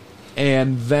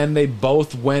 And then they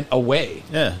both went away.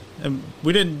 Yeah. And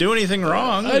we didn't do anything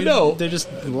wrong. I know. They just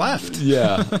left.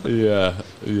 Yeah.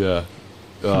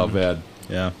 Oh, man.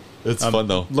 Yeah. It's fun,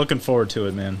 though. Looking forward to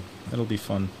it, man. It'll be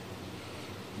fun.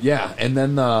 Yeah. And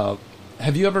then,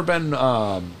 have you ever been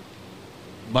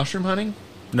mushroom hunting?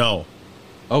 No.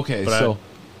 Okay, but so...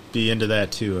 I'd be into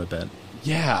that, too, I bet.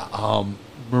 Yeah.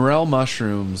 Morel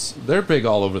mushrooms, they're big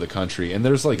all over the country. And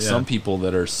there's, some people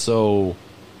that are so...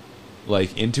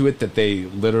 into it that they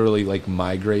literally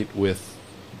migrate with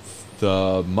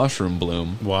the mushroom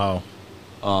bloom. Wow.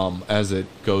 As it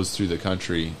goes through the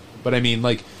country. But I mean,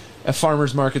 at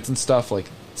farmers markets and stuff,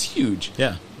 it's huge.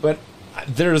 Yeah. But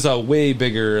there's a way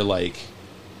bigger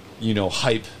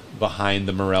hype behind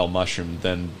the morel mushroom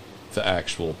than the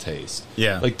actual taste.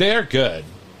 Yeah. Like, they are good.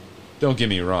 Don't get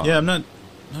me wrong. Yeah, I'm not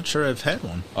sure I've had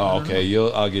one. Oh, okay.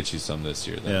 I'll get you some this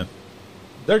year then. Yeah.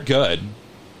 They're good,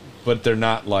 but they're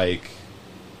not like...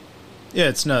 Yeah,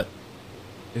 it's not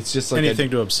It's just like anything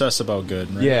to obsess about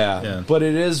good, right? Yeah, but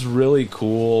it is really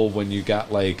cool when you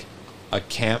got like a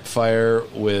campfire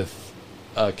with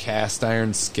a cast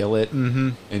iron skillet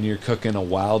and you're cooking a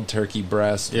wild turkey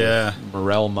breast with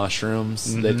morel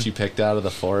mushrooms that you picked out of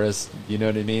the forest. You know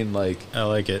what I mean? Like, I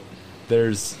like it.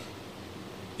 there's,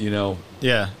 you know,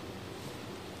 Yeah,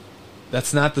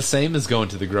 that's not the same as going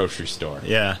to the grocery store.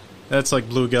 yeah. That's like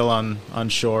bluegill on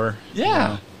shore.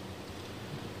 Yeah.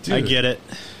 You know? I get it.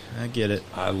 I get it.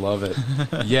 I love it.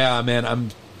 Yeah,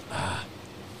 man.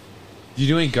 You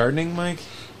doing gardening, Mike?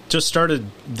 Just started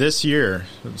this year.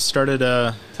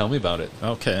 Tell me about it.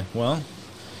 Okay, well,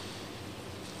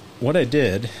 what I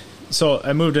did, so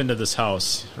I moved into this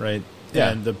house, right?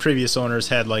 Yeah. And the previous owners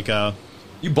had like a...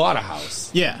 You bought a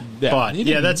house. Bought. You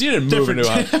didn't move into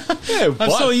a house. Yeah,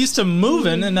 I'm so used to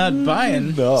moving and not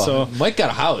buying. No. So Mike got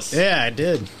a house. yeah, I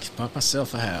did. Bought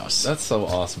myself a house. That's so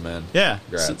awesome, man. Yeah.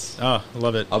 Congrats. Oh, I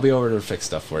love it. I'll be over to fix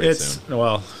stuff for you soon.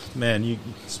 Well, man, you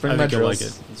Spring I my think you'll drills.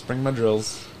 like it. Spring my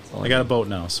drills. I got a boat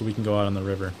now, so we can go out on the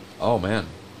river. Oh, man.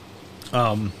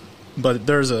 But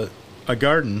there's a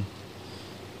garden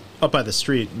up by the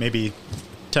street, maybe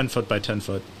 10 foot by 10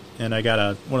 foot, and I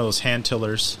got one of those hand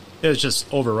tillers. It was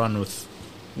just overrun with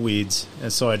weeds,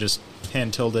 and so I just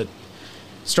hand tilled it.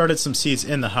 Started some seeds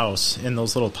in the house in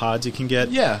those little pods you can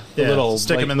get. Yeah, the little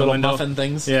stick like, them in the little window. muffin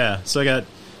things. Yeah, so I got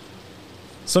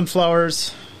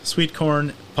sunflowers, sweet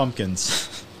corn,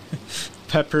 pumpkins,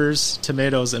 peppers,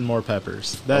 tomatoes, and more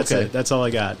peppers. That's Okay. it. That's all I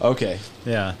got. Okay.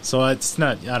 Yeah, so it's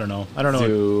not. I don't know.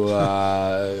 Do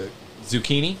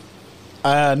zucchini?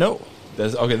 No.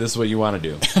 Okay, this is what you want to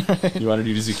do. You want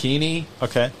to do zucchini,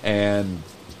 Okay. and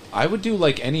I would do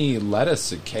like any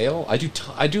lettuce and kale.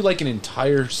 I do like an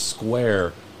entire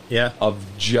square Yeah. of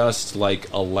just like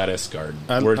a lettuce garden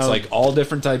I'm- where it's like all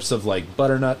different types of like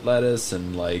butternut lettuce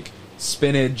and like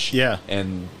spinach. Yeah.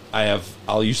 And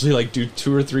I'll usually like do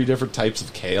 2 or 3 different types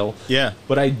of kale. Yeah.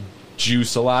 But I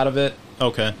juice a lot of it.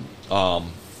 Okay.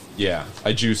 Yeah,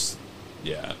 I juice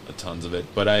tons of it.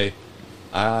 But I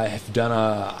have done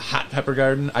a hot pepper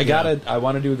garden. I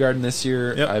want to do a garden this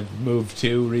year. Yep. I've moved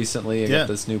to recently. I got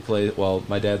this new place,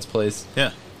 my dad's place.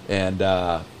 Yeah. And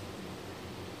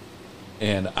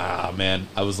man,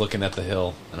 I was looking at the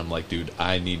hill and I'm like, dude,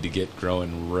 I need to get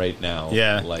growing right now.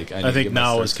 Yeah. Like I think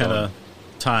now is kind of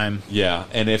time. Yeah,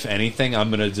 and if anything, I'm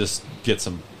gonna just get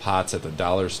some pots at the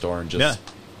dollar store and just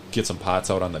get some pots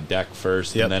out on the deck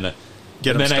first, Yep. and then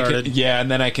Get them started. and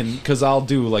then I can, because I'll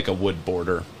do like a wood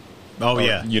border. Oh, Or,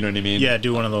 yeah. you know what I mean? Yeah,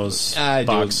 do one of those I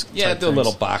box. do type a things.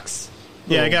 little box.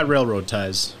 Yeah, I got railroad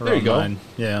ties around There you go. mine.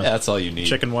 Yeah. That's all you need.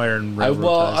 Chicken wire and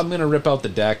railroad ties. I'm gonna rip out the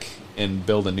deck and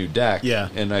build a new deck. Yeah.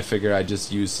 and I figure I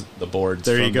just use the boards.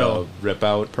 There you from go. The rip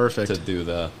out. Perfect. to do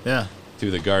the Yeah.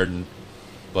 garden,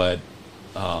 but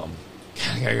I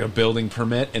got a building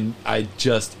permit, and I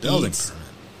just Building eats permit.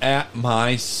 at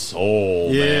my soul,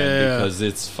 Yeah. man, because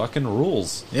it's fucking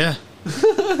rules. Yeah.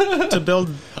 To build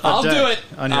a I'll deck do it.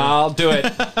 on your- I'll do it.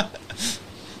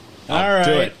 All right.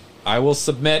 Do it. I will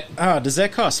submit. Oh, does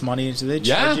that cost money? Do they charge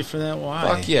Yeah. you for that? Why?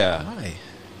 Fuck yeah. Why?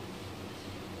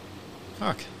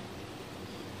 Fuck.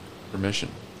 Permission.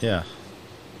 Yeah.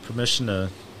 Permission to...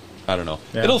 I don't know.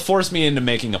 Yeah. It'll force me into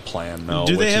making a plan, though,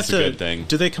 do which they have is to? a good thing.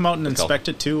 Do they come out and Like, inspect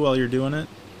it too while you're doing it?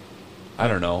 I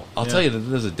don't know. I'll Yeah. tell you that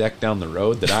there's a deck down the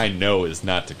road that I know is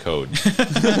not to code.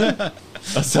 I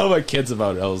was telling my kids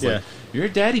about it. I was Yeah. like, your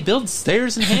daddy builds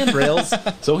stairs and handrails,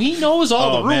 so he knows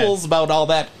all Oh, the man. rules about all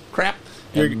that crap.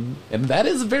 And that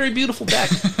is a very beautiful deck.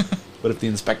 But if the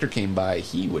inspector came by,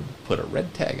 he would put a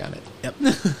red tag on it. Yep.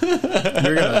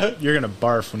 You're gonna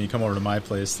barf when you come over to my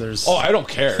place. There's Oh, I don't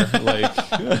care. Like,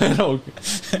 I don't.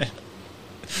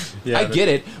 yeah, I get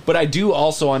it, but I do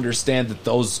also understand that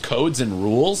those codes and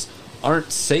rules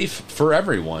aren't safe for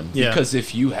everyone. Yeah. Because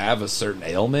if you have a certain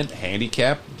ailment,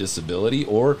 handicap, disability,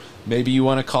 or maybe you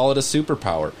want to call it a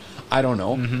superpower, I don't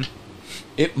know. Mm-hmm.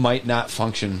 It might not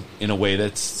function in a way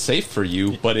that's safe for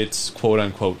you, but it's quote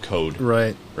unquote code.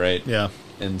 Right. Right? Yeah.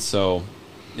 And so,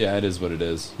 yeah, it is what it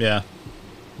is. Yeah.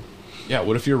 Yeah,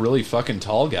 what if you're a really fucking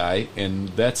tall guy and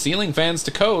that ceiling fan's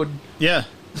to code? Yeah.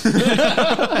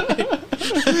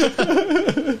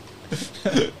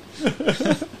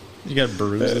 You got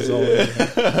bruises all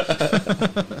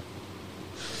over.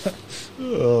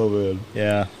 Oh, man.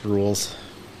 Yeah. Rules.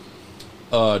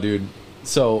 Oh, dude.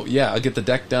 So, yeah, I'll get the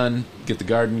deck done, get the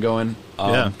garden going.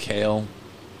 Yeah. Kale,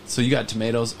 So you got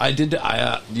tomatoes. Do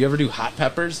you ever do hot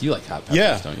peppers? You like hot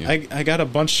peppers, don't you? I got a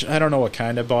bunch. I don't know what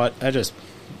kind I bought. I just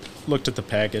looked at the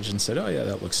package and said, "Oh yeah,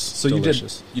 that looks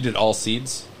delicious." You did all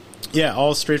seeds? Yeah,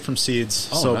 all straight from seeds.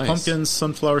 Oh, so nice. pumpkins,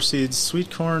 sunflower seeds, sweet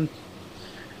corn.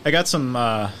 I got some.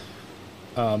 I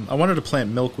wanted to plant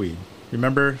milkweed.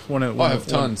 Remember when it? I have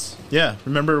tons.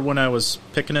 Remember when I was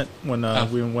picking it when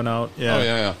we went out? Yeah. Oh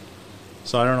yeah.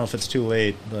 So I don't know if it's too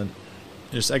late, but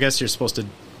I guess you're supposed to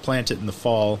plant it in the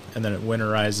fall and then it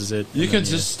winterizes it. You can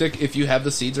just stick, if you have the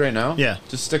seeds right now,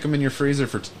 just stick them in your freezer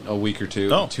for a week or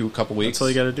two, a couple weeks. That's all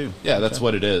you got to do. Yeah, that's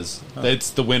what it is. It's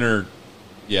the winter.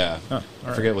 Yeah,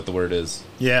 I forget what the word is.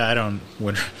 Yeah, I don't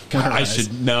winter. God, I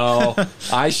should know.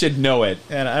 I should know it.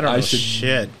 And I don't know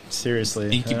shit.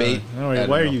 Seriously, incubate.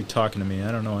 Why are you talking to me?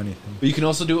 I don't know anything. But you can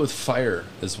also do it with fire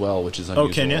as well, which is unusual.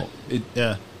 Oh, can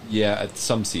you? Yeah,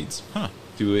 some seeds. Huh.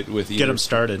 Do it with either get them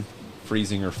started,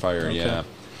 freezing or fire. Okay. Yeah.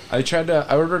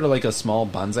 I ordered like a small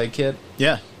bonsai kit.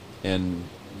 Yeah. And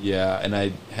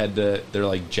I had they're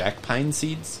like jack pine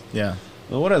seeds. Yeah.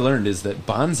 Well, what I learned is that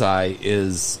bonsai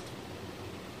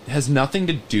has nothing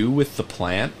to do with the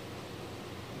plant,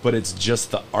 but it's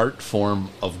just the art form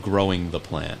of growing the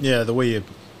plant. Yeah, the way you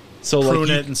prune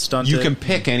it and stunt it. You can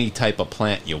pick any type of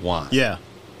plant you want. Yeah.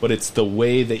 But it's the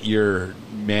way that you're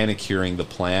manicuring the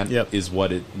plant is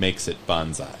what it makes it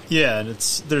bonsai. Yeah, and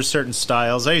there's certain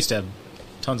styles. I used to have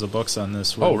tons of books on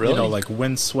this. Oh, really? You know, like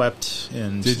Windswept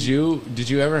and... Did you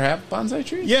ever have bonsai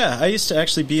trees? Yeah, I used to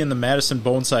actually be in the Madison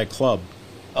Bonsai Club.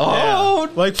 Oh!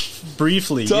 Yeah. Like,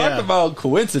 briefly, Talk about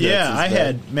coincidences. Yeah, I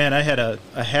had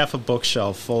a half a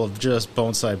bookshelf full of just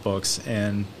bonsai books,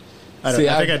 and I think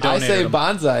I donated I say them.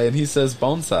 bonsai, and he says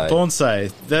bonsai.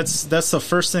 Bonsai. That's the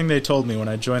first thing they told me when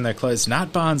I joined that club. It's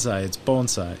not bonsai, it's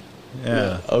bonsai.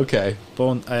 Yeah. Okay.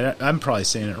 I'm probably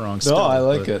saying it wrong still. No, I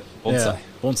like it. Bonsai. Yeah,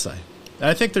 bonsai.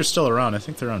 I think they're still around. I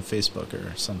think they're on Facebook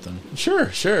or something.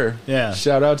 Sure. Yeah.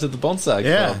 Shout out to the Bonsai Club.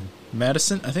 Yeah.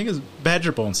 Madison, I think it's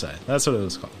Badger Bonsai. That's what it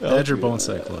was called. Badger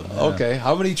Bonsai Club. Yeah. Okay.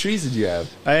 How many trees did you have?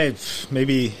 I had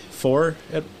maybe 4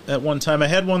 at one time. I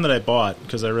had one that I bought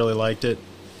because I really liked it,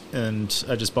 and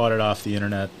I just bought it off the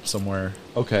internet somewhere.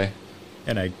 Okay.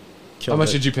 And I killed it. How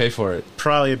much did you pay for it?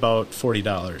 Probably about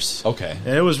 $40. Okay.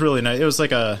 And it was really nice. It was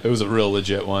It was a real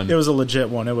legit one. It was a legit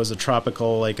one. It was a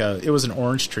tropical, it was an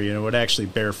orange tree, and it would actually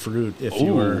bear fruit if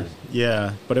you were...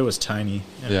 Yeah, but it was tiny.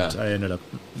 And I ended up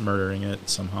murdering it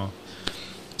somehow.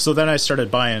 So then I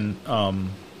started buying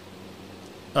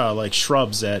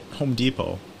shrubs at Home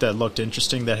Depot that looked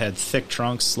interesting, that had thick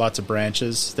trunks, lots of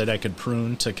branches that I could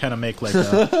prune to kind of make like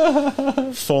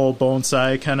a full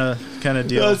bonsai kind of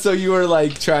deal. Oh, so you were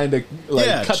like trying to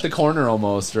cut the corner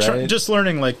almost, right? Just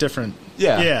learning like different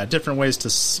ways to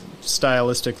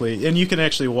stylistically, and you can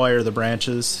actually wire the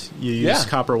branches. You use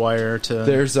copper wire to.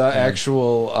 There's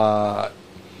actual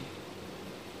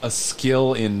a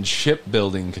skill in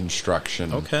shipbuilding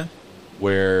construction. Okay.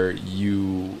 Where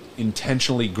you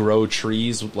intentionally grow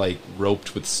trees like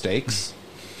roped with stakes.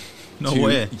 No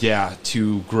way. Yeah,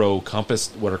 to grow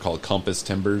what are called compass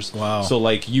timbers. Wow. So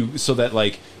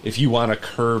that if you want a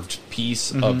curved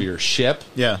piece of your ship,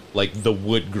 like the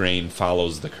wood grain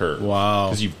follows the curve. Wow.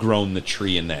 Because you've grown the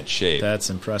tree in that shape.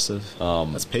 That's impressive.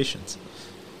 That's patience.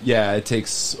 Yeah, it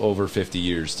takes over 50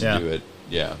 years to do it.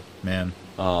 Yeah. Man.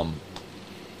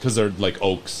 Because they're like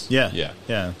oaks. Yeah.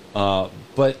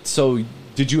 But so,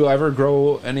 did you ever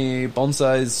grow any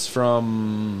bonsais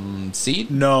from seed?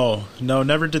 No,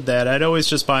 never did that. I'd always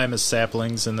just buy them as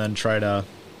saplings and then try to,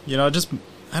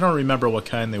 I don't remember what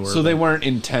kind they were. So they weren't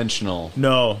intentional.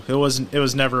 No, it wasn't. It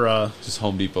was never just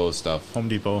Home Depot stuff. Home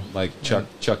Depot, like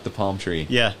Chuck the palm tree.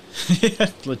 Yeah,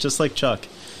 just like Chuck.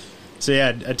 So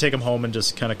yeah, I'd take them home and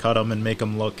just kind of cut them and make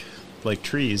them look like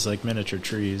trees, like miniature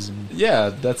trees. And yeah,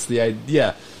 that's the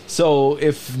idea. So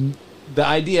if the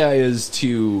idea is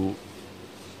to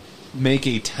make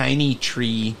a tiny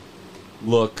tree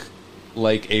look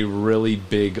like a really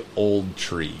big old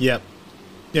tree. Yep.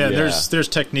 Yeah, there's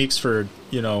techniques for,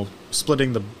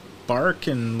 splitting the bark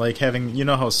and like having,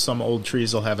 how some old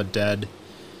trees will have a dead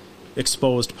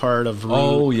exposed part of root.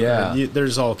 Oh, yeah.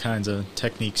 There's all kinds of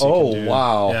techniques you can do. Oh,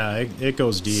 wow. Yeah, it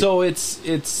goes deep. So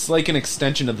it's like an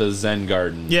extension of the Zen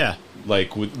garden. Yeah.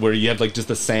 Like where you have like just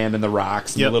the sand and the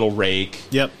rocks and the little rake.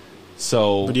 Yep.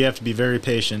 So, but you have to be very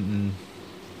patient and.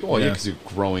 Because you're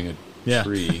growing a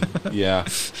tree. Yeah.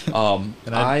 And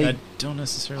I don't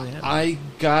necessarily have. I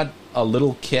got a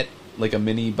little kit, like a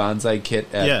mini bonsai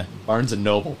kit at Barnes and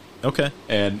Noble. Okay.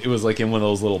 And it was like in one of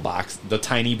those little the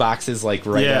tiny boxes, like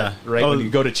when you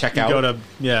go to checkout.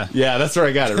 Yeah, that's where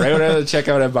I got it. Right when I went to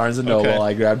checkout at Barnes and Noble,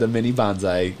 I grabbed a mini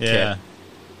bonsai kit,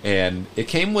 and it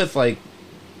came with like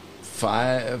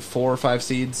 4 or 5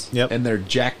 seeds. Yep. And they're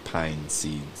jack pine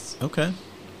seeds. Okay.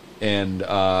 And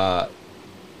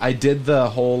I did the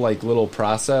whole like little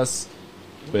process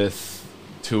with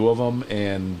 2 of them,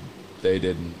 and they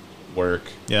didn't work.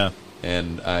 Yeah.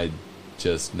 And I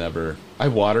just never. I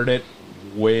watered it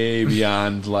way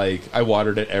beyond like I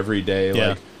watered it every day, Yeah.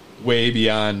 like way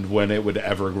beyond when it would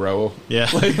ever grow. Yeah.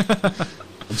 Like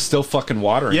I'm still fucking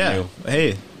watering Yeah. you.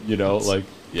 Hey, You know, like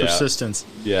yeah, persistence.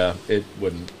 yeah, it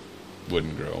wouldn't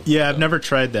grow. Yeah, I've So. never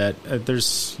tried that.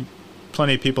 There's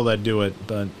plenty of people that do it,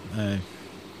 but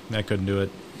I couldn't do it.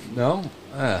 No.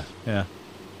 Yeah.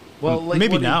 Well, like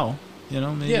maybe what do you- now.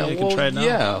 Maybe Yeah, I can well, try it now.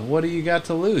 yeah. What do you got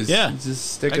to lose? Yeah.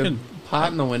 Just stick I a can-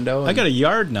 pot in the window. I got a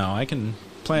yard now. I can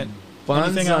plant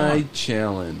anything I bonsai want.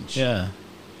 challenge. Yeah.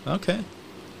 Okay.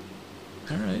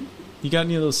 All right. You got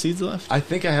any of those seeds left? I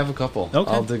think I have a couple.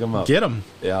 Okay. I'll dig them up. Get them.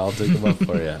 Yeah, I'll dig them up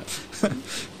for you.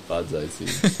 Bonsai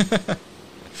seeds.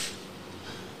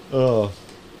 Oh.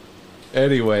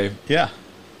 Anyway, Yeah.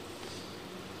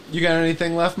 you got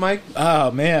anything left, Mike?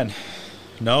 Oh man.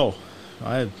 No.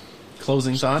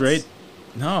 Closing thoughts? Great.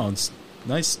 No, it's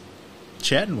nice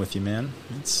chatting with you, man.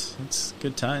 It's a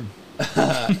good time.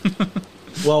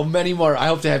 Well, many more. I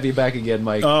hope to have you back again,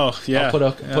 Mike. Oh yeah.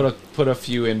 I'll put a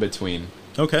few in between.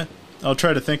 Okay. I'll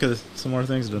try to think of some more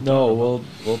things to talk No, about.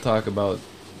 we'll talk about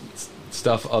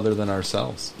stuff other than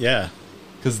ourselves, Yeah.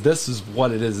 because this is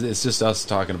what it is. It's just us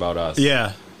talking about us.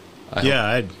 Yeah. I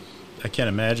Yeah. I can't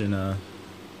imagine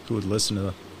who would listen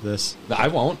to this. I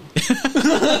won't.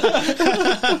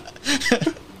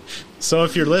 So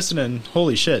if you're listening,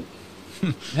 holy shit.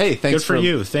 Hey, thanks Good for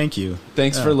you. Thank you.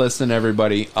 Thanks Yeah. for listening,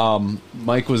 everybody.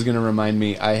 Mike was going to remind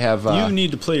me. I have. You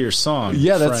need to play your song.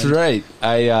 Yeah, that's friend. right.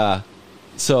 I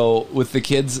so with the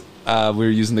kids, we were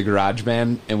using the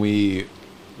GarageBand, and we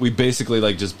basically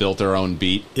like just built our own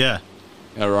beat, Yeah.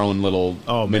 our own little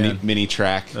Oh, man. mini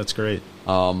track. That's great.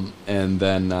 And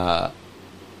then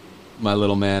my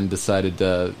little man decided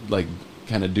to like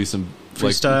kind of do some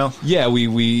like, Freestyle? yeah,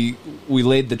 we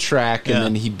laid the track, and Yeah.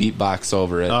 then he beatboxed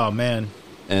over it. Oh man.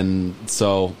 And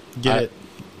so Get it.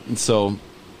 So,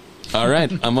 all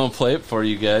right, I'm gonna play it for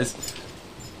you guys.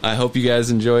 I hope you guys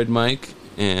enjoyed, Mike.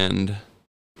 And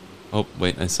oh,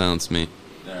 wait, I silenced me.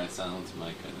 There, I silenced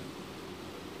Mike.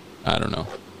 I don't know.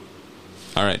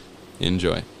 All right,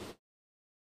 enjoy.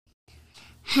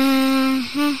 Ha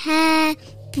ha ha.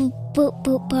 Boop boop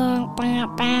boop bum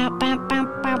bum bum bum bum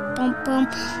bum bum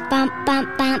bum bum bum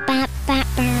bum bum bum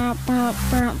bum bum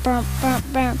bum bum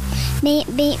bum beep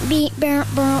beep beep bum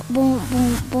bum boom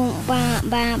boom boom bum bum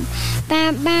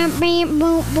bum bum beep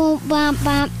boom boom bum bum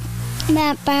bum bum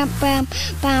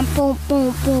bum bum boom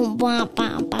boom boom bum bum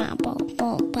bum boom boom bum bum bum boom boom bum bum bum bum bum bum boom bum bum bum boom bum bum bum bum boom boom boom bum bum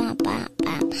bum bum bum bum boom boom boom boom boom boom boom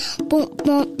bum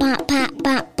bum bum boom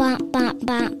boom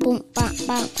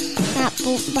bum bum bum bum bum boom bum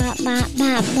bum boom boom bum boom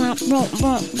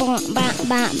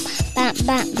boom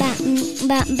bum bum bum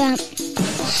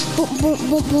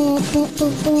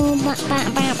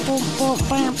bum boom boom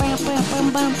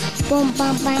boom boom boom bum bum bum boom boom bum bum boom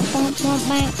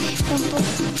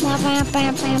boom bum bum bum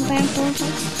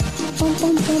boom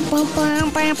boom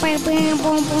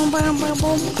boom bum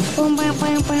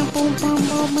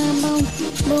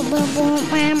boom boom boom boom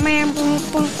bam bam boom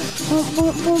boom boom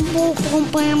boom boom boom boom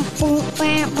bam boom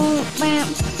bam boom bam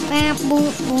bam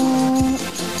boom boom